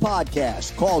company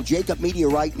podcast. Call Jacob Media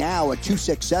right now at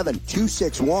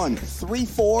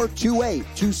 267-261-3428.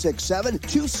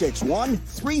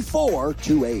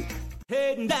 267-261-3428.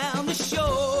 Heading down the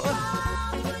shore.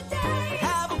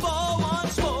 Have a ball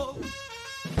once more.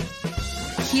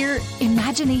 Here,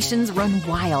 imaginations run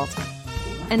wild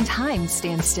and time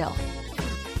stands still.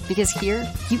 Because here,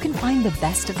 you can find the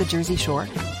best of the Jersey Shore,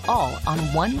 all on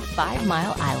one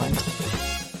 5-mile island.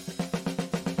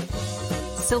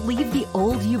 So leave the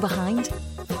old you behind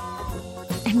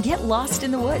and get lost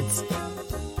in the woods.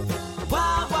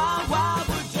 Wild, wild, wild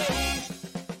wood days.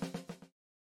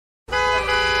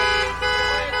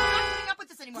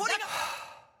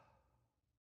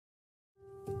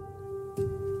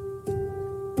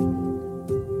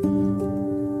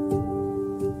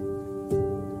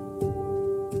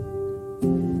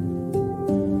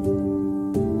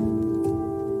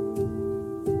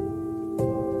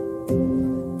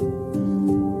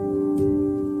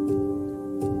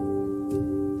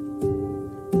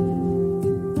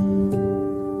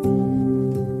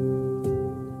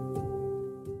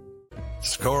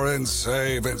 Score and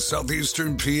save in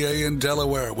southeastern PA and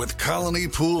Delaware with Colony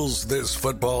Pools this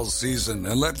football season,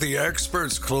 and let the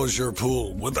experts close your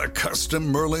pool with a custom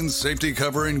Merlin safety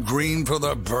cover in green for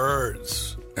the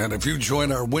birds. And if you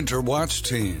join our Winter Watch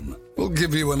team, we'll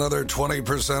give you another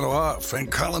 20% off,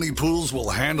 and Colony Pools will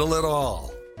handle it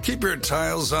all. Keep your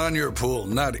tiles on your pool,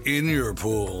 not in your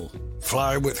pool.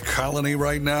 Fly with Colony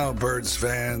right now, Birds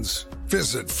fans.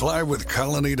 Visit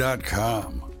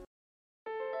flywithcolony.com.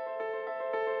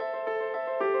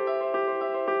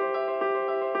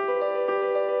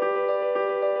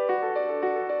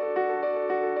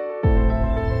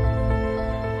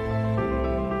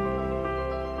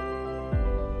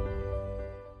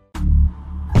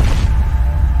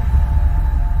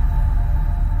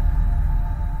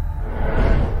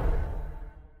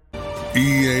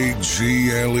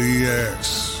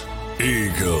 EAGLES,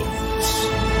 Eagles.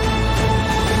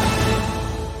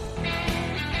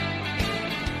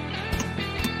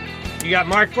 You got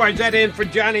Marc Farzetta in for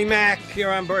Johnny Mac here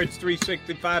on Birds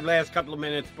 365. Last couple of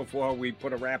minutes before we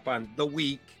put a wrap on the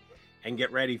week and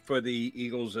get ready for the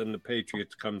Eagles and the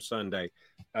Patriots come Sunday.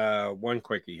 One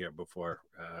quickie here before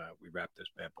we wrap this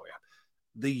bad boy up.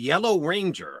 The Yellow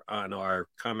Ranger on our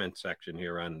comment section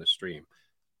here on the stream.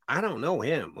 I don't know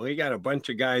him. We got a bunch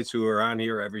of guys who are on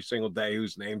here every single day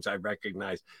whose names I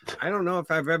recognize. I don't know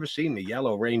if I've ever seen the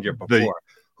Yellow Ranger before,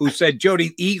 who said,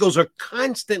 Jody, Eagles are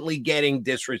constantly getting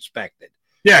disrespected.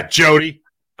 Yeah, Jody.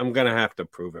 I'm going to have to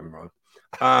prove him wrong.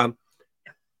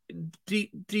 Do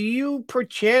you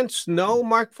perchance know,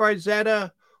 Marc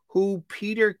Farzetta, who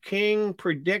Peter King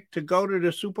predict to go to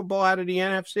the Super Bowl out of the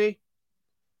NFC?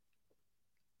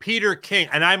 Peter King.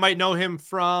 And I might know him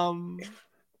from...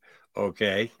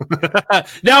 Okay.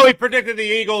 No, he predicted the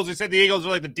Eagles. He said the Eagles are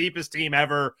like the deepest team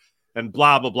ever, and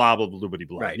blah blah blah blah blah blah.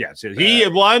 Blah. Right. Yes, he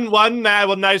one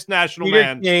nice national Peter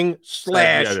man. King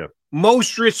 /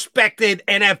 most respected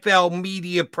NFL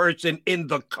media person in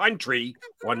the country.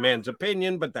 One man's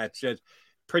opinion, but that's just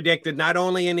predicted not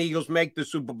only an Eagles make the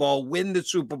Super Bowl, win the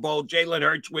Super Bowl, Jalen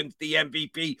Hurts wins the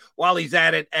MVP while he's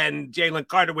at it, and Jalen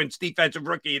Carter wins Defensive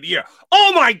Rookie of the Year.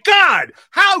 Oh, my God!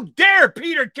 How dare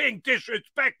Peter King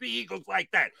disrespect the Eagles like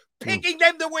that? Picking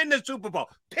them to win the Super Bowl,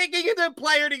 picking their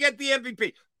player to get the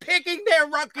MVP, picking their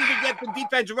rookie to get the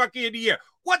Defensive Rookie of the Year.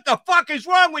 What the fuck is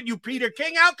wrong with you, Peter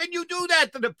King? How can you do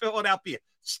that to the Philadelphia?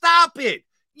 Stop it.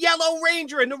 Yellow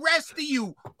Ranger and the rest of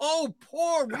you. Oh,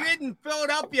 poor ridden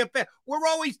Philadelphia fan. We're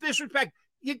always disrespected.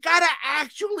 You got to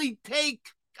actually take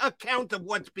account of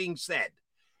what's being said.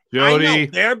 Jody. I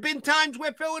know there have been times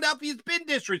where Philadelphia's been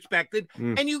disrespected,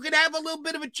 and you could have a little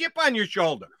bit of a chip on your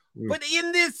shoulder. But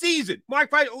in this season,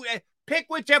 Marc, pick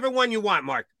whichever one you want,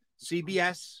 Marc.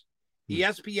 CBS,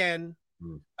 ESPN,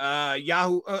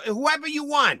 Yahoo, whoever you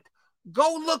want.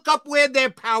 Go look up where they're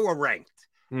power ranked.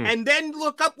 And then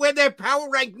look up where they're power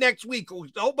ranked next week.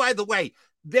 Oh, by the way,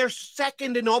 they're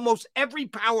second in almost every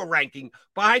power ranking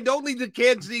behind only the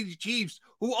Kansas City Chiefs,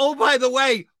 who, oh, by the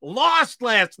way, lost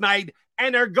last night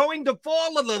and are going to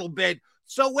fall a little bit.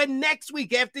 So when next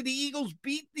week, after the Eagles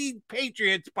beat the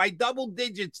Patriots by double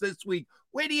digits this week,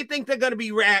 where do you think they're going to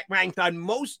be ranked on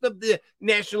most of the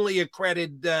nationally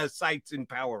accredited sites in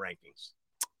power rankings?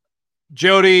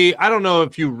 Jody, I don't know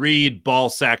if you read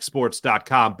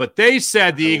ballsacksports.com, but they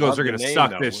said the Eagles are going to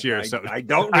suck this year. I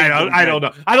don't know. I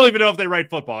don't even know if they write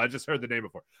football. I just heard the name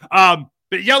before.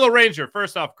 But Yellow Ranger,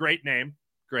 first off, great name.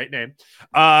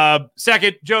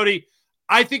 Second, Jody,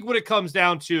 I think what it comes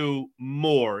down to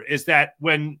more is that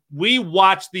when we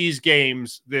watch these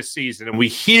games this season and we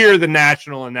hear the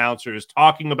national announcers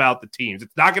talking about the teams,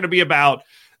 it's not going to be about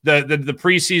the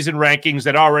preseason rankings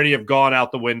that already have gone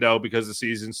out the window because the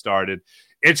season started.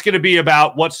 It's going to be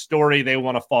about what story they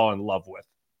want to fall in love with.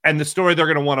 And the story they're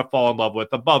going to want to fall in love with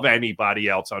above anybody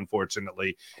else,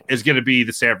 unfortunately, is going to be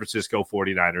the San Francisco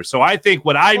 49ers. So I think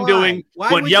what I'm doing,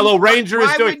 what Yellow Ranger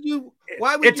is doing,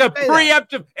 it's a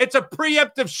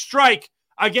preemptive strike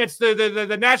against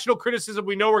the national criticism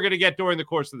we know we're going to get during the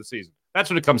course of the season.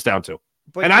 That's what it comes down to.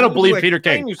 But and I don't believe Peter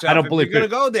King. I don't believe you're going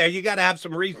to go there. You got to have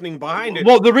some reasoning behind it.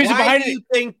 Well, the reason Why behind do you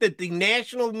think that the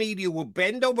national media will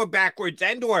bend over backwards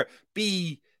and or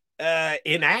be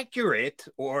inaccurate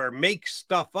or make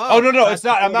stuff up? Oh, no, it's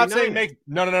not. I'm not saying make.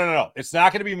 No. It's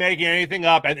not going to be making anything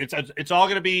up, and it's all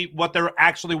going to be what they're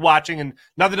actually watching, and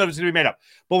nothing of it's going to be made up.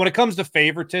 But when it comes to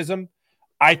favoritism,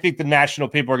 I think the national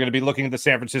people are going to be looking at the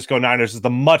San Francisco Niners as the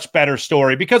much better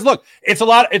story because look, it's a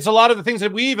lot of the things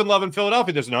that we even love in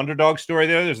Philadelphia. There's an underdog story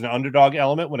there. There's an underdog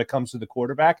element when it comes to the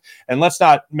quarterback. And let's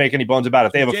not make any bones about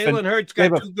it. They have Jalen Hurts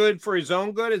got too good for his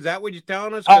own good. Is that what you're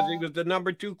telling us? Because he was the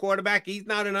number 2 quarterback. He's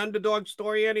not an underdog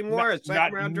story anymore. A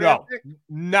second round draft pick?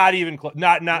 Not even close.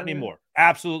 Not anymore.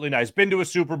 Absolutely nice. Been to a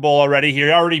Super Bowl already. He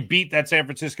already beat that San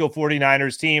Francisco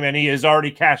 49ers team, and he has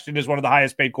already cashed in as one of the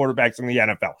highest paid quarterbacks in the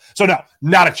NFL. So, no,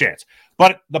 not a chance.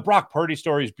 But the Brock Purdy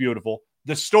story is beautiful.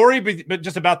 The story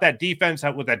just about that defense,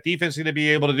 what that defense is going to be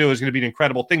able to do is going to be an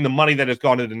incredible thing. The money that has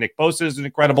gone into Nick Bosa is an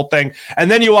incredible thing. And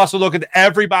then you also look at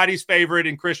everybody's favorite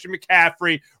in Christian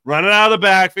McCaffrey running out of the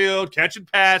backfield, catching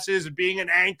passes, and being an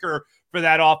anchor for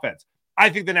that offense. I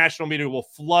think the national media will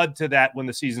flood to that when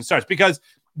the season starts because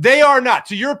they are not,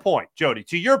 to your point, Jody,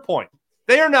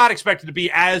 they are not expected to be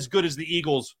as good as the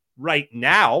Eagles right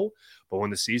now. But when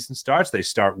the season starts, they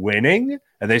start winning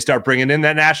and they start bringing in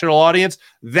that national audience.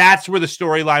 That's where the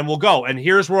storyline will go. And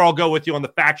here's where I'll go with you on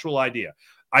the factual idea.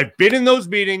 I've been in those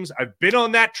meetings. I've been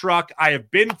on that truck. I've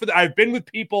been with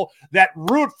people that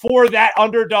root for that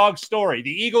underdog story. The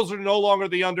Eagles are no longer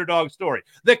the underdog story.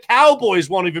 The Cowboys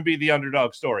won't even be the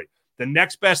underdog story. The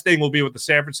next best thing will be what the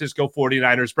San Francisco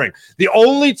 49ers bring. The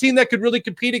only team that could really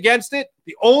compete against it,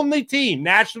 the only team,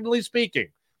 nationally speaking,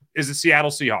 is the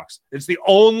Seattle Seahawks. It's the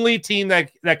only team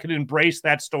that could embrace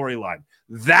that storyline.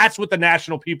 That's what the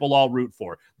national people all root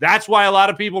for. That's why a lot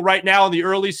of people right now in the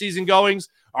early season goings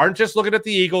aren't just looking at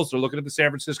the Eagles. They're looking at the San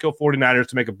Francisco 49ers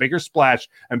to make a bigger splash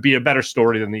and be a better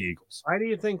story than the Eagles. Why do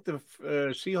you think the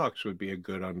Seahawks would be a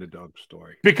good underdog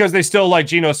story? Because they still like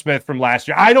Geno Smith from last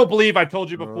year. I don't believe, I told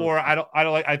you before,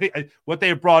 I think what they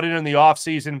have brought in the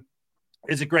offseason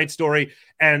is a great story.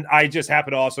 And I just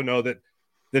happen to also know that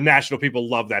the national people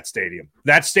love that stadium.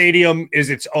 That stadium is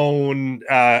its own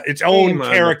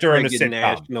character in a sitcom.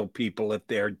 National people, if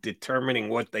they're determining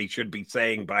what they should be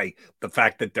saying by the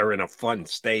fact that they're in a fun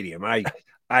stadium, I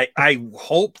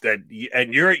hope that,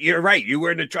 and you're right. You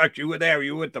were in the truck. You were there.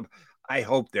 You were with them. I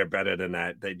hope they're better than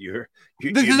that. That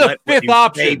this is a fifth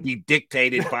option. Be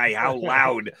dictated by how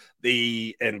loud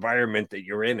the environment that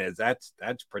you're in is. That's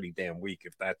pretty damn weak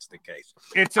if that's the case.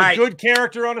 It's a good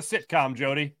character on a sitcom,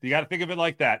 Jody. You got to think of it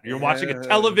like that. You're watching a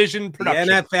television production.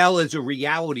 The NFL is a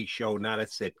reality show, not a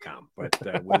sitcom.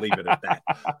 But we'll leave it at that.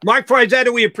 Marc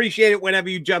Farzetta, we appreciate it whenever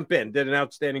you jump in. Did an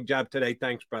outstanding job today.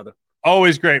 Thanks, brother.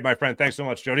 Always great, my friend. Thanks so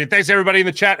much, Jody. And thanks everybody in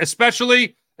the chat,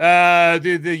 especially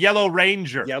the Yellow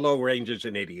Ranger. Yellow Ranger's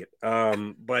an idiot.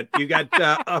 But you got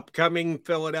upcoming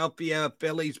Philadelphia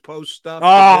Phillies post stuff.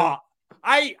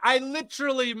 I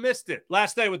literally missed it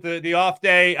last night with the off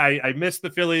day. I missed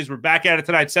the Phillies. We're back at it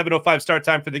tonight. 7:05 start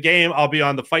time for the game. I'll be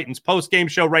on the Fightin's post game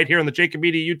show right here on the Jacob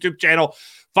Media YouTube channel,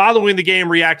 following the game,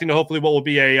 reacting to hopefully what will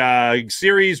be a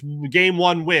series game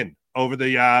 1 win over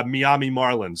the Miami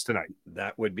Marlins tonight.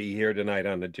 That would be here tonight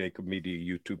on the Jacob Media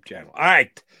YouTube channel. All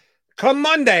right. Come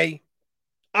Monday,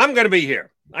 I'm going to be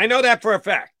here. I know that for a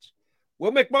fact.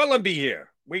 Will McMullen be here?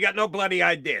 We got no bloody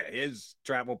idea. His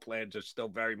travel plans are still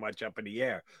very much up in the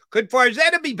air. Could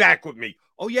Farzetta be back with me?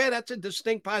 Oh, yeah, that's a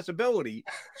distinct possibility.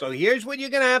 So here's what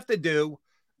you're going to have to do.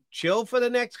 Chill for the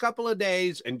next couple of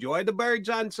days. Enjoy the birds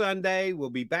on Sunday. We'll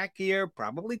be back here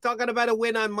probably talking about a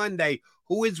win on Monday.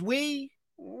 Who is we?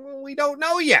 We don't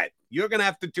know yet. You're going to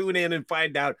have to tune in and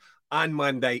find out on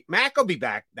Monday. Mac will be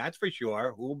back, that's for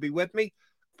sure. Who will be with me?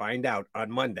 Find out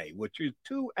on Monday, which is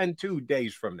 2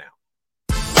 days from now.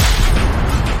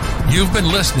 You've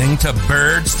been listening to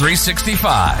Birds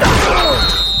 365,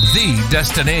 the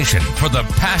destination for the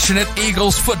passionate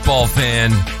Eagles football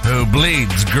fan who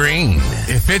bleeds green.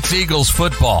 If it's Eagles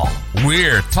football,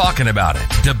 we're talking about it.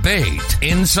 Debate,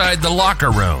 inside the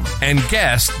locker room, and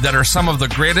guests that are some of the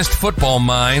greatest football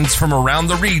minds from around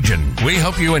the region. We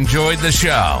hope you enjoyed the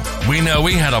show. We know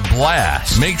we had a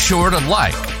blast. Make sure to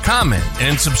like, comment,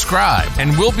 and subscribe,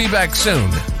 and we'll be back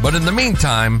soon. But in the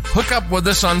meantime, hook up with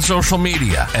us on social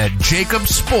media at Jacob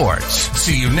Sports.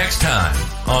 See you next time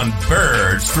on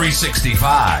Birds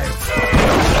 365.